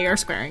 Yeah, they are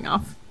squaring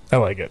off. I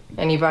like it.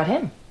 And you brought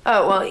him?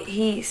 Oh, well,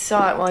 he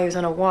saw it while he was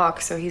on a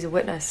walk, so he's a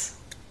witness.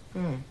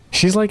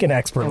 She's like an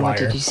expert And liar. what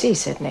did you see,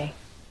 Sydney?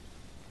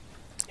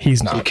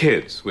 He's not. Some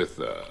kids with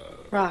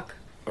Rock.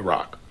 a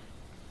rock.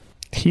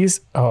 He's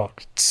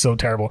so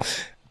terrible.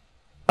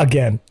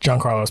 Again,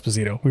 Giancarlo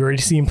Esposito. We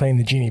already see him playing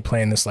the genie,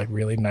 playing this like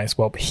really nice.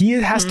 Well, he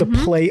has to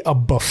play a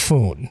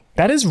buffoon.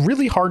 That is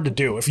really hard to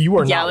do if you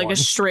are not like one. a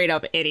straight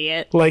up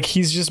idiot. Like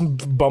he's just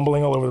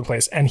bumbling all over the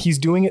place, and he's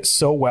doing it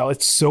so well.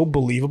 It's so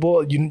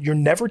believable. You're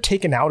never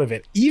taken out of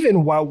it,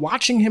 even while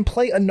watching him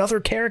play another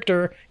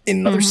character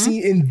in another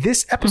scene in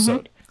this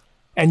episode.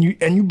 And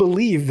you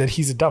believe that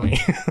he's a dummy.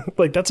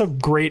 Like that's a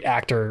great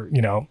actor.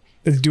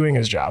 Is doing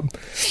his job.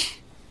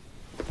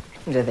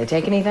 Did they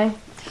take anything?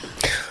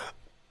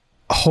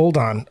 Hold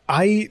on.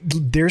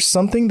 There's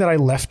something that I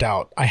left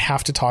out. I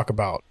have to talk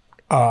about.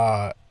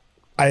 I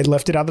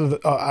left it out of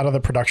the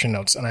production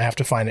notes, and I have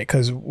to find it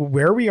because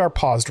where we are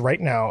paused right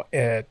now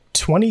at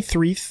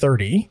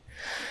 23:30,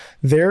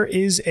 there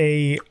is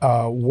a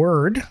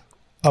word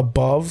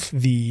above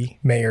the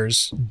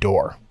mayor's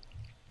door,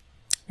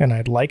 and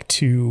I'd like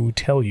to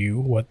tell you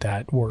what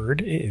that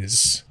word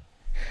is.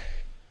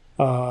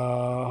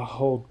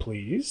 Hold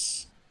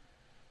please.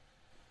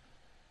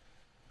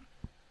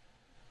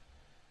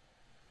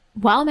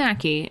 While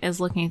Mackie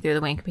is looking through the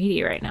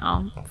Wikipedia right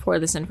now for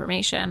this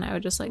information, I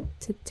would just like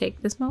to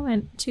take this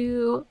moment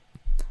to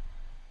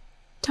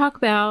talk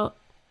about.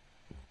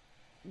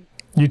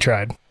 You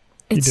tried.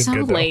 It's you did so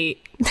good, though.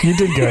 late. You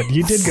did good.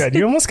 You did good.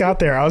 You almost got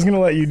there. I was going to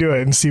let you do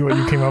it and see what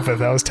you came up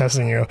with. I was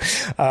testing you.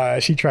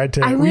 She tried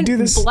to. I we went do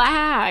this.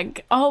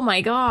 black. Oh my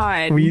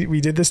god.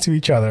 We did this to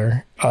each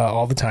other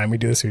all the time. We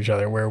do this to each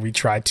other where we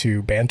try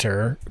to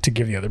banter to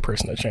give the other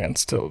person a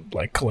chance to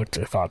like collect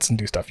their thoughts and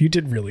do stuff. You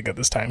did really good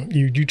this time.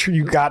 You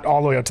got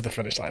all the way up to the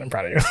finish line. I'm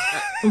proud of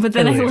you. But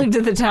then I looked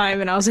at the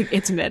time and I was like,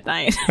 it's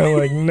midnight. I'm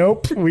like,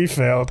 nope, we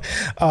failed.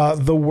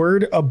 The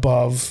word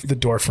above the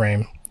door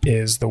frame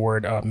is the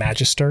word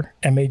magister,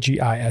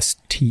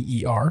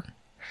 Magister.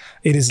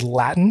 It is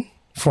Latin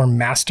for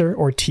master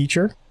or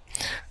teacher.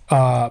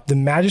 The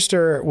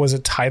magister was a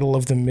title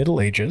of the Middle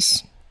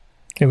Ages.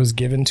 It was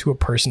given to a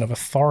person of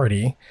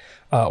authority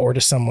or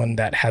to someone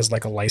that has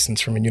like a license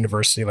from a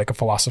university, like a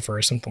philosopher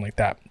or something like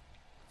that.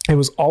 It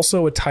was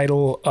also a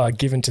title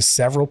given to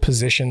several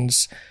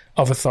positions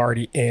of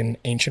authority in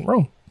ancient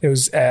Rome. It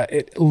was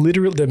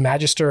literally the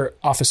Magister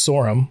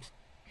Officorum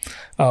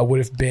would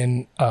have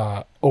been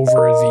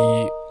over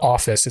the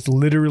office. It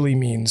literally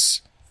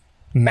means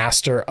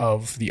master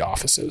of the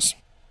offices.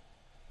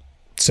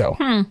 So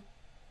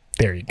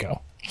there you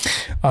go.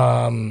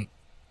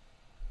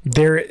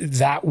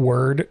 That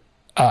word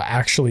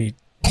actually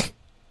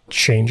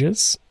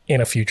changes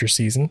in a future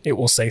season. It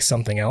will say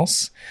something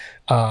else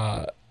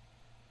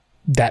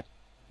that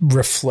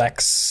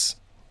reflects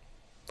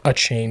a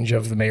change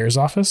of the mayor's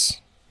office.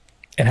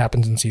 It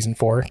happens in season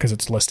 4 because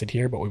it's listed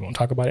here, but we won't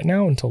talk about it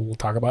now until we'll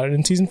talk about it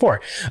in season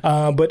 4.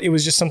 But it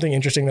was just something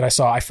interesting that I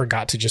saw. I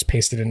forgot to just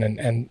paste it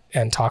in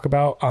and talk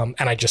about. And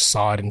I just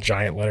saw it in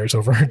giant letters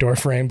over her door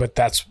frame. But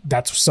that's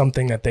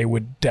something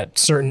that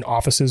certain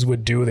offices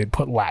would do. They'd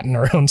put Latin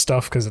around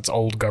stuff because it's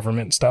old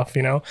government stuff,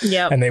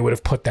 Yeah. And they would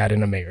have put that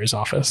in a mayor's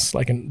office,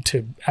 like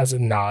as a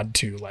nod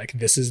to like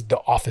this is the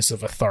office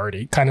of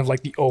authority, kind of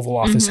like the Oval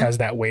Office has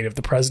that weight of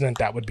the president.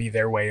 That would be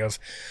their way of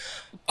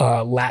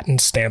Latin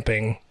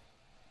stamping.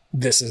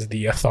 This is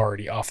the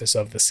authority office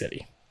of the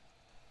city.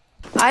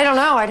 I don't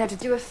know. I'd have to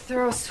do a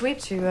thorough sweep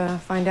to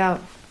find out.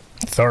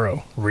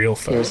 Thorough. Real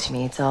thorough. Appears to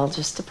me it's all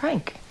just a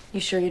prank. You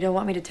sure you don't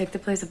want me to take the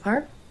place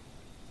apart?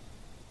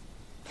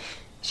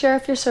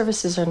 Sheriff, your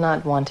services are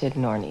not wanted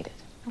nor needed.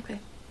 Okay.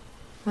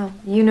 Well,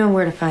 you know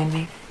where to find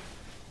me.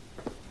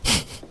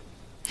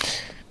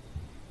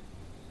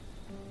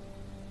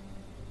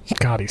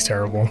 God, he's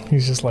terrible.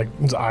 He's just like,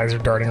 his eyes are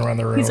darting around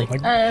the room. He's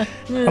like,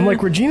 I'm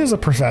like, Regina's a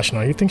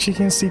professional. You think she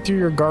can't see through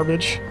your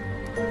garbage?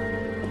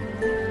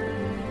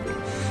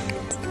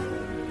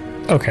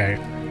 Okay.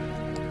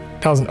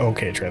 That was an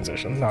okay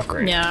transition. Not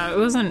great. Yeah, it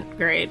wasn't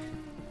great.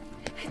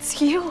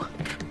 It's you.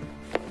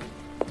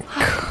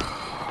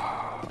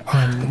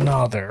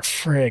 Another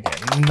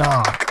friggin'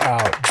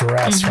 knockout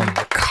dress from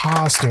the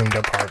costume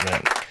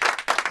department.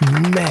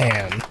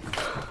 Man.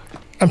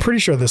 I'm pretty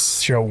sure this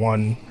show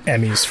won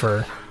Emmys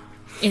for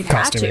It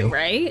had to, costuming.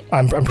 right?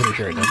 I'm pretty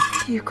sure it did.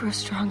 You grow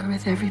stronger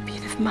with every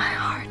beat of my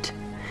heart.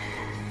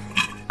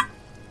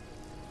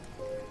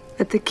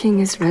 But the king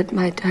has read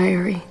my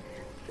diary,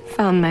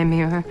 found my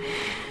mirror.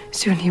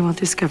 Soon he will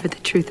discover the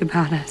truth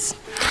about us.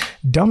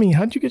 Dummy,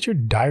 how'd you get your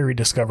diary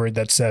discovered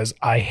that says,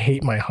 I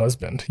hate my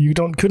husband? You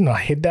couldn't have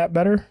hid that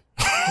better?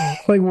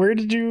 Like, where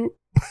did you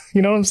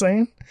know what I'm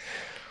saying?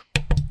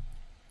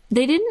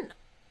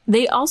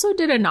 They also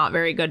did a not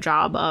very good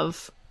job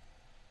of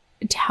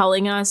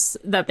telling us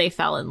that they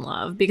fell in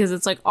love, because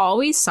it's like all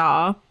we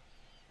saw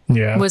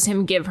was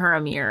him give her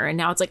a mirror, and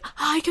now it's like,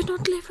 I could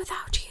not live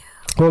without you.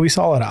 Well, we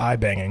saw a lot of eye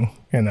banging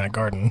in that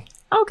garden.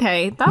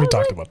 Okay, We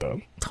talked about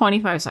that.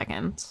 25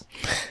 seconds.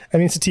 I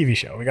mean, it's a TV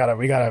show. We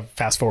gotta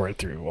fast forward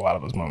through a lot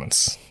of those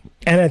moments.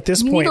 And at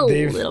this point, a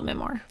little bit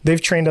more.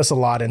 They've trained us a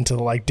lot into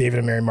like David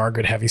and Mary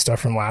Margaret heavy stuff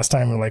from last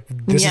time. We're like,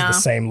 this is the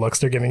same looks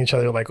they're giving each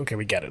other. Like, okay,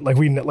 we get it. Like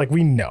we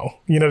know.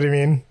 You know what I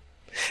mean?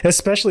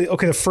 Especially,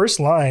 okay, the first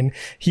line,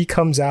 he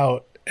comes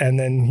out and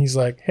then he's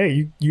like,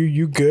 hey,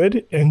 you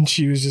good? And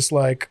she was just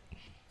like,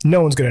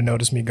 no one's gonna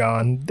notice me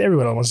gone.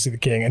 Everyone wants to see the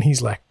king. And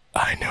he's like,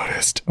 I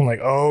noticed. I'm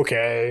like,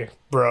 okay,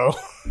 bro.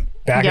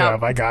 Back it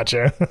up. I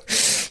gotcha.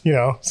 You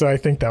know, so I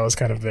think that was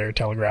kind of their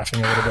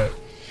telegraphing a little bit.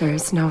 There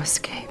is no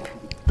escape.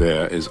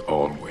 There is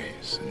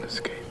always an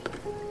escape.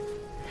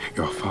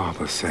 Your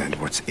father said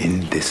what's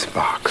in this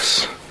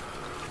box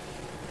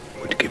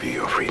would give you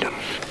your freedom.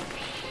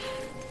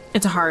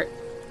 It's a heart.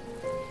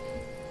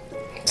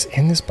 It's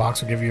in this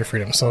box will give you your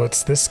freedom. So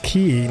it's this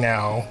key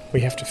now.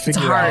 We have to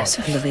figure out.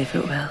 I believe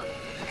it will.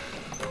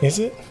 Is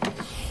it?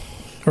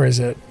 Or is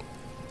it?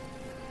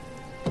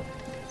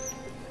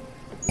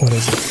 What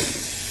is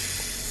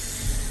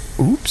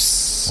it?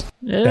 Oops.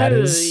 That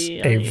is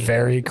a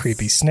very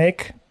creepy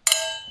snake.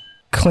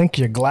 Clink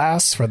your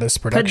glass for this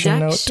production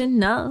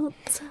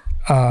note.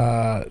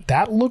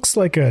 That looks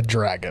like a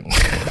dragon.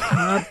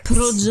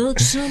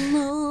 Production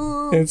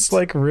note. It's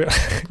like real.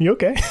 You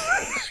okay?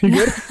 You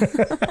good?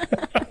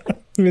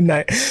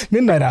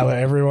 Midnight Isla,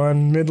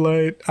 everyone.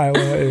 Midnight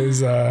Isla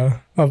is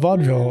a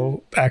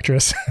vaudeville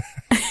actress.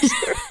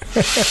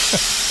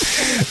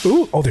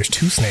 Ooh, oh, there's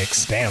two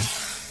snakes. Damn.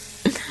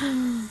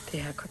 The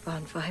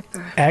Agrabah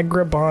viper.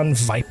 Agrabah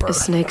viper. A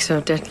snake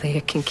so deadly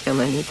it can kill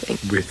anything.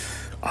 With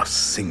a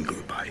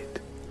single bite.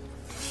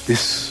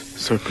 This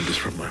serpent is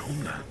from my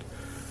homeland.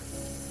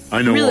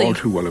 I know all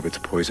too well of its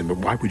poison, but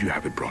why would you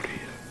have it brought here?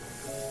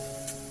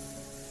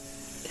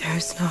 There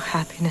is no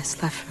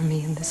happiness left for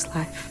me in this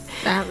life.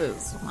 That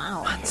is,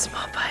 wow. One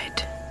small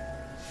bite,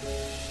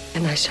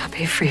 and I shall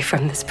be free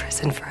from this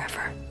prison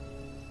forever.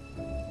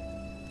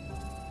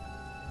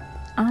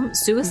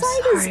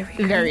 Suicide is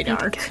very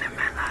dark.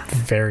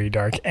 Very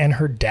dark. And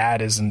her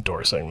dad is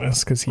endorsing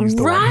this because he's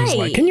the one who's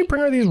like, can you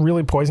bring her these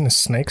really poisonous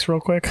snakes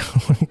real quick?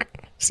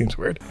 Seems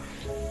weird.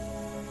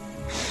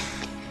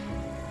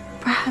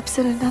 Perhaps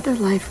in another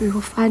life we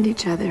will find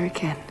each other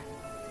again.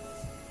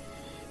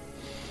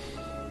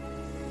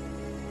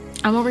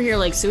 I'm over here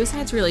like,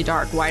 suicide's really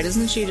dark. Why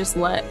doesn't she just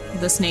let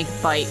the snake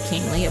bite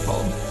King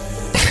Leopold?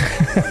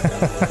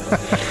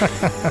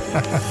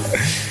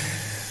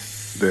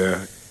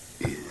 There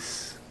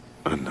is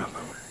another way.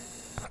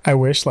 I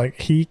wish like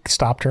he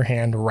stopped her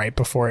hand right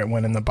before it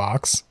went in the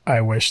box. I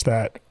wish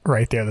that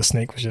right there the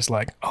snake was just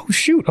like, oh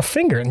shoot, a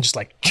finger, and just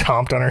like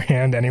chomped on her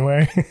hand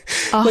anyway.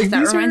 Oh, like,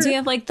 that reminds me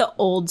of like the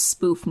old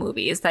spoof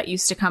movies that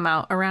used to come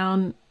out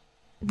around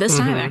this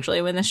time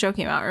actually when the show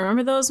came out.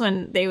 Remember those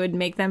when they would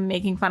make them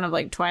making fun of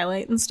like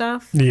Twilight and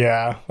stuff?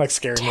 Yeah, like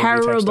scary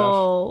terrible movie type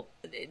stuff.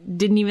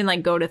 Didn't even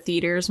like go to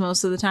theaters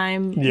most of the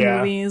time.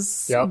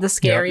 Movies, the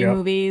scary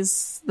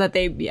movies that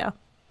they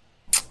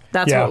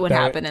that's what would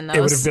happen in those.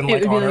 It would have been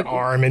like on her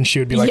arm and she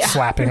would be like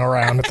flapping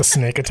around with the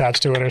snake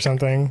attached to it or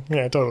something.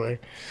 Yeah, totally.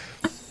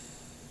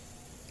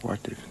 What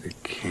if the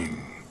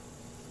king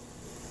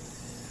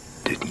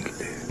didn't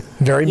live?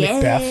 Very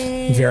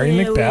Macbeth. Very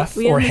Macbeth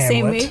we or have the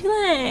Hamlet. same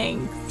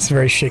wavelength. It's a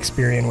very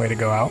Shakespearean way to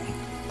go out.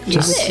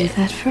 Just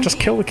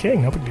kill the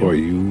king. No big deal. For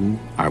you,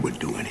 I would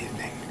do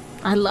anything.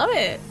 I love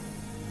it.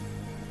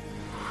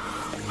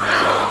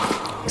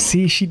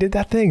 See, she did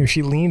that thing.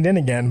 She leaned in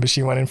again, but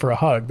she went in for a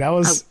hug. That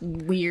was a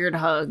weird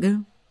hug.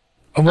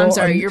 Well, I'm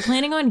sorry, you're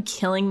planning on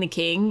killing the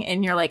king,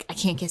 and you're like, I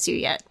can't kiss you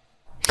yet.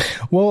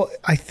 Well,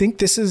 I think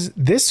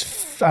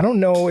this. I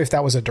don't know if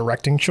that was a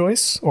directing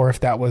choice or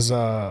if that was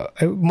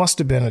it must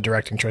have been a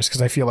directing choice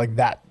because I feel like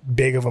that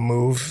big of a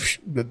move,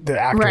 the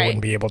actor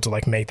wouldn't be able to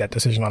like make that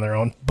decision on their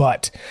own.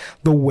 But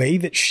the way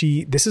that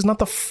this is not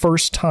the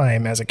first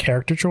time as a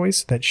character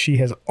choice that she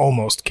has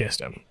almost kissed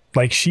him.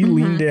 Like she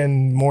leaned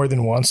in more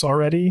than once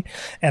already,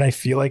 and I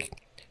feel like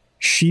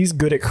she's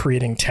good at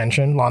creating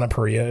tension. Lana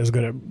Parrilla is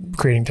good at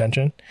creating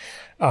tension.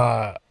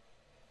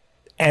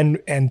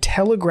 And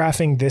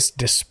telegraphing this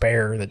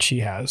despair that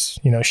she has.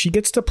 You know, she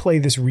gets to play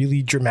this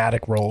really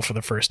dramatic role for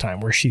the first time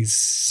where she's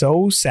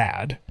so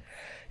sad,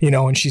 you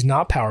know, and she's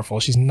not powerful.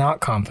 She's not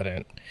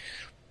confident.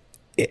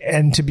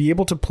 And to be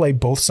able to play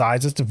both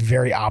sides, it's the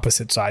very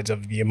opposite sides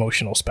of the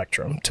emotional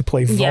spectrum. To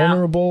play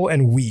vulnerable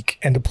and weak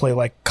and to play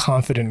like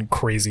confident and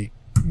crazy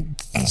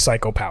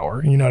psycho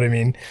power. You know what I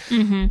mean?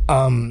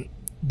 Mm-hmm.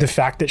 The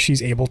fact that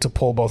she's able to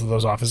pull both of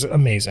those off is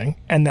amazing.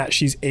 And that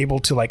she's able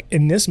to like,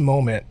 in this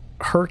moment,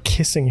 her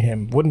kissing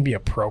him wouldn't be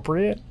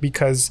appropriate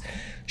because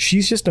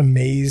she's just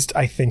amazed,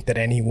 I think, that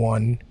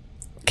anyone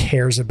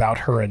cares about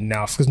her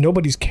enough because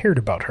nobody's cared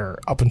about her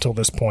up until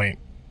this point.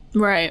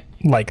 Right.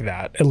 Like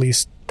that. At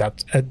least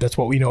that's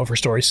what we know of her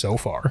story so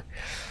far.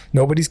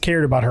 Nobody's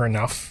cared about her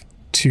enough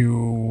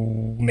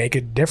to make a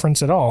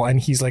difference at all.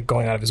 And he's like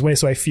going out of his way.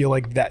 So I feel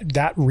like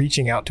that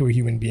reaching out to a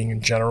human being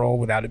in general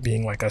without it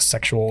being like a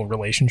sexual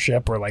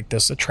relationship or like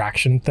this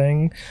attraction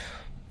thing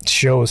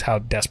shows how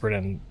desperate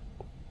and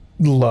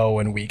low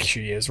and weak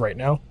she is right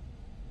now.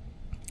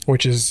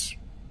 which is,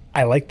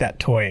 I like that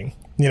toying,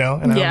 you know?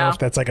 And I don't know if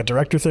that's like a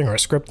director thing or a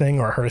script thing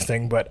or her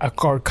thing, but a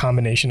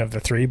combination of the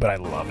three, but I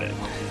love it.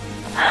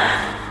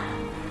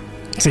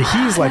 See,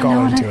 he's like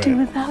all into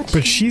it.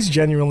 But she's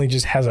genuinely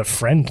just has a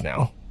friend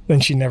now than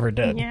she never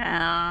did.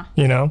 Yeah.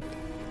 You know?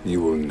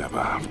 You will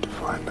never have to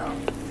find out.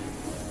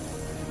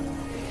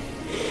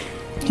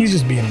 He's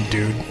just being a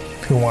dude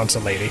who wants a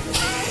lady.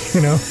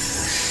 You know?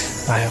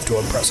 I have to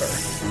impress her.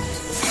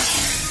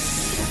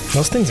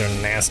 Those things are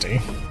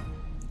nasty.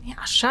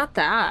 Yeah, shut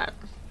that.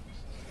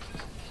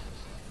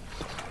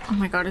 Oh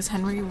my god, is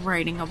Henry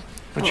writing a book?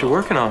 What you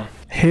working on?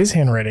 His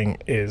handwriting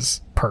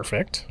is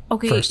perfect.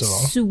 Okay, first of all.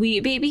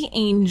 Sweet baby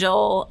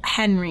angel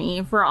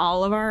Henry, for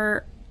all of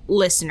our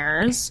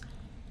listeners,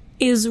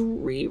 is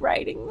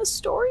rewriting the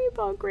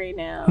storybook right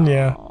now.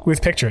 Yeah,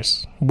 with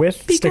pictures.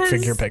 With stick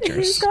figure pictures.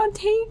 He's got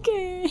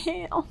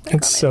taken. Oh my It's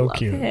god, so I love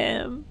cute.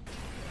 him.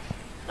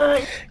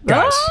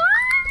 Guys,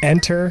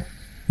 enter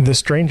the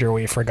stranger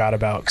we forgot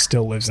about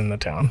still lives in the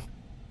town.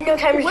 No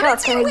time to talk,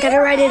 so I gotta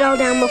write it all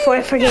down before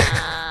I forget.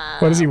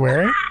 What is he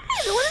wearing?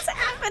 What is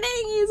happening?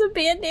 He's a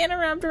bandana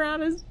wrapped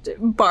around his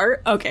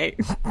Bart. Okay,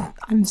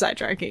 I'm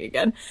sidetracking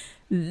again.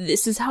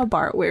 This is how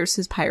Bart wears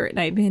his Pirate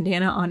Night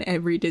bandana on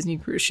every Disney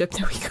cruise ship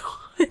that we go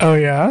on. Oh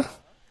yeah?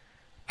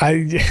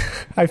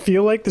 I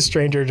feel like the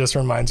stranger just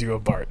reminds you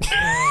of Bart.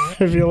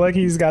 I feel like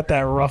he's got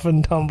that rough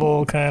and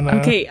tumble kind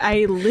of. Okay,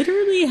 I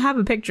literally have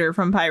a picture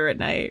from Pirate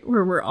Night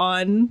where we're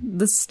on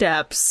the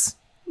steps,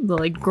 the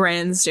like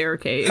grand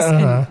staircase,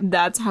 and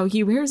that's how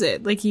he wears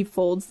it. Like he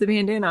folds the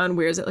bandana and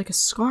wears it like a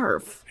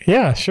scarf.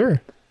 Yeah,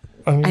 sure.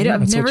 I mean,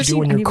 I've never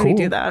seen anybody cool.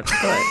 do that,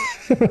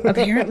 but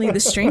apparently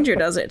the stranger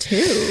does it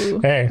too.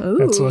 Hey, Ooh,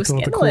 that's what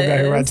the cool guy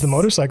who rides the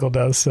motorcycle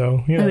does.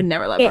 So you know. I would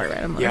never let Bart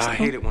ride a motorcycle. Yeah, I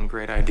hate it when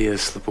great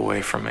ideas slip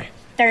away from me.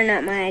 They're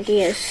not my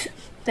ideas.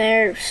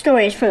 They're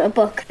stories from a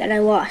book that I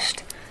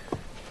lost.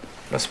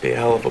 Must be a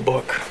hell of a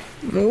book.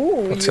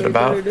 Ooh, What's it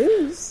about? It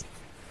is.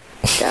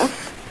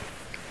 Stuff.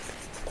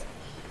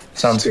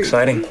 Sounds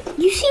exciting.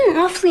 You seem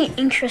awfully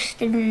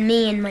interested in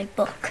me and my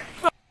book.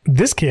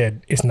 This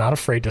kid is not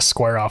afraid to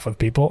square off with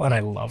people, and I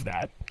love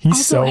that. He's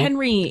Also, so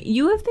Henry,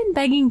 you have been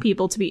begging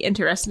people to be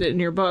interested in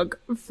your book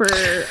for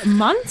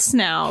months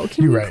now.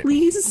 Can You're we right.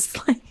 please?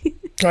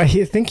 I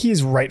think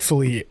he's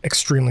rightfully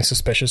extremely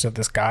suspicious of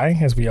this guy,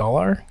 as we all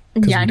are.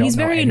 Yeah, and he's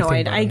very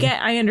annoyed.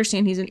 I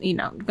understand he's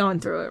going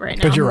through it right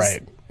now. But you're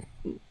right.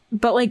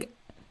 But like,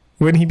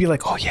 Wouldn't he be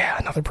like, oh yeah,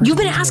 another person? you've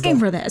been lives in the asking book?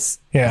 for this.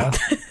 Yeah,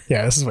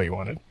 yeah. This is what you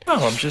wanted.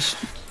 Oh, I'm just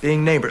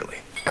being neighborly.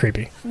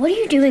 Creepy. What are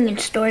you doing in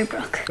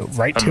Storybrooke? Go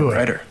right I'm to a it.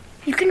 writer.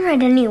 You can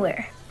write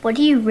anywhere. What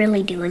are you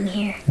really doing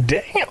here?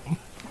 Damn.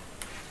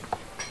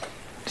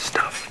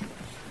 Stuff.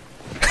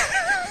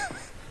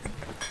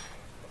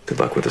 Good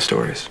luck with the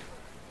stories.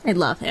 I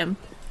love him.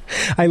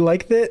 I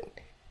like that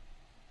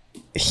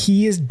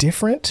he is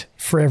different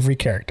for every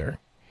character.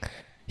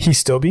 He's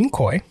still being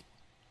coy,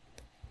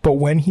 but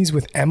when he's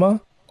with Emma,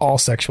 all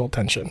sexual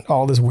tension,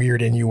 all this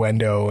weird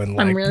innuendo, and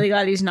like. I'm really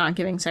glad he's not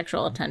giving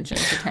sexual attention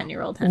to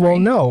 10-year-old Henry. Well,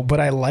 no, but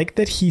I like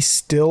that he's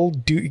still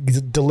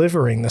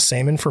delivering the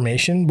same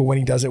information, but when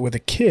he does it with a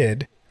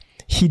kid,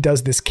 he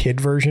does this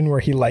kid version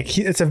where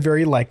it's a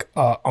very like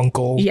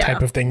uncle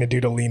type of thing to do,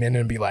 to lean in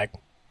and be like,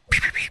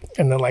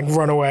 and then like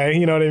run away,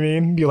 you know what I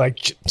mean? Be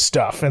like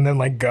stuff and then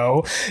like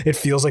go. It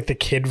feels like the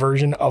kid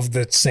version of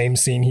the same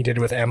scene he did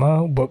with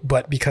Emma,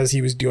 but because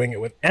he was doing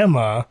it with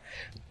Emma,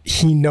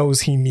 he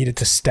knows he needed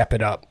to step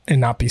it up and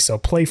not be so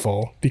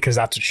playful because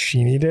that's what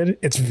she needed.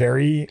 It's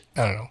very,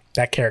 I don't know,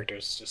 that character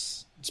is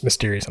just, it's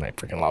mysterious and I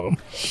freaking love him.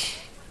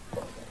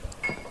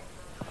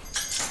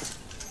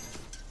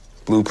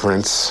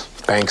 Blueprints,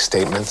 bank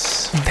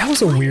statements. That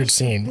was a weird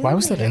scene. Why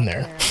was that in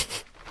there?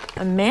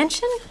 A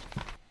mansion?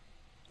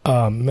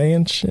 A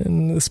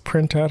mansion. This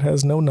printout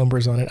has no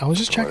numbers on it. I was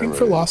just checking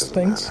for lost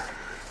things.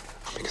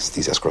 Because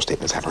these escrow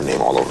statements have her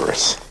name all over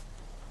it.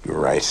 You're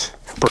right.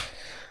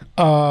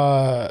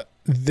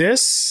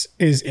 This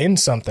is in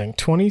something.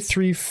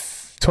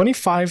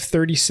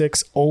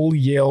 2536 Old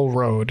Yale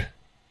Road,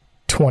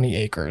 20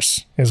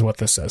 acres is what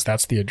this says.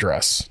 That's the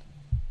address.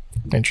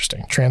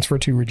 Interesting. Transfer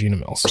to Regina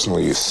Mills.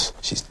 Personal use.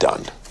 She's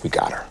done. We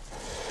got her.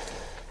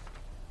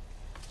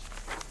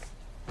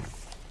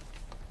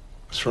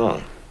 What's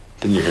wrong?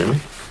 Didn't you hear me?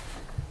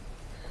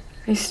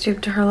 I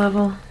stooped to her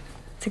level.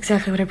 It's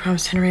exactly what I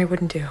promised Henry I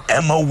wouldn't do.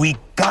 Emma, we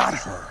got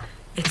her.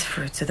 It's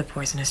fruits of the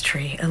poisonous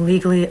tree.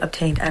 Illegally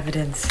obtained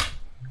evidence.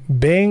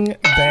 Bing,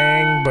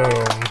 bang,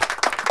 boom.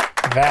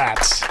 That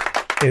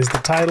is the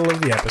title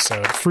of the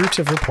episode. Fruit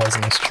of the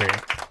Poisonous Tree.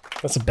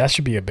 That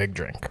should be a big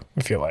drink,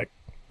 I feel like.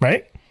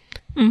 Right?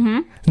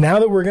 Mm-hmm. Now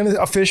that we're going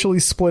to officially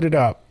split it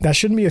up, that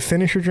shouldn't be a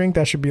finisher drink.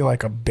 That should be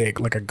like a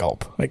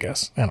gulp, I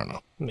guess. I don't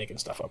know. I'm making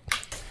stuff up.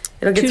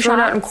 It'll get thrown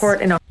out in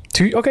court in a...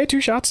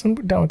 Two shots. I'm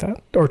down with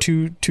that. Or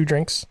two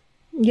drinks.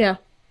 Yeah.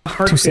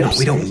 Two sips.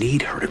 We don't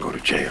need her to go to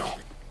jail.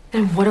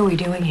 Then what are we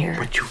doing here?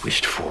 What you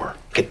wished for.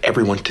 Get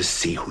everyone to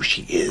see who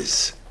she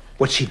is.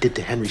 What she did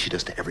to Henry, she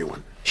does to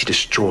everyone. She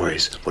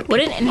destroys what What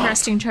an people love.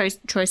 interesting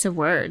choice of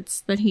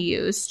words that he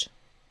used.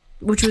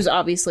 which was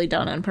obviously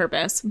done on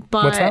purpose.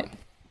 But What's that?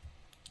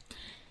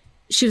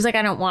 She was like,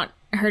 I don't want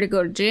her to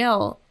go to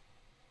jail.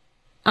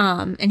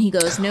 And he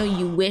goes, no,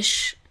 you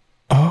wish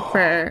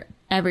for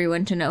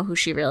everyone to know who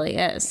she really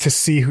is. To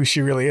see who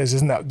she really is.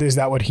 Is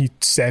that what he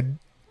said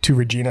to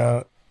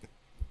Regina?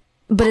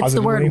 But it's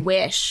the positively? word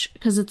wish,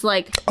 because it's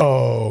like,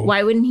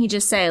 why wouldn't he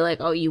just say like,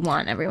 oh, you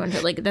want everyone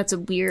to, like, that's a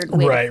weird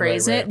way to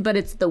phrase it, but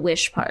it's the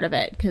wish part of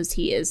it, because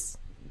he is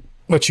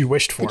what you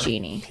wished for. The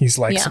genie. He's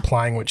like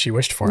supplying what she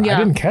wished for. Yeah. I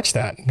didn't catch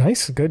that.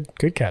 Nice, good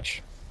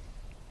catch.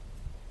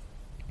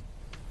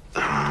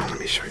 Let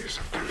me show you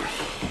something.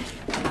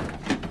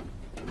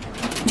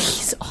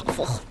 He's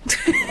awful.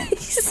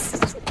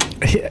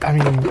 I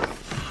mean,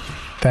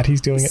 that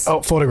he's doing it.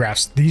 Oh,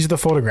 photographs. These are the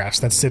photographs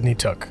that Sydney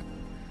took.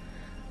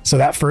 So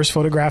that first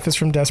photograph is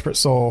from Desperate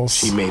Souls.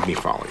 She made me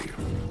follow you.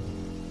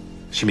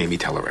 She made me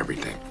tell her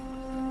everything.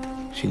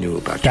 She knew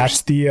about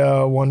That's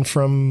the one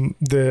from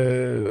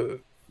the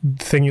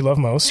thing you love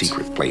most.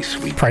 Secret place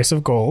we Price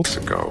of Gold.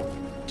 Ago.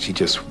 She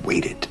just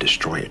waited to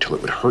destroy it till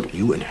it would hurt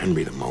you and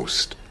Henry the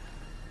most.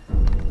 It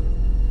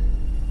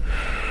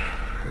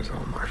was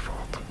all my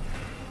fault.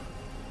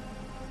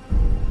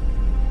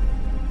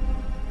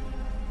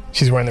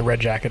 She's wearing the red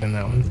jacket in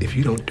that one. If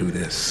you don't do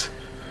this,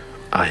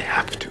 I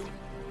have to.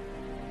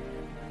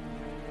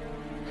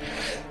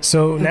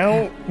 So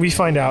now we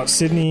find out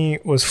Sydney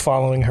was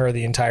following her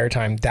the entire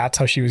time. That's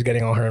how she was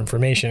getting all her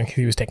information.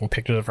 He was taking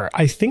pictures of her.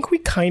 I think we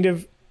kind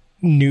of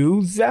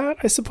knew that,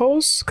 I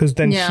suppose, because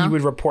then he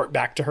would report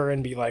back to her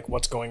and be like,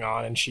 what's going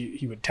on? And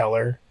he would tell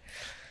her.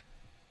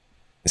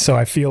 So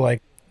I feel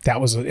like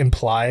that was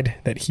implied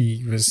that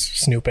he was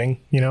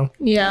snooping, you know?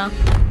 Yeah.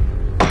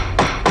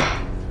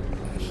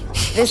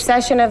 This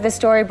session of the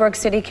Storybrooke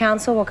City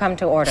Council will come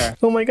to order.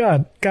 Oh my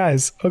God,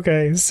 guys.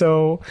 Okay,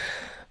 so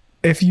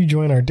if you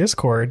join our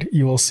Discord,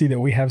 you will see that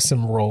we have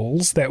some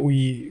roles that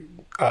we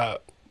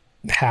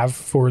have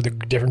for the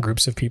different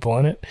groups of people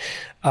in it.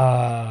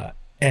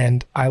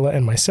 And Isla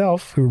and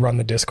myself, who run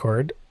the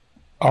Discord,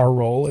 our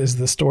role is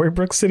the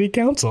Storybrooke City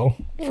Council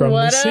from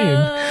the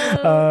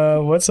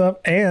scene. What's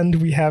up?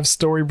 And we have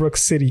Storybrooke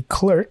City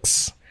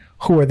Clerks,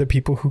 who are the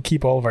people who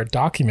keep all of our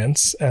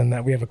documents, and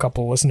that we have a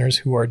couple listeners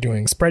who are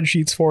doing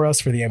spreadsheets for us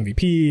for the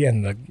MVP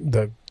and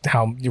the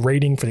how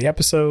rating for the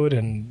episode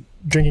and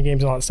drinking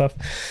games and all that stuff.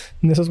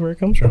 And this is where it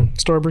comes from.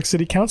 Storybrooke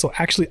City Council.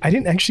 Actually, I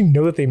didn't actually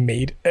know that they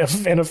made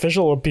an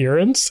official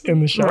appearance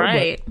in the show.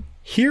 Right. But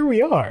here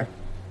we are.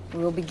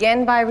 We will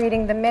begin by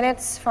reading the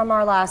minutes from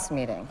our last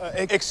meeting.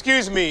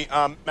 Excuse me,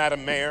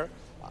 Madam Mayor.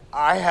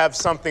 I have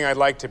something I'd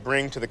like to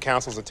bring to the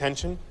council's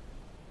attention.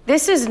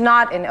 This is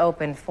not an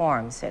open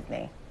forum,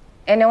 Sydney.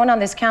 And no one on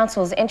this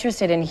council is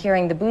interested in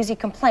hearing the boozy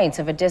complaints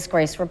of a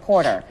disgraced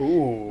reporter.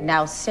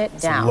 Now sit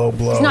down. Low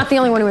blow. He's not the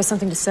only one who has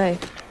something to say.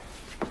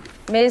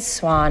 Ms.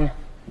 Swan,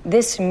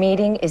 this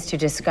meeting is to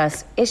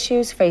discuss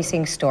issues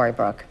facing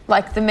Storybrooke.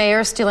 Like the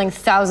mayor stealing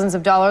thousands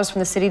of dollars from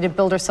the city to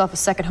build herself a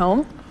second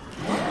home?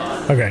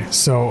 Okay,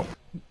 so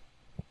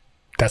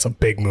that's a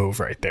big move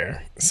right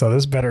there. So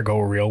this better go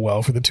real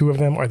well for the two of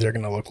them, or they're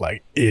going to look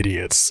like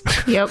idiots.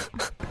 Yep.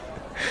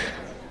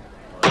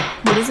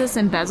 What is this,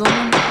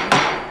 embezzlement?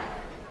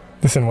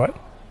 Listen, what?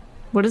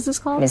 What is this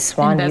called? Ms.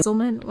 Swan,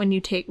 embezzlement, when you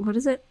take, what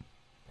is it?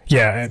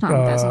 Yeah. It's not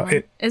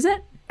embezzlement. Is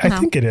it? I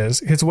think it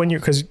is. It's when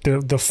because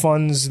the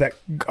funds that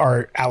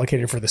are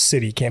allocated for the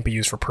city can't be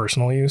used for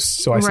personal use.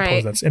 So I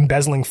suppose that's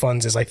embezzling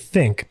funds is, I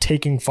think,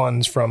 taking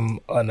funds from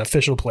an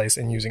official place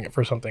and using it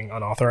for something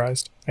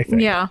unauthorized. I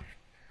think. Yeah.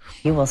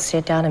 You will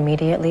sit down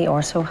immediately,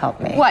 or so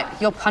help me. What?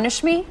 You'll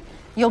punish me?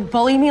 You'll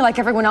bully me like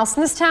everyone else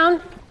in this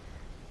town?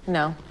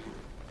 No.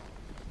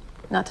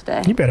 Not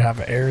today. You better have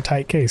an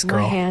airtight case, In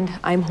girl. my hand,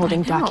 I'm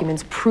holding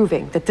documents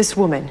proving that this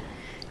woman,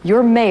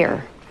 your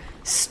mayor,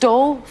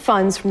 stole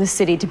funds from the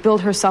city to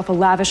build herself a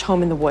lavish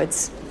home in the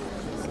woods.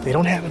 They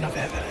don't have enough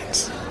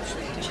evidence.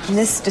 And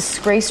this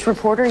disgraced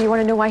reporter, you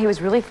want to know why he was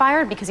really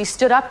fired? Because he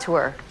stood up to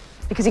her.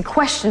 Because he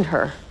questioned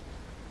her.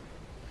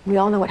 We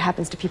all know what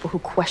happens to people who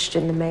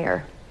question the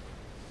mayor.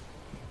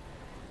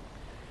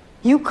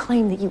 You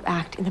claim that you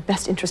act in the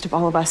best interest of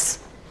all of us,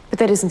 but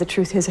that isn't the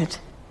truth, is it?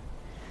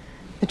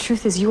 The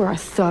truth is you are a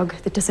thug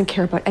that doesn't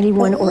care about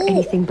anyone or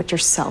anything but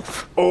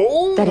yourself.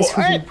 That is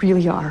who you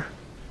really are.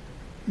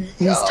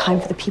 It is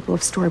time for the people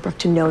of Storybrooke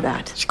to know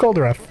that. She called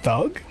her a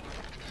thug?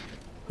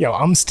 Yo,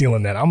 I'm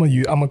stealing that. I'm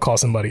gonna call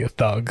somebody a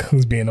thug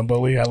who's being a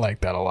bully. I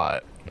like that a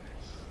lot.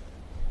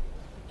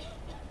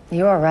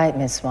 You are right,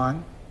 Miss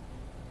Swan.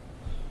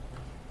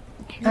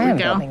 I am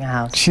building a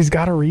house. She's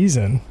got a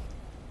reason.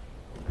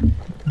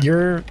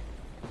 You're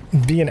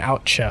being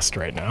out chest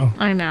right now.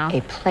 I know.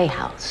 A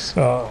playhouse.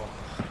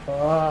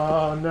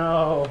 Oh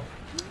no.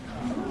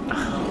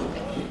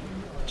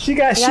 She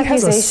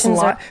has a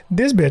slide.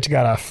 This bitch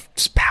got a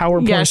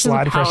PowerPoint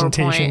slide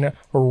presentation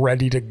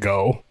ready to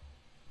go.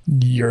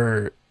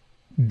 You're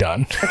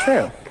done.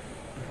 True.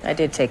 I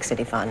did take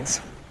city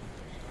funds.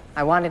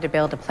 I wanted to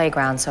build a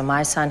playground so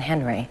my son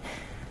Henry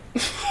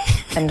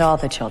and all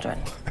the children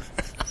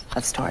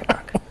of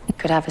Storybrooke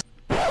could have a...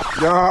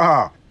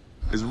 Yeah.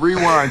 It's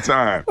rewind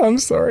time. I'm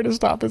sorry to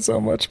stop it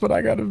so much, but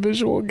I got a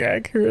visual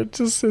gag here. It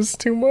just is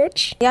too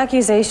much. The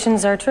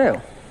accusations are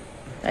true.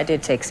 I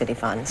did take city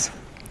funds.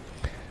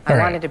 I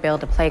wanted to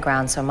build a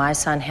playground so my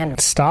son Henry...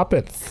 Stop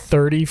at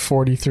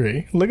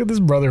 30:43. Look at this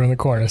brother in the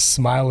corner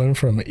smiling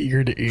from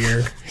ear to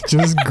ear,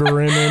 just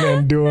grinning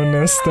and doing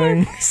this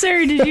thing.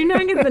 Sir, did you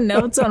not get the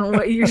notes on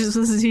what you're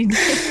supposed to be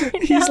doing?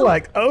 He's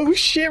like, oh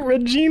shit,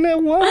 Regina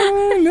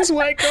won. This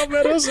white girl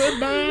better sit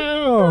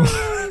down.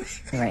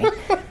 Right.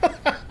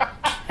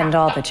 And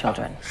all the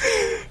children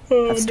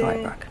of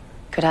Storybrooke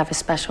could have a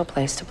special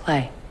place to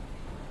play.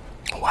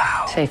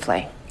 Wow.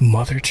 Safely.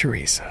 Mother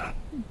Teresa.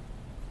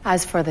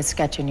 As for the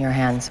sketch in your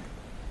hands, it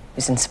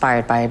was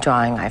inspired by a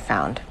drawing I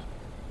found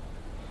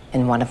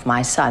in one of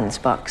my son's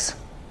books.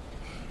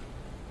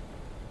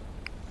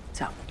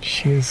 So,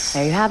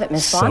 there you have it,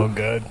 Miss Vaughn. So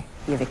good.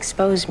 You've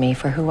exposed me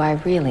for who I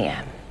really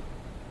am.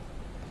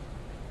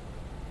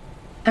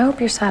 I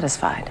hope you're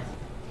satisfied.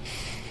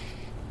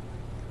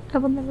 I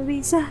will never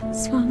be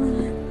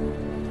satisfied.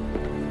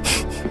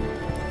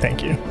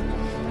 Thank you.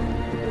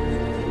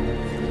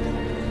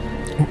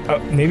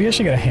 Maybe I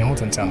should get a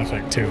Hamilton sound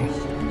effect too.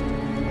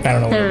 I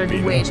don't know what it would be.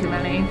 There are way too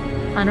many.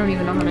 I don't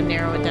even know how to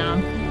narrow it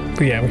down.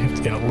 But yeah, we have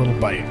to get a little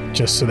bite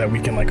just so that we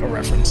can like a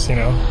reference, you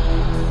know?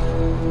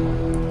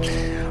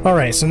 All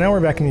right, so now we're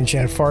back in the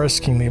Enchanted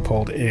Forest. King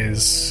Leopold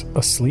is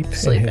sleeping.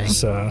 In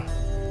his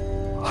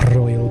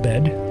royal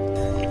bed.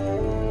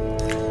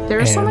 There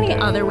are so many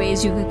other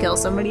ways you could kill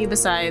somebody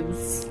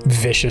besides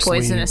viciously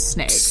poisonous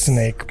snakes.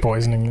 Snake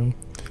poisoning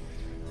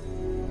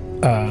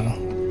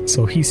them.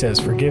 So he says,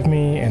 forgive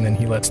me, and then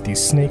he lets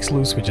these snakes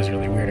loose, which is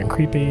really weird and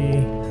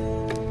creepy.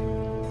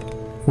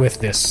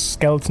 With this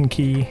skeleton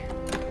key.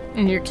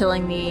 And you're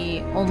killing the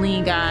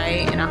only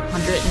guy in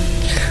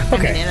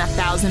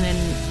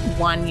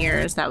 1,001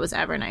 years that was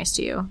ever nice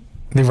to you.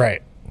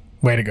 Right.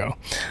 Way to go.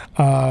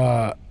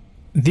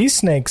 These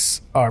snakes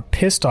are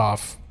pissed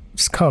off,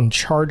 just come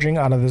charging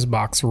out of this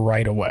box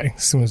right away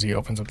as soon as he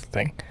opens up the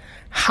thing.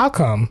 How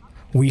come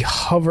we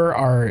hover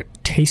our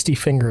tasty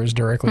fingers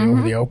directly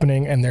over the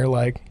opening and they're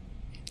like,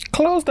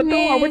 close the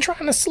door, we're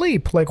trying to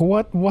sleep. Like,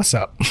 what's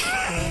up?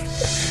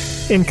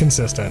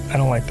 Inconsistent. I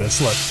don't like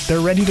this. Look,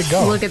 they're ready to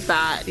go. Look at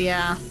that,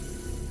 yeah.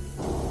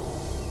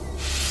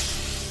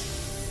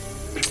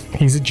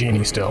 He's a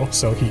genie still,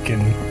 so he can...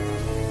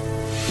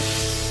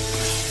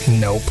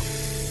 Nope.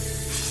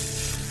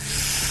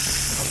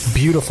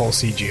 Beautiful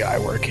CGI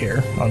work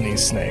here on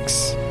these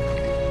snakes.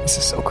 This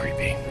is so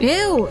creepy.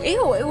 Ew,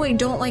 I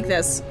don't like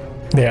this.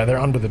 Yeah, they're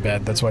under the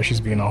bed. That's why she's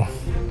being all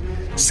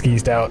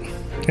skeezed out.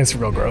 It's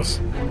real gross.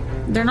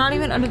 They're not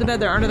even under the bed,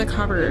 they're under the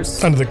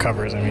covers. Under the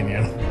covers, I mean,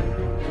 yeah.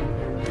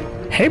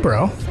 Hey,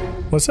 bro.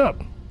 What's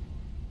up?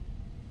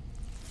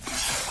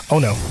 Oh,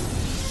 no.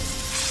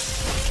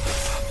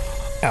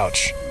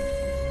 Ouch.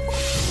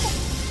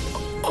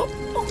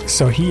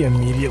 So he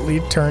immediately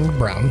turned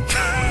brown.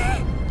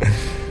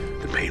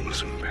 The pain will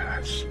soon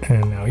pass.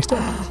 And now he's dead.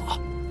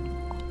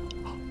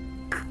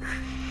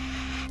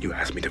 You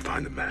asked me to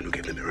find the man who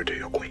gave the mirror to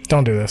your queen.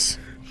 Don't do this.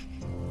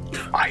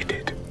 I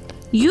did.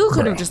 You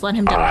could have just let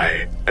him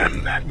die. I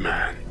am that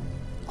man.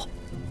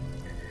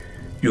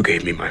 You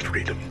gave me my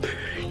freedom.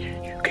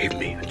 You gave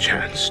me a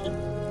chance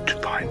to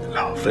find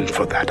love, and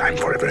for that I'm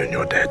forever in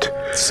your debt.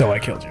 So I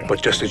killed you.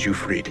 But just as you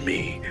freed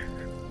me,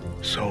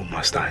 so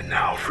must I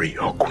now free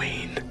your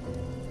queen.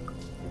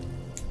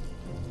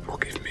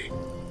 Forgive me.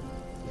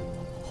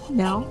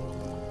 No.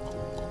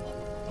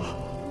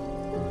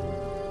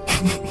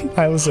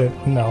 I will say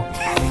no.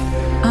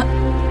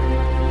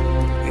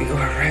 You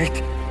were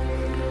right.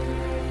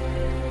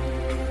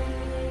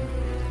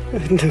 I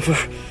never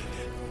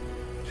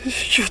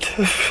should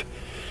have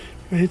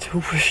made a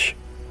wish.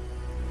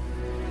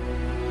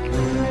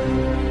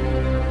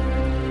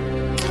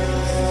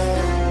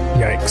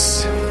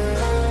 Yikes.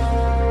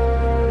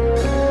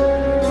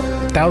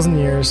 1,000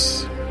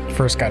 years,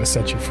 first guy to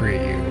set you free,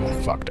 you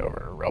fucked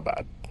over real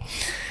bad.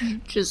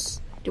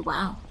 Just,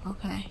 wow,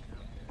 okay.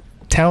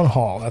 Town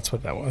hall, that's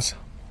what that was.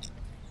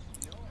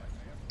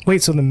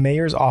 Wait, so the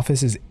mayor's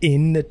office is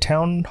in the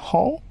town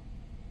hall?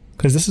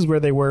 Because this is where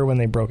they were when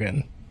they broke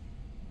in.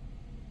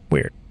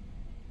 Weird.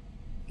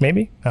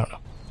 Maybe? I don't know.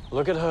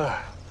 Look at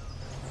her.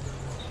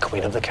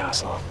 Queen of the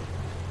castle.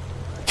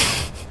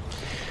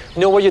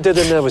 You know, what you did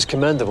in there was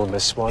commendable,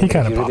 Miss Swan. He If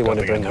kinda you really popped want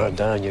to up bring again, her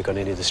down, you're going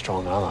to need a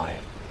strong ally.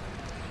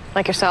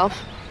 Like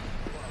yourself?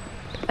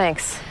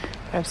 Thanks.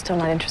 But I'm still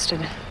not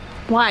interested.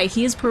 Why?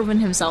 He has proven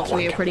himself to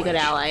be a pretty good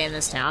ally in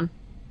this town.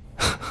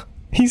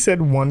 He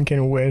said one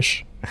can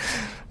wish.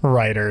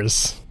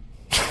 Writers.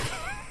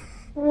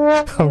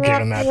 I'm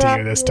giving that to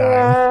you this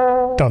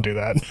time. Don't do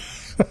that.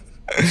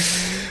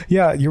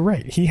 Yeah, you're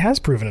right. He has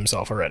proven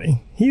himself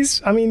already.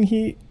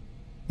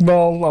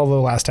 Well,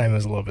 although last time it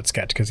was a little bit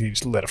sketch because he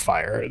just lit a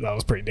fire. That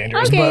was pretty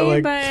dangerous.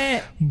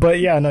 Okay, but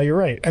yeah, no, you're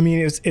right. I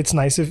mean, it's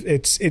nice if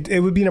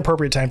it would be an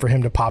appropriate time for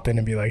him to pop in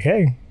and be like,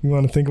 hey, you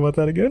want to think about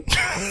that again?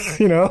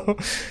 You know,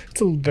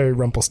 it's a very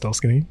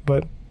Rumpelstiltskin-y,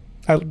 but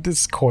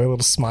this coy little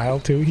smile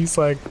too. He's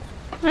like,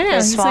 I know.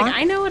 He's like,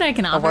 I know what I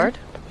can offer. A word?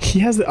 He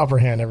has the upper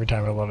hand every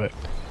time. I love it.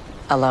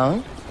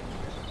 Alone?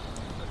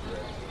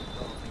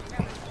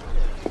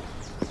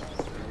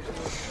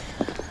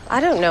 I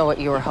don't know what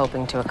you were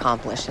hoping to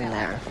accomplish in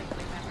there,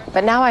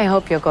 but now I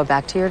hope you'll go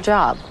back to your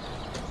job,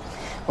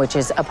 which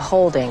is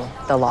upholding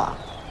the law,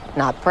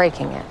 not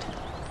breaking it.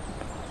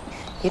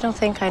 You don't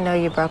think I know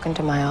you broke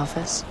into my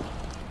office?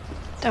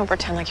 Don't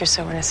pretend like you're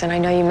so innocent. I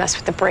know you messed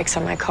with the brakes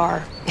on my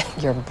car.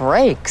 Your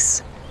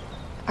brakes?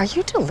 Are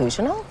you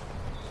delusional?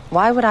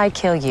 Why would I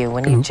kill you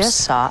when you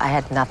just saw I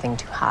had nothing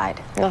to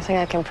hide? Nothing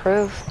I can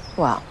prove.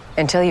 Well,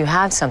 until you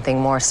have something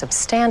more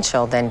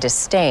substantial than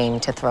disdain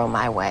to throw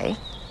my way,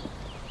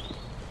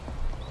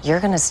 you're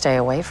gonna stay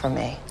away from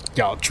me.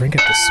 Y'all drink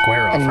at the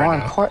square off and more right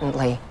now.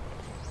 importantly,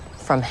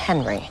 from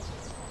Henry.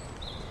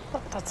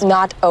 That's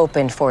not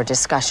open for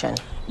discussion.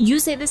 You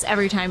say this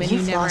every time, and you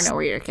You've never lost- know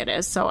where your kid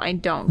is, so I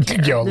don't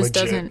care. Yo, this legit.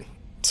 doesn't.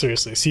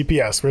 Seriously,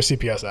 CPS. Where's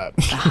CPS at?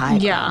 The High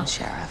Yeah. Ground,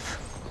 Sheriff.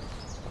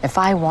 If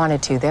I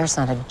wanted to, there's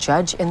not a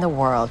judge in the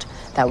world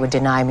that would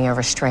deny me a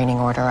restraining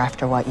order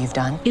after what you've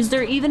done. Is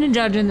there even a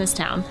judge in this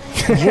town?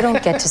 You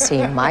don't get to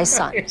see my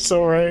son. You're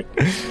so right.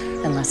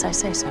 Unless I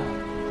say so.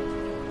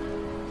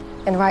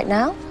 And right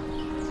now,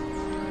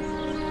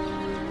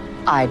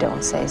 I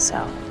don't say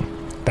so.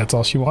 That's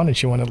all she wanted.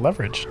 She wanted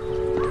leverage.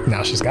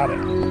 Now she's got it.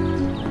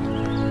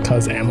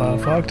 Cause Emma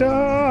fucked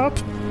up.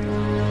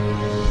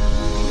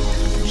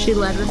 She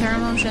led with her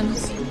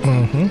emotions.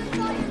 Mm-hmm.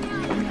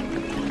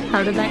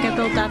 How did that get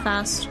built that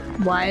fast?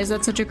 Why is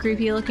that such a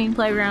creepy looking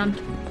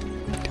playground?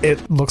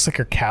 It looks like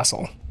her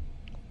castle.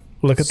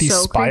 Look at these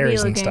So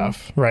spires creepy and looking.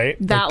 stuff, right?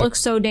 That Like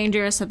looks so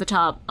dangerous at the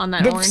top on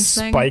that the orange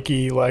thing.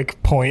 spiky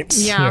like points.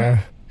 Yeah.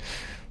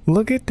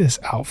 Look at this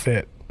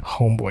outfit,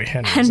 homeboy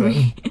Henry's Henry.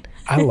 in.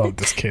 I love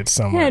this kid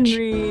so much.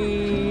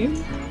 Henry.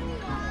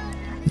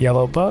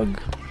 Yellow bug?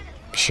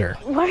 Sure.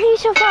 Why are you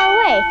so far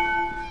away?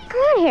 Come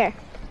on here.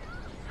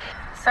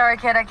 Sorry,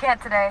 kid, I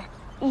can't today.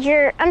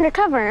 You're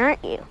undercover,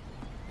 aren't you?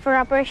 For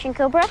Operation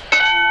Cobra?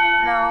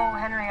 No,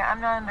 Henry,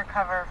 I'm not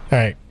undercover. All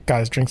right,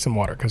 guys, drink some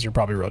water because you're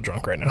probably real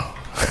drunk right now.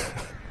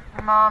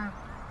 Your mom,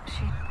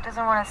 she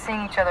doesn't want us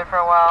seeing each other for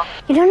a while.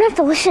 You don't have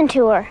to listen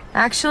to her.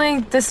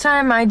 Actually, this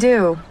time I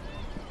do.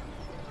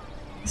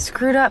 You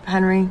screwed up,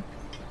 Henry.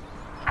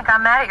 I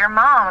got mad at your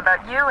mom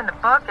about you and the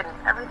book and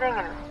everything,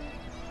 and...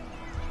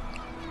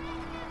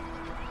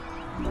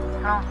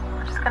 Well,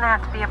 we're just gonna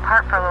have to be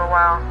apart for a little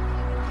while.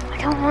 I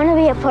don't want to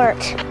be apart.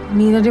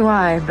 Neither do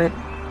I, but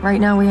right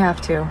now we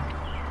have to.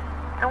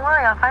 Don't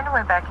worry, I'll find a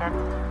way back in.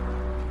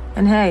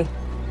 And hey,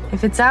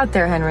 if it's out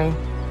there, Henry,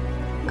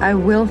 I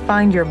will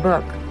find your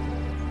book.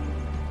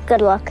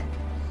 Good luck.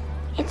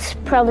 It's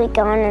probably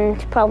gone and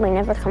it's probably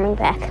never coming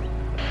back.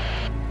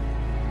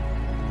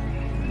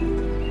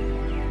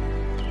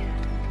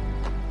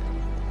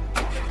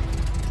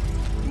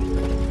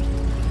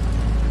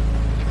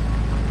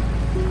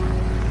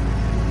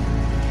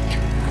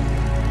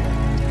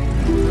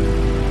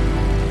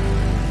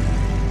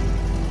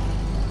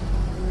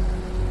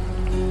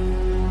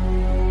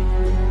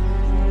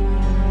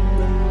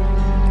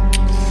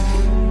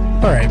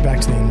 All right, back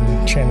to the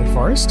Enchanted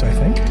Forest, I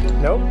think.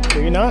 Nope,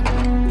 maybe not.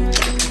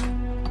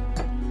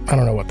 I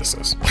don't know what this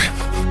is.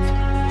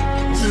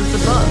 This is the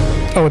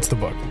book. Oh, it's the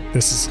book.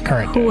 This is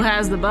current day. Who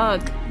has the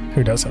book?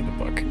 Who does have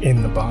the book?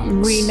 In the box.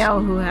 We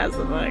know who has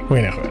the book.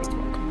 We know who has the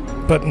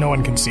book. But no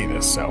one can see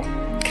this, so.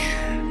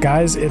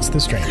 Guys, it's the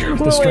stranger.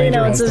 The Well, stranger we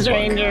know has it's the a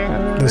book.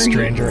 stranger. The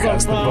stranger He's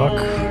has the a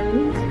book.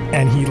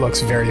 And he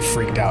looks very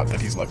freaked out that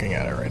he's looking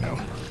at it right now.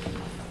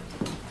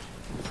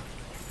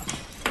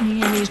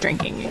 And he's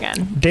drinking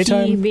again.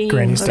 Daytime, He being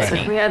Granny's Granny.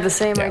 Diner. We had the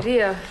same Yeah.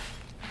 idea.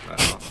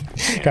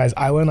 Guys,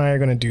 Isla and I are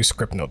going to do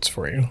script notes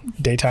for you.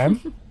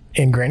 Daytime,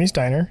 in Granny's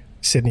Diner,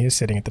 Sydney is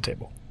sitting at the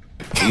table.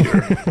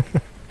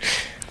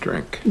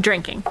 Drink.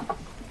 Drinking.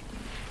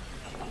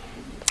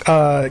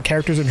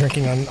 Characters are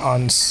drinking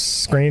on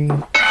screen.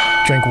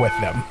 Drink with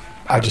them.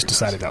 I just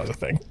decided that was a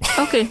thing.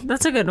 Okay,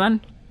 that's a good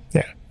one.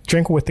 Yeah,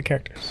 drink with the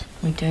characters.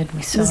 We did.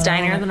 We saw This it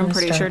diner all that from I'm the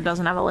pretty start. sure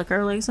doesn't have a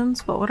liquor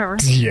license, but whatever.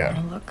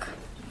 Yeah. Look,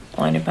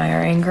 blinded by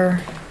our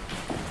anger,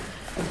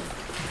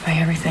 by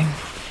everything.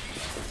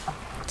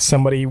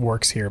 Somebody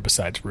works here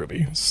besides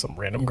Ruby. Some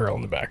random girl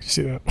in the back. You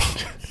see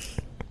that?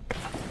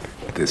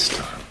 This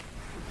time.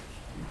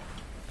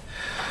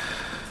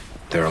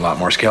 There are a lot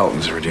more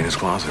skeletons in Regina's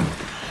closet.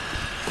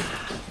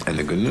 And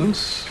the good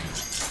news?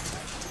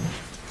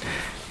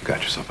 You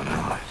got yourself an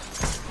ally.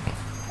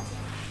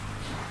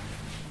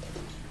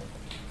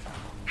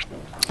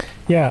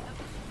 Yeah.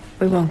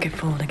 We won't get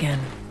fooled again.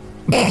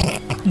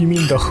 You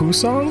mean the Who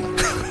song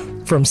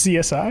from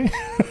CSI?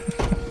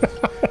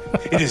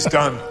 It is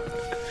done.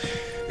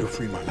 You're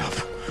free, my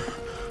love.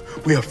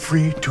 We are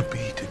free to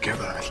be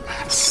together at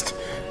last.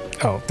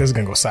 Oh, this is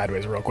gonna go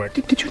sideways real quick.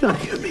 Did you not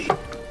hear me?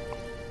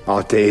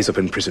 Our days of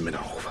imprisonment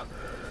are over.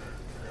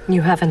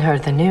 You haven't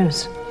heard the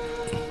news.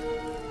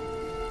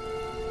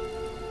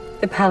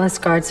 The palace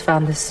guards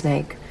found the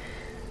snake.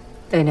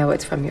 They know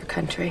it's from your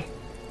country.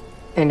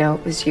 They know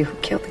it was you who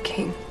killed the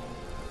king.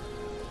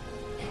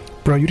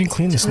 Bro, you didn't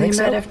clean the It's only a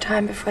snakes matter up? of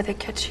time before they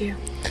catch you.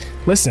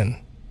 Listen,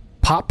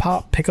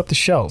 Pop, pick up the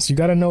shells. You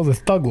got to know the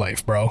thug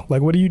life, bro.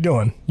 Like, what are you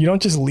doing? You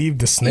don't just leave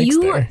the snakes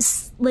there.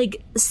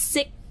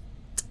 Sick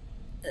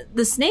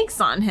the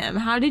snakes on him.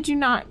 How did you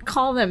not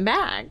call them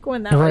back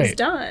when that was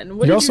done?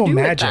 What You're did you also do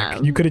magic. with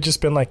them? You could have just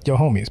been like, yo,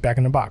 homies, back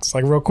in the box.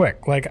 Like, real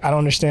quick. Like, I don't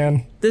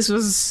understand. This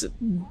was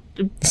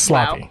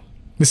sloppy. Wow.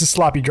 This is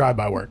sloppy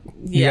drive-by work.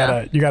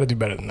 Yeah. You gotta do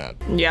better than that.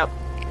 Yep.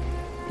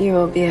 You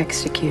will be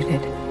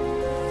executed.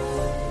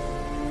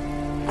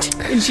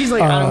 And she's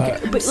like, I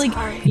don't care. But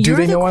like, Do you're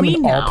they the know I'm queen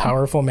an now.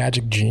 all-powerful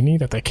magic genie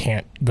that they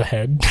can't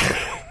behead?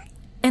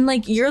 And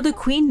like, you're the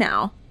queen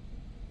now.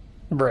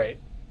 Right.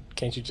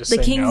 Can't you just The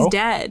say king's no?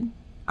 dead.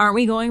 Aren't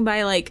we going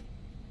by like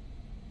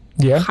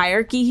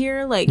hierarchy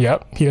here? Like,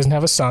 Yep. He doesn't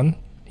have a son.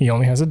 He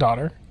only has a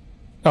daughter.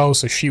 Oh,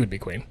 so she would be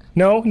queen.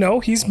 No,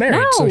 he's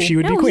married, so she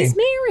would be queen. He's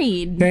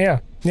married.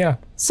 Yeah.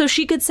 So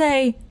she could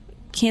say,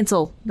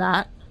 cancel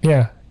that.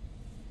 Yeah.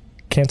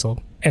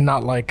 Canceled. And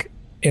not like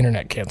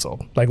internet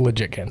canceled. Like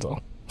legit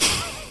canceled.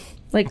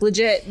 Like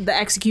legit, the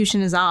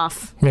execution is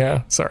off.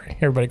 Yeah. Sorry.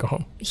 Everybody go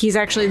home. He's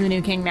actually the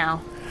new king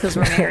now because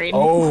we're married.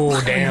 Oh,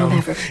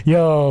 damn.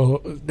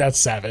 Yo, that's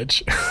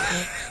savage.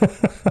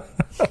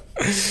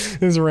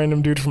 This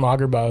random dude from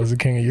Agrabah is the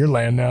king of your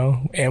land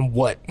now. And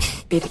what?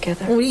 Be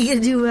together. What are you gonna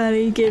do about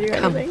it? You can't do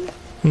anything.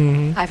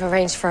 Mm-hmm. I've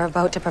arranged for a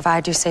boat to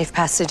provide you safe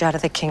passage out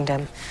of the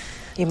kingdom.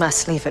 You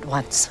must leave at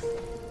once.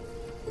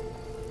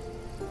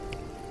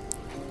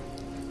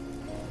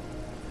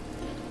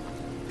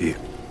 The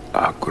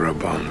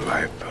Agrabah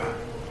Viper.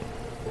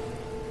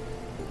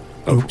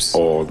 Oops. Of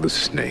all the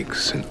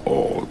snakes in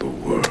all the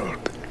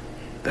world,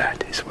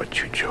 that is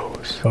what you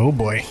chose. Oh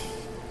boy.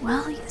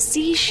 Well, you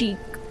see, she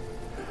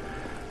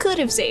could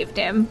have saved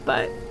him,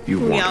 but You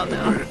we all wanted the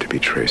know. murder to be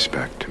traced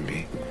back to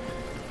me.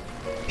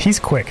 He's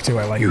quick too.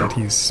 I like that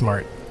he's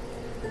smart.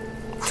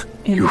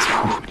 You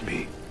fooled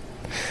me.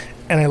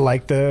 And I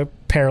like the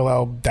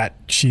parallel that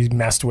she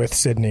messed with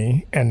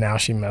Sydney and now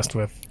she messed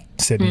with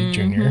Sydney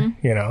Jr.,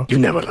 you know? You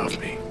never loved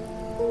me.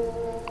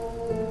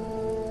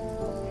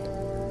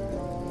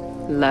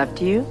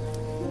 Loved you?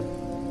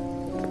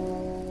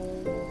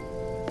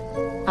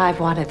 I've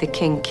wanted the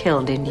king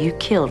killed, and you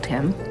killed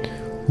him.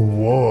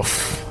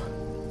 Woof.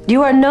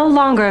 You are no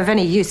longer of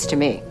any use to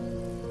me.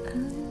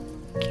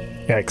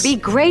 Yikes. Be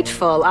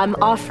grateful I'm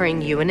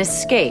offering you an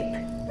escape.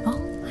 Oh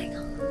my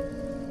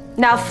god.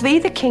 Now flee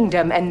the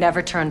kingdom and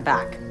never turn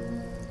back.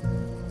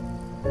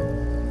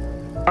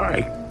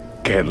 I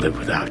can't live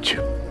without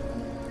you.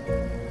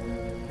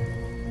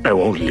 I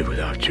won't live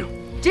without you.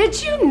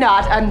 Did you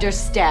not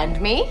understand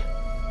me?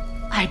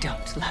 I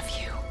don't love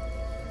you.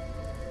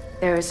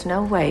 There is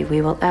no way we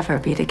will ever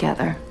be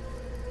together.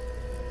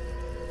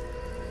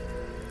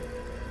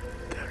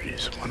 There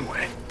is one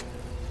way.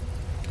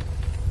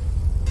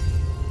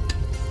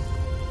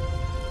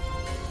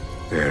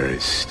 There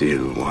is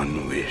still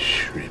one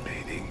wish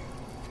remaining.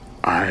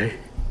 I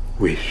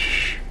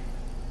wish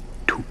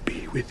to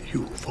be with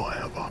you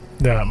forever.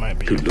 That might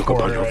be to look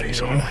upon your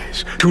face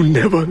always. To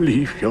never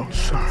leave your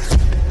side.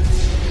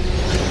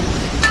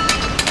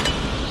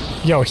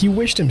 Yo, he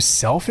wished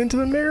himself into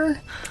the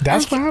mirror?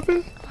 That's what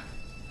happened?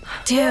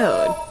 Dude,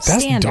 That's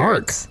standards.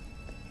 dark.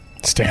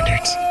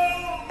 Standards.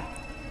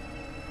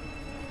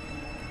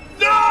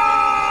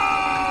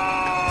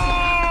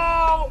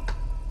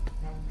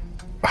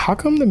 How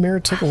come the mirror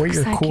took away your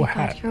Looks like cool you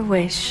hat? got your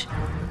wish.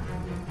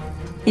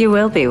 You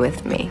will be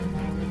with me.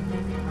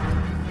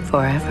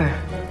 Forever.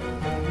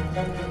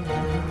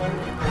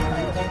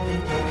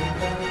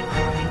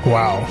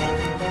 Wow.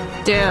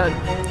 Dude.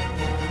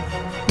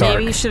 Dark.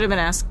 Maybe you should have been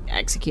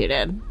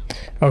executed.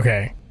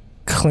 Okay.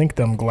 Clink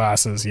them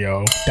glasses,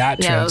 yo.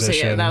 That Yeah,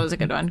 transition. that was a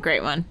good one.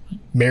 Great one.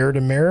 Mirror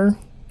to mirror,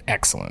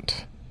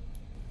 excellent.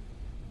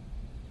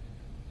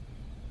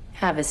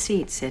 Have a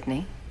seat,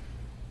 Sydney.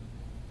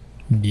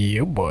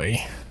 Yeah,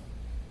 boy.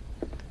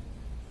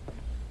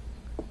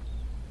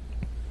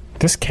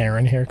 This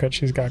Karen haircut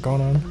she's got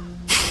going on.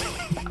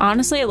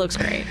 Honestly, it looks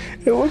great.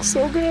 It looks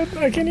so good.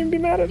 I can't even be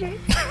mad at it.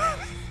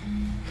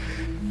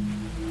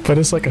 But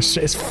it's like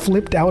it's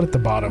flipped out at the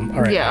bottom.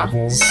 All right, Yeah.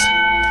 apples.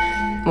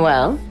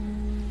 Well?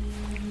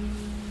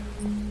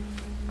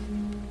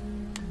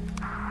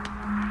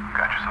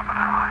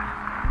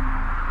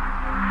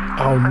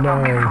 Oh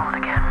no.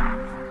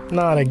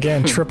 Not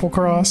again. Triple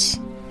cross.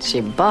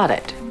 She bought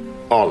it.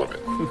 All of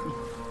it.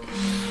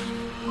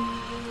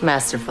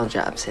 Masterful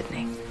job,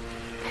 Sydney.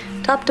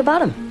 Top to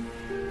bottom.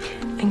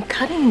 And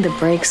cutting the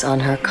brakes on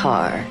her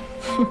car.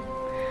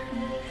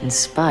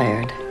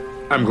 Inspired.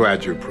 I'm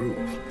glad you approve.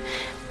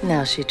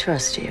 Now she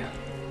trusts you.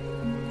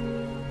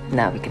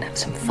 Now we can have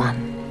some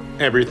fun.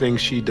 Everything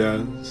she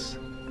does,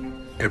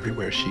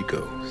 everywhere she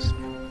goes,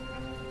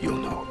 you'll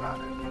know about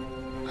it.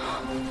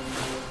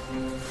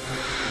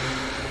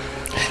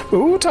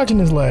 Ooh, touching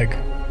his leg.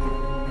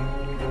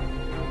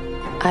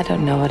 I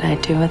don't know what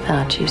I'd do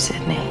without you,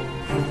 Sydney.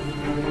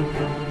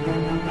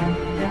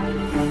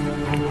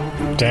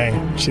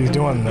 Dang, she's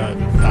doing the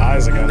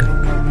eyes again.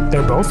 They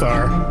both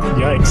are.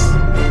 Yikes.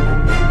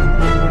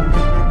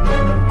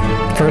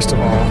 First of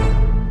all,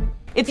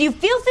 If you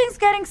feel things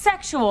getting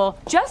sexual,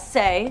 just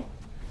say,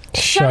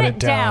 Shut it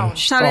down.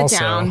 Shut it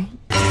down.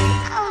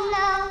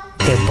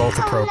 They're both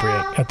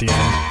appropriate at the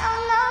end.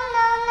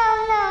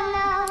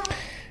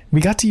 We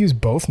got to use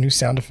both new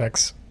sound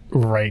effects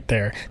right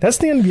there. That's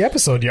the end of the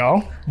episode,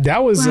 y'all.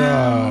 That was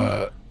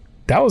something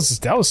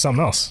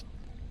else.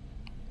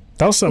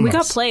 That was something We got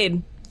else.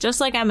 played. Just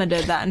like Emma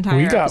did that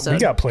entire episode. We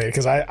got played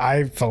because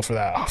I fell for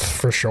that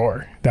for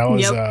sure. That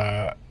was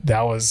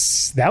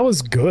that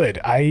was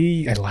good.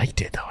 I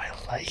liked it though. I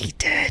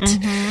liked it.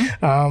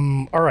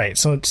 Mm-hmm. All right.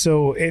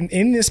 So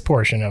in this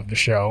portion of the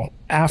show,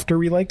 after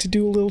we like to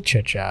do a little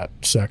chit chat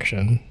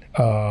section,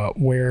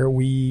 where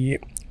we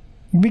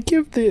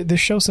give the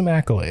show some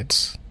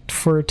accolades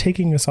for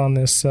taking us on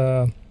this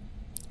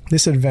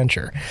this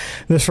adventure.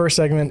 The first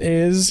segment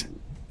is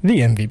the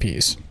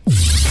MVPs.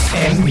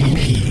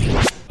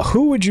 MVP.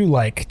 Who would you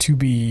like to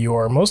be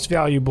your most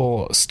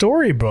valuable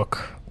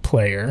storybook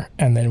player?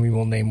 And then we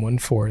will name one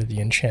for the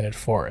Enchanted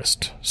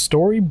Forest.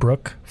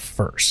 Storybook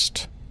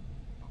first.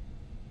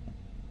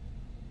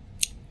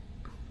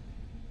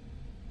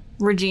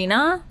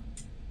 Regina?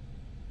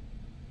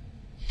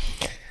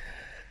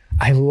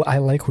 I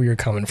like where you're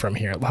coming from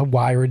here.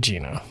 Why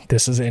Regina?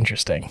 This is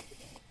interesting.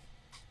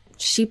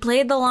 She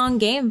played the long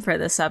game for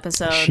this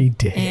episode. She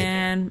did.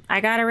 And I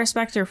gotta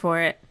respect her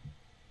for it.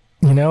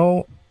 You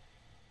know,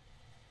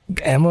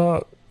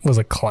 Emma was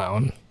a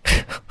clown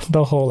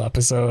the whole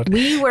episode.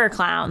 We were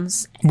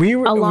clowns. We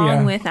were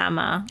along with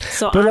Emma.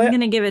 So But I'm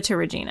going to give it to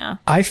Regina.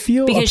 I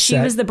feel because she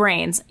upset. was the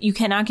brains. You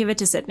cannot give it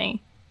to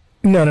Sydney.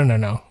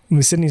 No.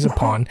 Sydney's a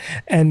pawn.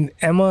 And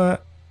Emma,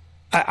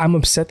 I'm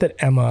upset that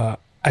Emma,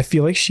 I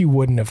feel like she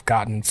wouldn't have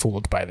gotten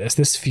fooled by this.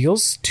 This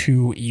feels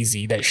too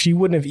easy, that she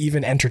wouldn't have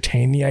even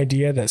entertained the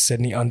idea that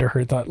Sydney under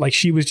her thought. Like,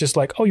 she was just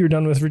like, oh, you're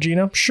done with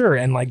Regina? Sure.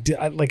 And like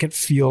it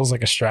feels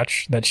like a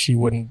stretch that she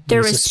wouldn't be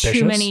There was suspicious.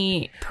 too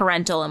many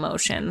parental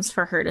emotions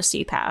for her to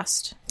see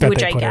past, that which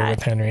they I put her get.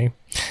 with Henry.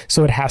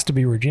 So it has to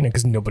be Regina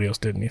because nobody else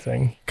did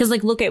anything. Because,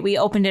 like, we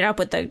opened it up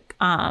with the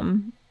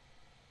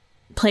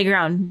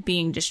playground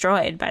being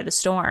destroyed by the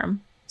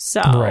storm.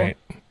 So Right.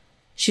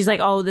 she's like,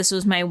 oh, this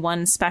was my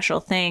one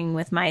special thing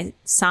with my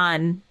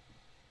son,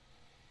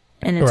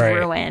 and it's Right.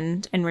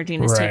 ruined, and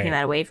Regina's Right. taking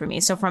that away from me.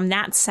 So from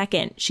that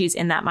second, she's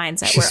in that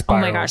mindset She where, oh my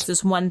spiraled. gosh,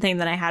 this one thing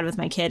that I had with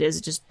my kid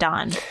is just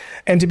done.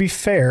 And to be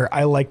fair,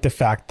 I like the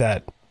fact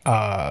that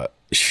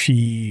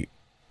she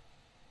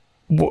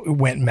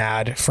went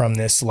mad from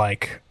this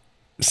like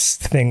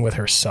thing with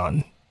her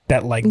son.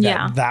 That like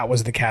that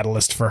was the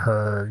catalyst for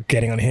her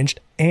getting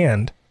unhinged,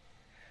 and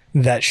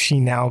that she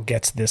now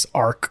gets this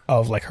arc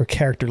of like her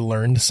character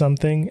learned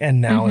something and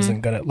now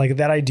isn't gonna, like,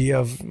 that idea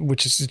of,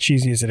 which is as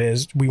cheesy as it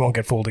is, we won't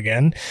get fooled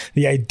again.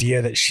 The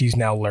idea that she's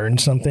now learned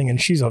something and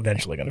she's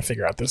eventually gonna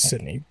figure out this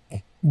Sydney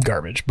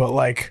garbage. But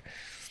like,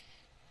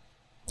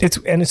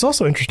 it's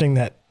also interesting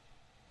that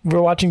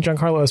we're watching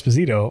Giancarlo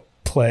Esposito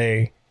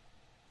play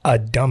a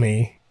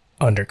dummy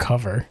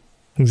undercover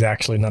who's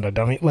actually not a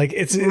dummy. Like,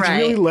 it's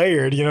Right. really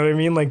layered, you know what I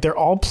mean? Like, they're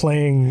all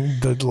playing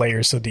the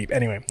layers so deep.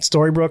 Anyway,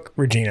 Storybrooke,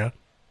 Regina.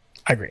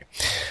 I agree.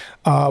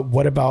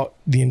 What about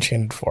the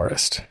Enchanted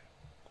Forest?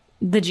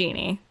 The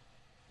genie.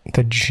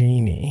 The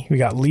genie. We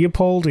got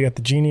Leopold, we got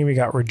the genie, we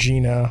got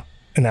Regina,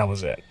 and that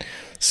was it.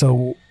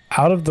 So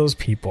out of those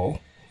people,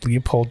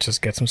 Leopold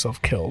just gets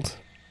himself killed.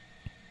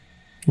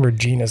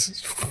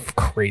 Regina's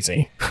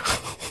crazy.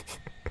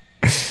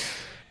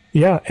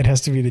 Yeah, it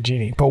has to be the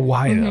genie. But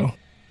why though?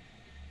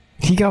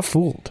 He got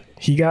fooled.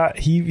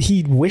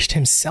 He wished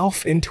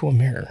himself into a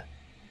mirror.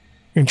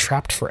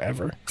 Entrapped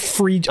forever. A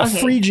free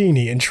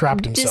genie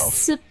entrapped himself.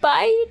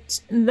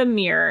 Despite the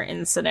mirror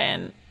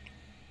incident,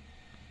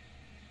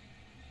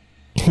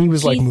 He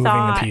was like moving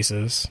thought- the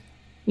pieces.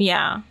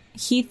 yeah,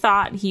 he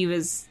thought he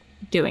was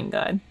doing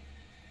good.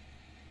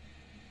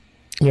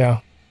 Yeah.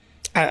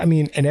 I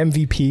mean, an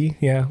MVP,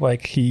 yeah,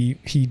 like he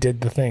did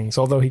the things,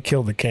 although he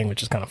killed the king,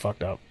 which is kind of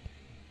fucked up.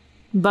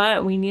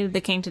 But we needed the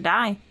king to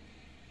die.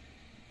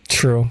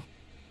 True.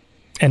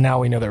 And now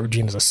we know that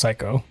Regina's a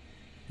psycho.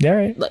 Yeah,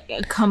 right. Like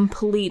a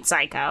complete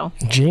psycho.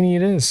 Genie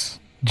it is.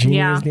 Genie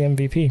Yeah. is the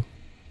MVP.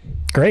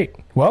 Great.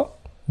 Well,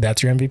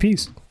 that's your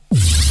MVPs.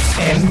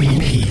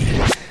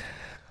 MVP.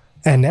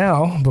 And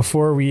now,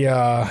 before we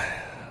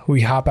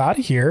hop out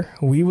of here,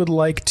 we would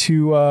like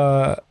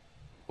to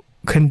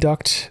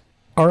conduct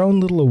our own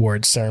little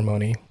awards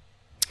ceremony.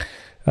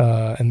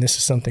 And this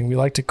is something we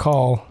like to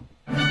call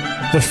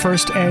the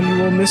first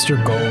annual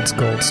Mr. Gold's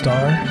Gold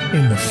Star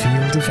in the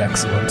Field of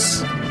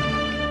Excellence.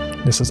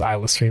 This is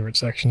Isla's favorite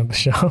section of the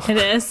show. It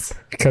is.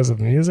 Because of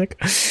the music.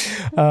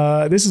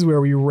 This is where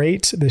we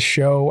rate the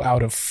show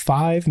out of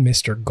 5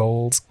 Mr.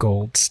 Gold's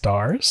Gold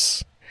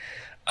Stars.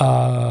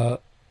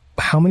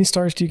 How many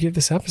stars do you give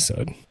this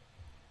episode?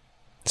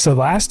 So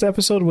last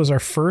episode was our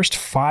first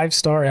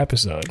 5-star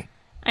episode.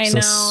 I So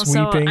know.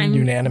 Sweeping, so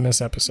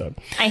unanimous episode.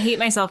 I hate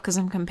myself because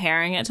I'm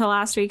comparing it to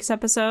last week's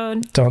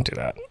episode. Don't do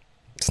that.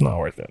 It's not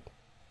worth it.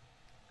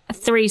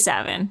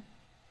 3.7.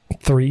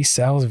 3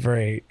 that was a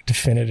very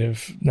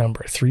definitive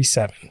number.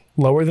 3.7.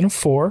 Lower than a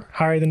 4,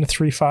 higher than a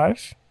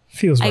 3.5.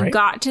 Feels right. I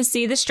got to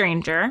see The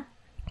Stranger.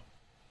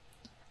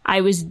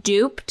 I was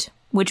duped,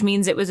 which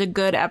means it was a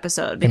good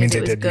episode because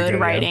it was good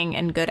writing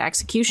and good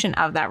execution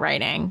of that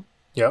writing.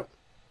 Yep.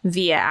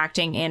 Via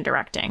acting and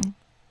directing.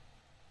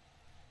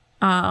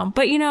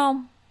 But it's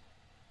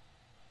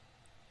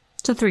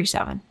a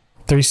 3.7.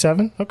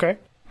 3.7? Okay.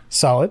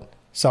 Solid.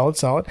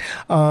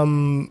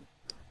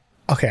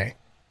 Okay.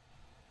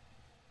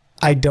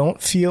 I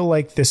don't feel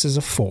like this is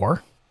a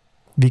 4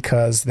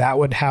 because that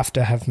would have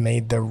to have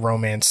made the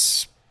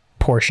romance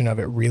portion of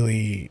it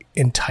really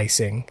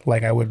enticing.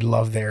 Like I would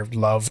love their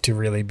love to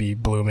really be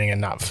blooming and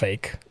not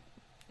fake.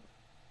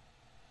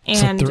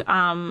 And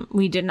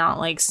we did not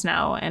like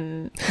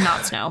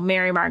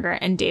Mary Margaret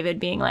and David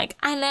being like,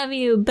 I love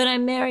you, but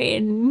I'm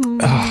married.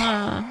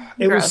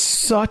 It was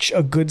such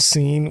a good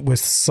scene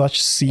with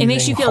such seething, it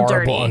makes you feel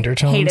horrible dirty.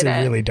 undertones. Hated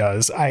it really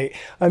does. I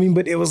mean,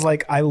 but it was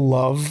like, I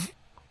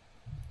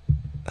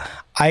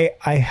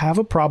have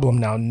a problem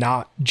now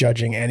not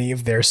judging any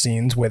of their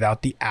scenes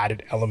without the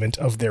added element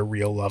of their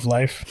real love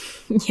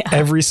life. Yeah.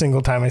 Every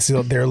single time I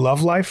see their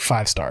love life,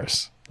 5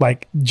 stars.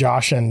 Like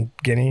Josh and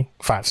Ginny,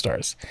 5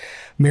 stars.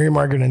 Mary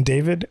Margaret and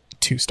David,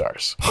 2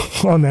 stars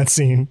on that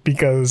scene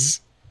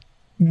because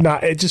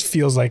it just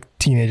feels like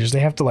teenagers. They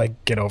have to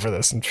like get over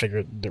this and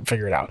figure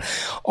it out.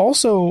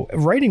 Also,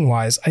 writing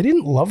wise, I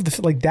didn't love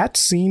that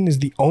scene is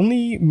the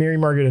only Mary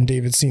Margaret and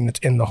David scene that's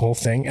in the whole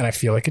thing, and I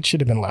feel like it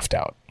should have been left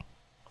out.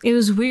 It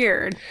was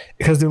weird.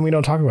 Because then we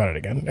don't talk about it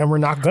again. And we're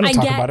not going to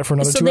talk about it for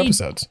another 2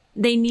 episodes.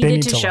 They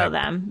needed to show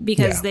them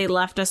because they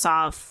left us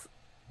off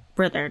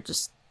where they're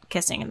just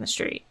kissing in the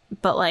street.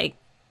 But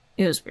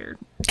it was weird.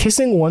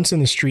 Kissing once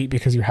in the street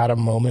because you had a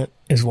moment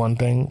is one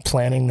thing.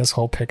 Planning this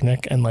whole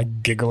picnic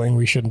and giggling,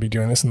 we shouldn't be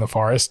doing this in the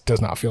forest,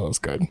 does not feel as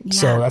good. Yeah,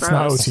 so that's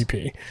not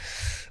OTP.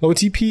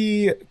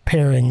 OTP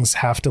pairings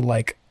have to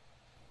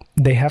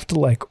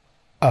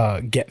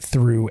get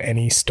through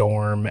any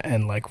storm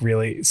and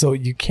really, so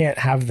you can't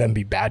have them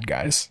be bad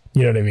guys.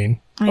 You know what I mean?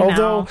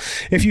 Although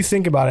if you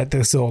think about it,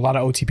 there's still a lot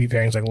of OTP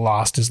pairings. Like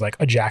Lost is like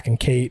a Jack and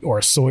Kate or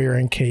a Sawyer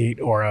and Kate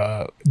or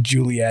a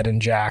Juliet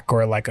and Jack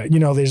or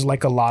there's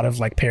a lot of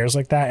pairs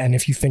like that. And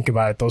if you think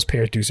about it, those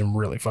pairs do some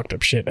really fucked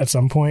up shit at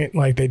some point.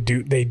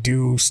 They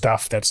do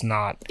stuff that's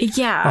not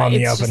on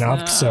the up and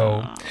up.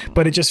 So,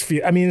 but it just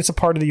it's a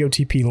part of the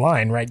OTP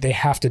line, right? They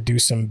have to do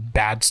some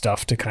bad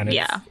stuff to kind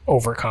of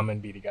overcome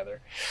and be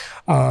together.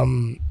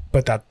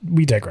 But that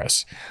we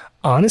digress.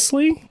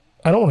 Honestly,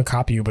 I don't want to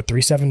copy you, but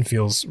 3.7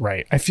 feels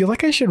right. I feel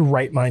like I should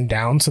write mine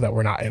down so that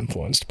we're not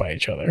influenced by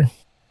each other.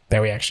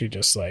 That we actually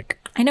just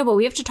I know, but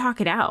we have to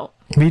talk it out.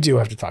 We do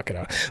have to talk it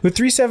out. But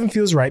 3.7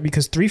 feels right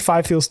because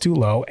 3.5 feels too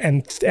low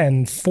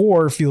and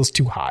 4 feels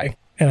too high.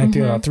 And I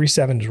feel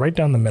 3.7 is right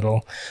down the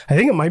middle. I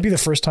think it might be the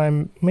first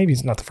time, maybe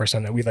it's not the first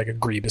time that we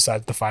agree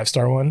besides the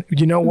 5-star one.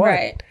 You know what?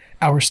 Right.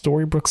 Our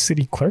Storybrooke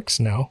City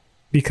clerks know.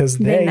 Because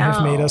they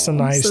have made us a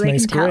nice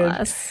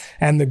grid.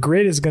 And the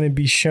grid is going to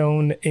be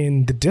shown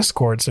in the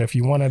Discord. So if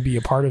you want to be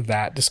a part of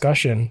that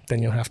discussion,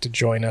 then you'll have to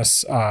join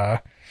us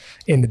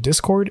in the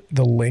Discord,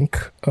 the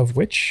link of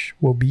which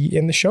will be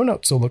in the show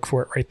notes. So look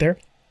for it right there.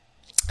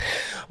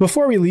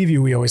 Before we leave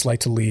you, we always like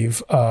to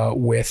leave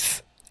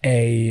with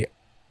a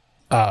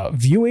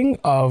viewing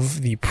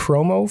of the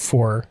promo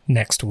for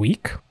next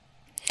week.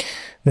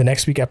 The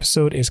next week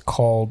episode is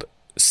called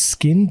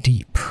Skin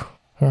Deep.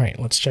 All right,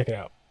 let's check it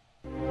out.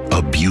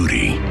 A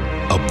beauty,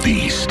 a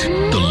beast,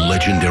 the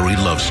legendary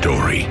love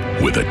story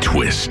with a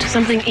twist.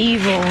 Something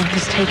evil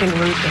has taken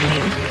root in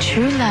you.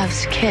 True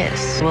love's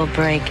kiss will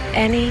break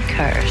any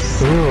curse.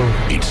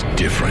 It's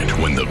different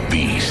when the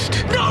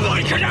beast no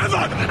one can ever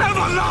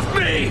love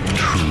me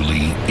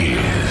truly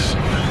is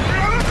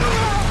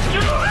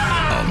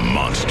a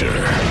monster.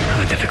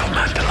 I'm a difficult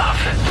man to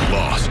love.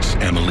 Lost's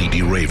Emily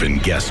D. Raven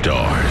guest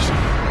stars.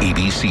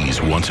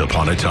 ABC's Once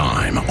Upon a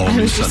Time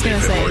on Sunday,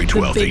 February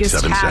 12th, 8,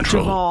 7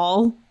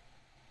 Central.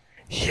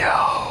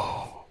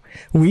 Yo,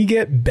 we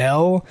get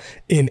Belle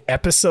in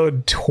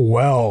episode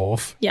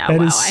 12. Yeah,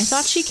 that I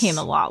thought she came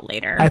a lot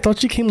later. I thought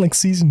she came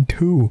season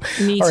 2.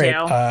 Me All too.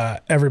 Right,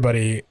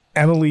 everybody,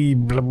 Emily,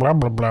 blah, blah,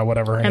 blah, blah,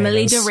 whatever her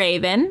Emily name is.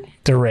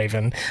 De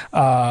Raven,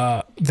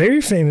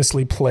 very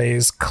famously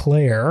plays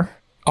Claire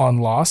on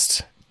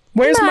Lost.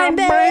 Where's my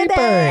baby?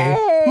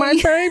 My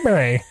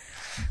baby.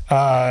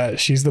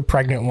 She's the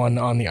pregnant one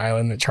on the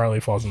island that Charlie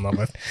falls in love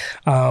with.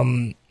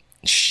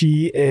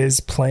 She is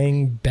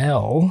playing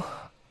Belle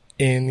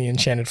in the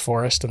Enchanted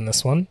Forest in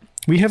this one.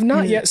 We have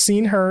not yet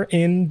seen her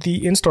in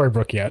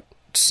Storybrooke yet.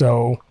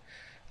 So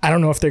I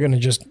don't know if they're going to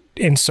just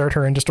insert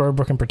her into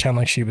Storybrooke and pretend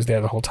like she was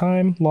there the whole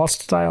time,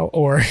 Lost style,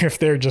 or if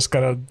they're just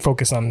going to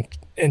focus on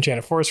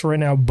Enchanted Forest for right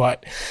now.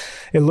 But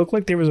it looked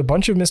like there was a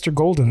bunch of Mr.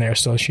 Gold in there,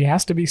 so she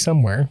has to be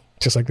somewhere,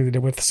 just like they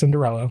did with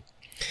Cinderella.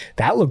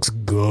 That looks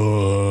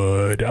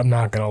good. I'm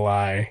not going to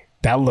lie.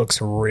 That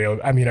looks real.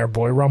 I mean, our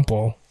boy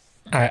Rumple.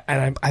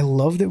 I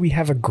love that we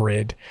have a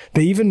grid.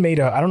 They even made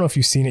I don't know if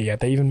you've seen it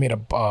yet. They even made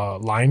a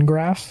line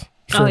graph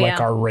for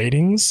our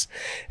ratings.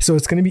 So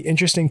it's going to be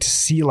interesting to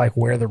see like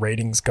where the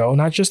ratings go,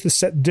 not just the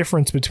set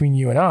difference between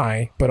you and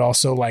I, but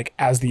also like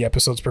as the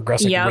episodes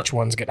progress, like which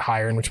ones get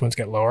higher and which ones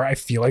get lower. I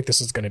feel like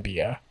this is going to be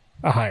a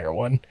higher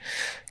one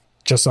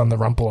just on the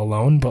Rumple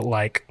alone, but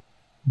like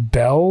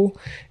Belle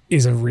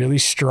is a really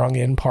strung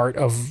in part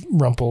of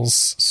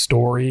Rumple's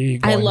story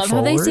going I love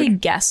forward. how they say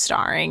guest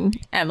starring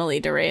Emily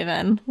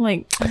DeRaven.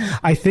 Like,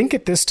 I think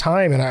at this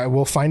time, and I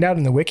will find out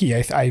in the wiki,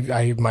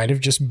 I might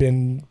have just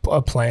been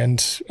a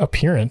planned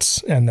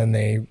appearance, and then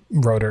they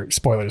wrote her,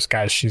 spoilers,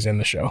 guys, she's in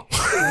the show.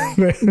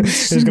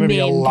 There's going to be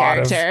a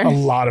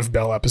lot of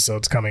Belle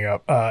episodes coming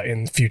up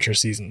in future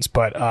seasons,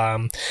 but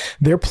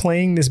they're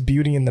playing this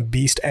Beauty and the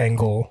Beast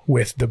angle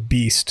with the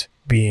Beast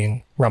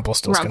being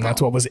Rumpelstiltskin.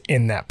 That's what was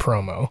in that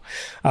promo.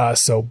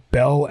 So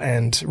Belle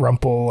and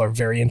Rumple are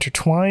very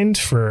intertwined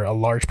for a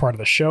large part of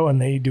the show,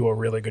 and they do a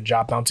really good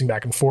job bouncing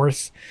back and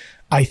forth.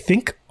 I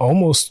think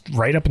almost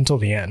right up until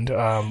the end,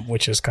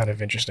 which is kind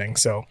of interesting.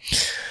 So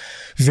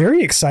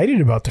very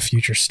excited about the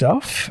future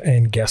stuff.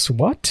 And guess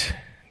what?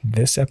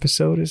 This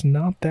episode is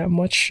not that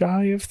much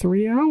shy of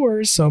 3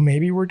 hours, so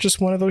maybe we're just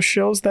one of those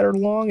shows that are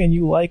long and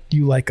you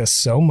like us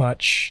so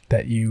much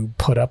that you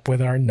put up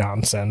with our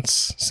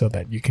nonsense so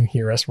that you can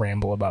hear us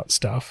ramble about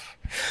stuff.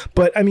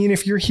 But I mean,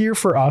 if you're here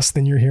for us,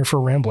 then you're here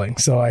for rambling.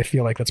 So I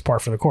feel like that's par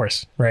for the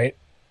course, right?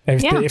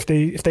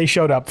 If they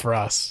showed up for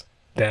us,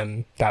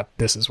 then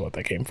this is what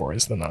they came for,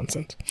 is the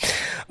nonsense.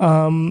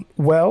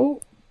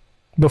 Well,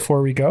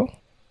 before we go,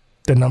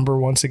 the number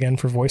once again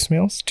for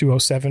voicemails,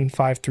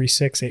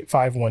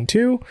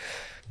 207-536-8512,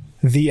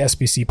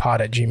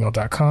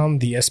 thesbcpod@gmail.com,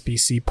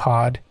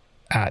 thesbcpod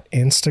at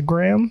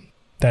Instagram.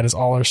 That is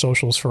all our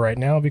socials for right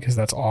now, because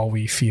that's all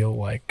we feel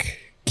like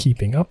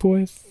keeping up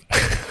with,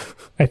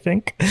 I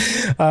think.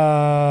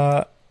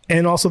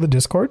 And also the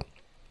Discord,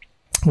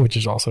 which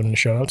is also in the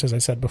show notes, as I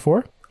said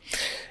before.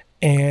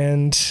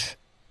 And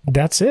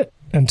that's it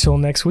until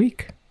next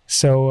week.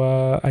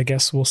 So I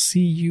guess we'll see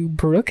you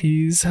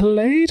brookies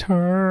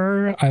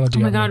later. Isla, do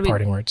you have any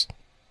parting words?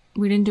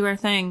 We didn't do our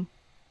thing.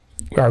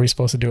 Are we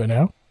supposed to do it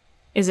now?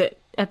 Is it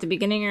at the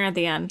beginning or at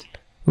the end?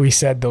 We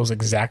said those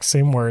exact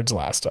same words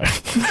last time.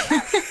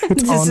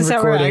 This is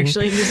how we're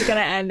actually just going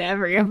to end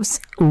every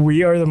episode.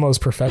 We are the most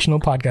professional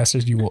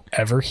podcasters you will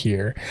ever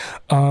hear.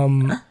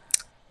 All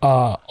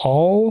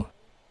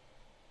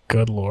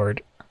good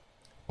Lord.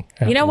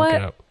 You know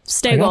what?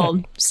 Stay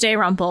gold. Stay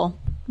Rumple.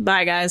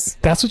 Bye, guys.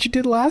 That's what you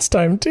did last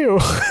time, too.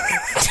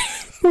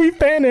 We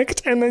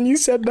panicked, and then you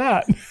said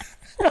that.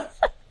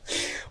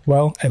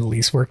 Well, at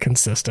least we're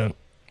consistent.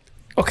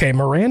 Okay,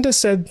 Miranda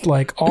said,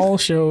 like, all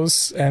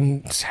shows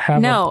and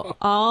have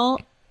all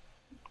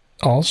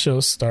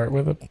shows start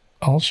with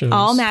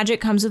all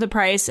magic comes with a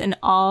price, and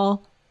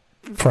all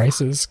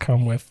prices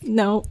come with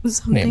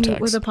something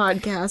with a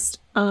podcast.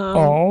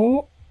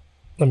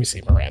 Let me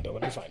see, Miranda.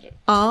 Let me find it.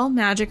 All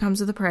magic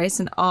comes with a price,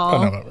 and all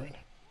Miranda.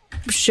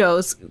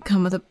 Shows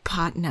come with a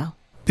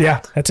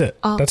Yeah, that's it.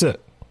 That's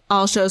it.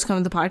 All shows come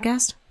with a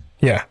podcast?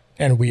 Yeah,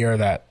 and we are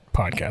that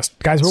podcast.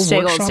 Guys, we're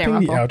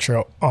workshopping the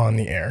outro on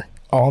the air.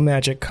 All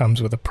magic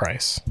comes with a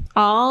price.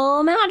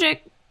 All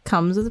magic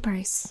comes with a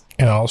price.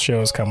 And all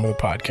shows come with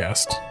a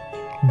podcast.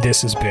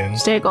 This has been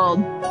Stay Gold,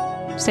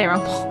 Stay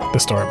Rumple. The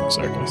Storybook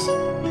Circus.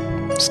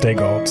 Stay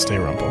gold, stay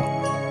rumple.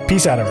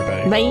 Peace out,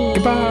 everybody. Bye.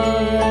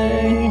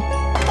 Goodbye.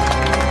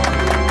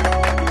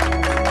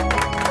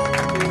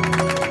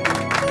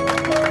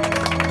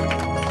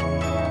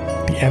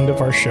 End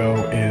of our show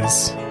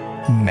is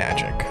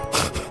magic.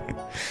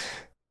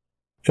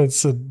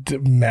 It's a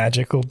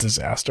magical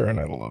disaster, and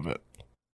I love it.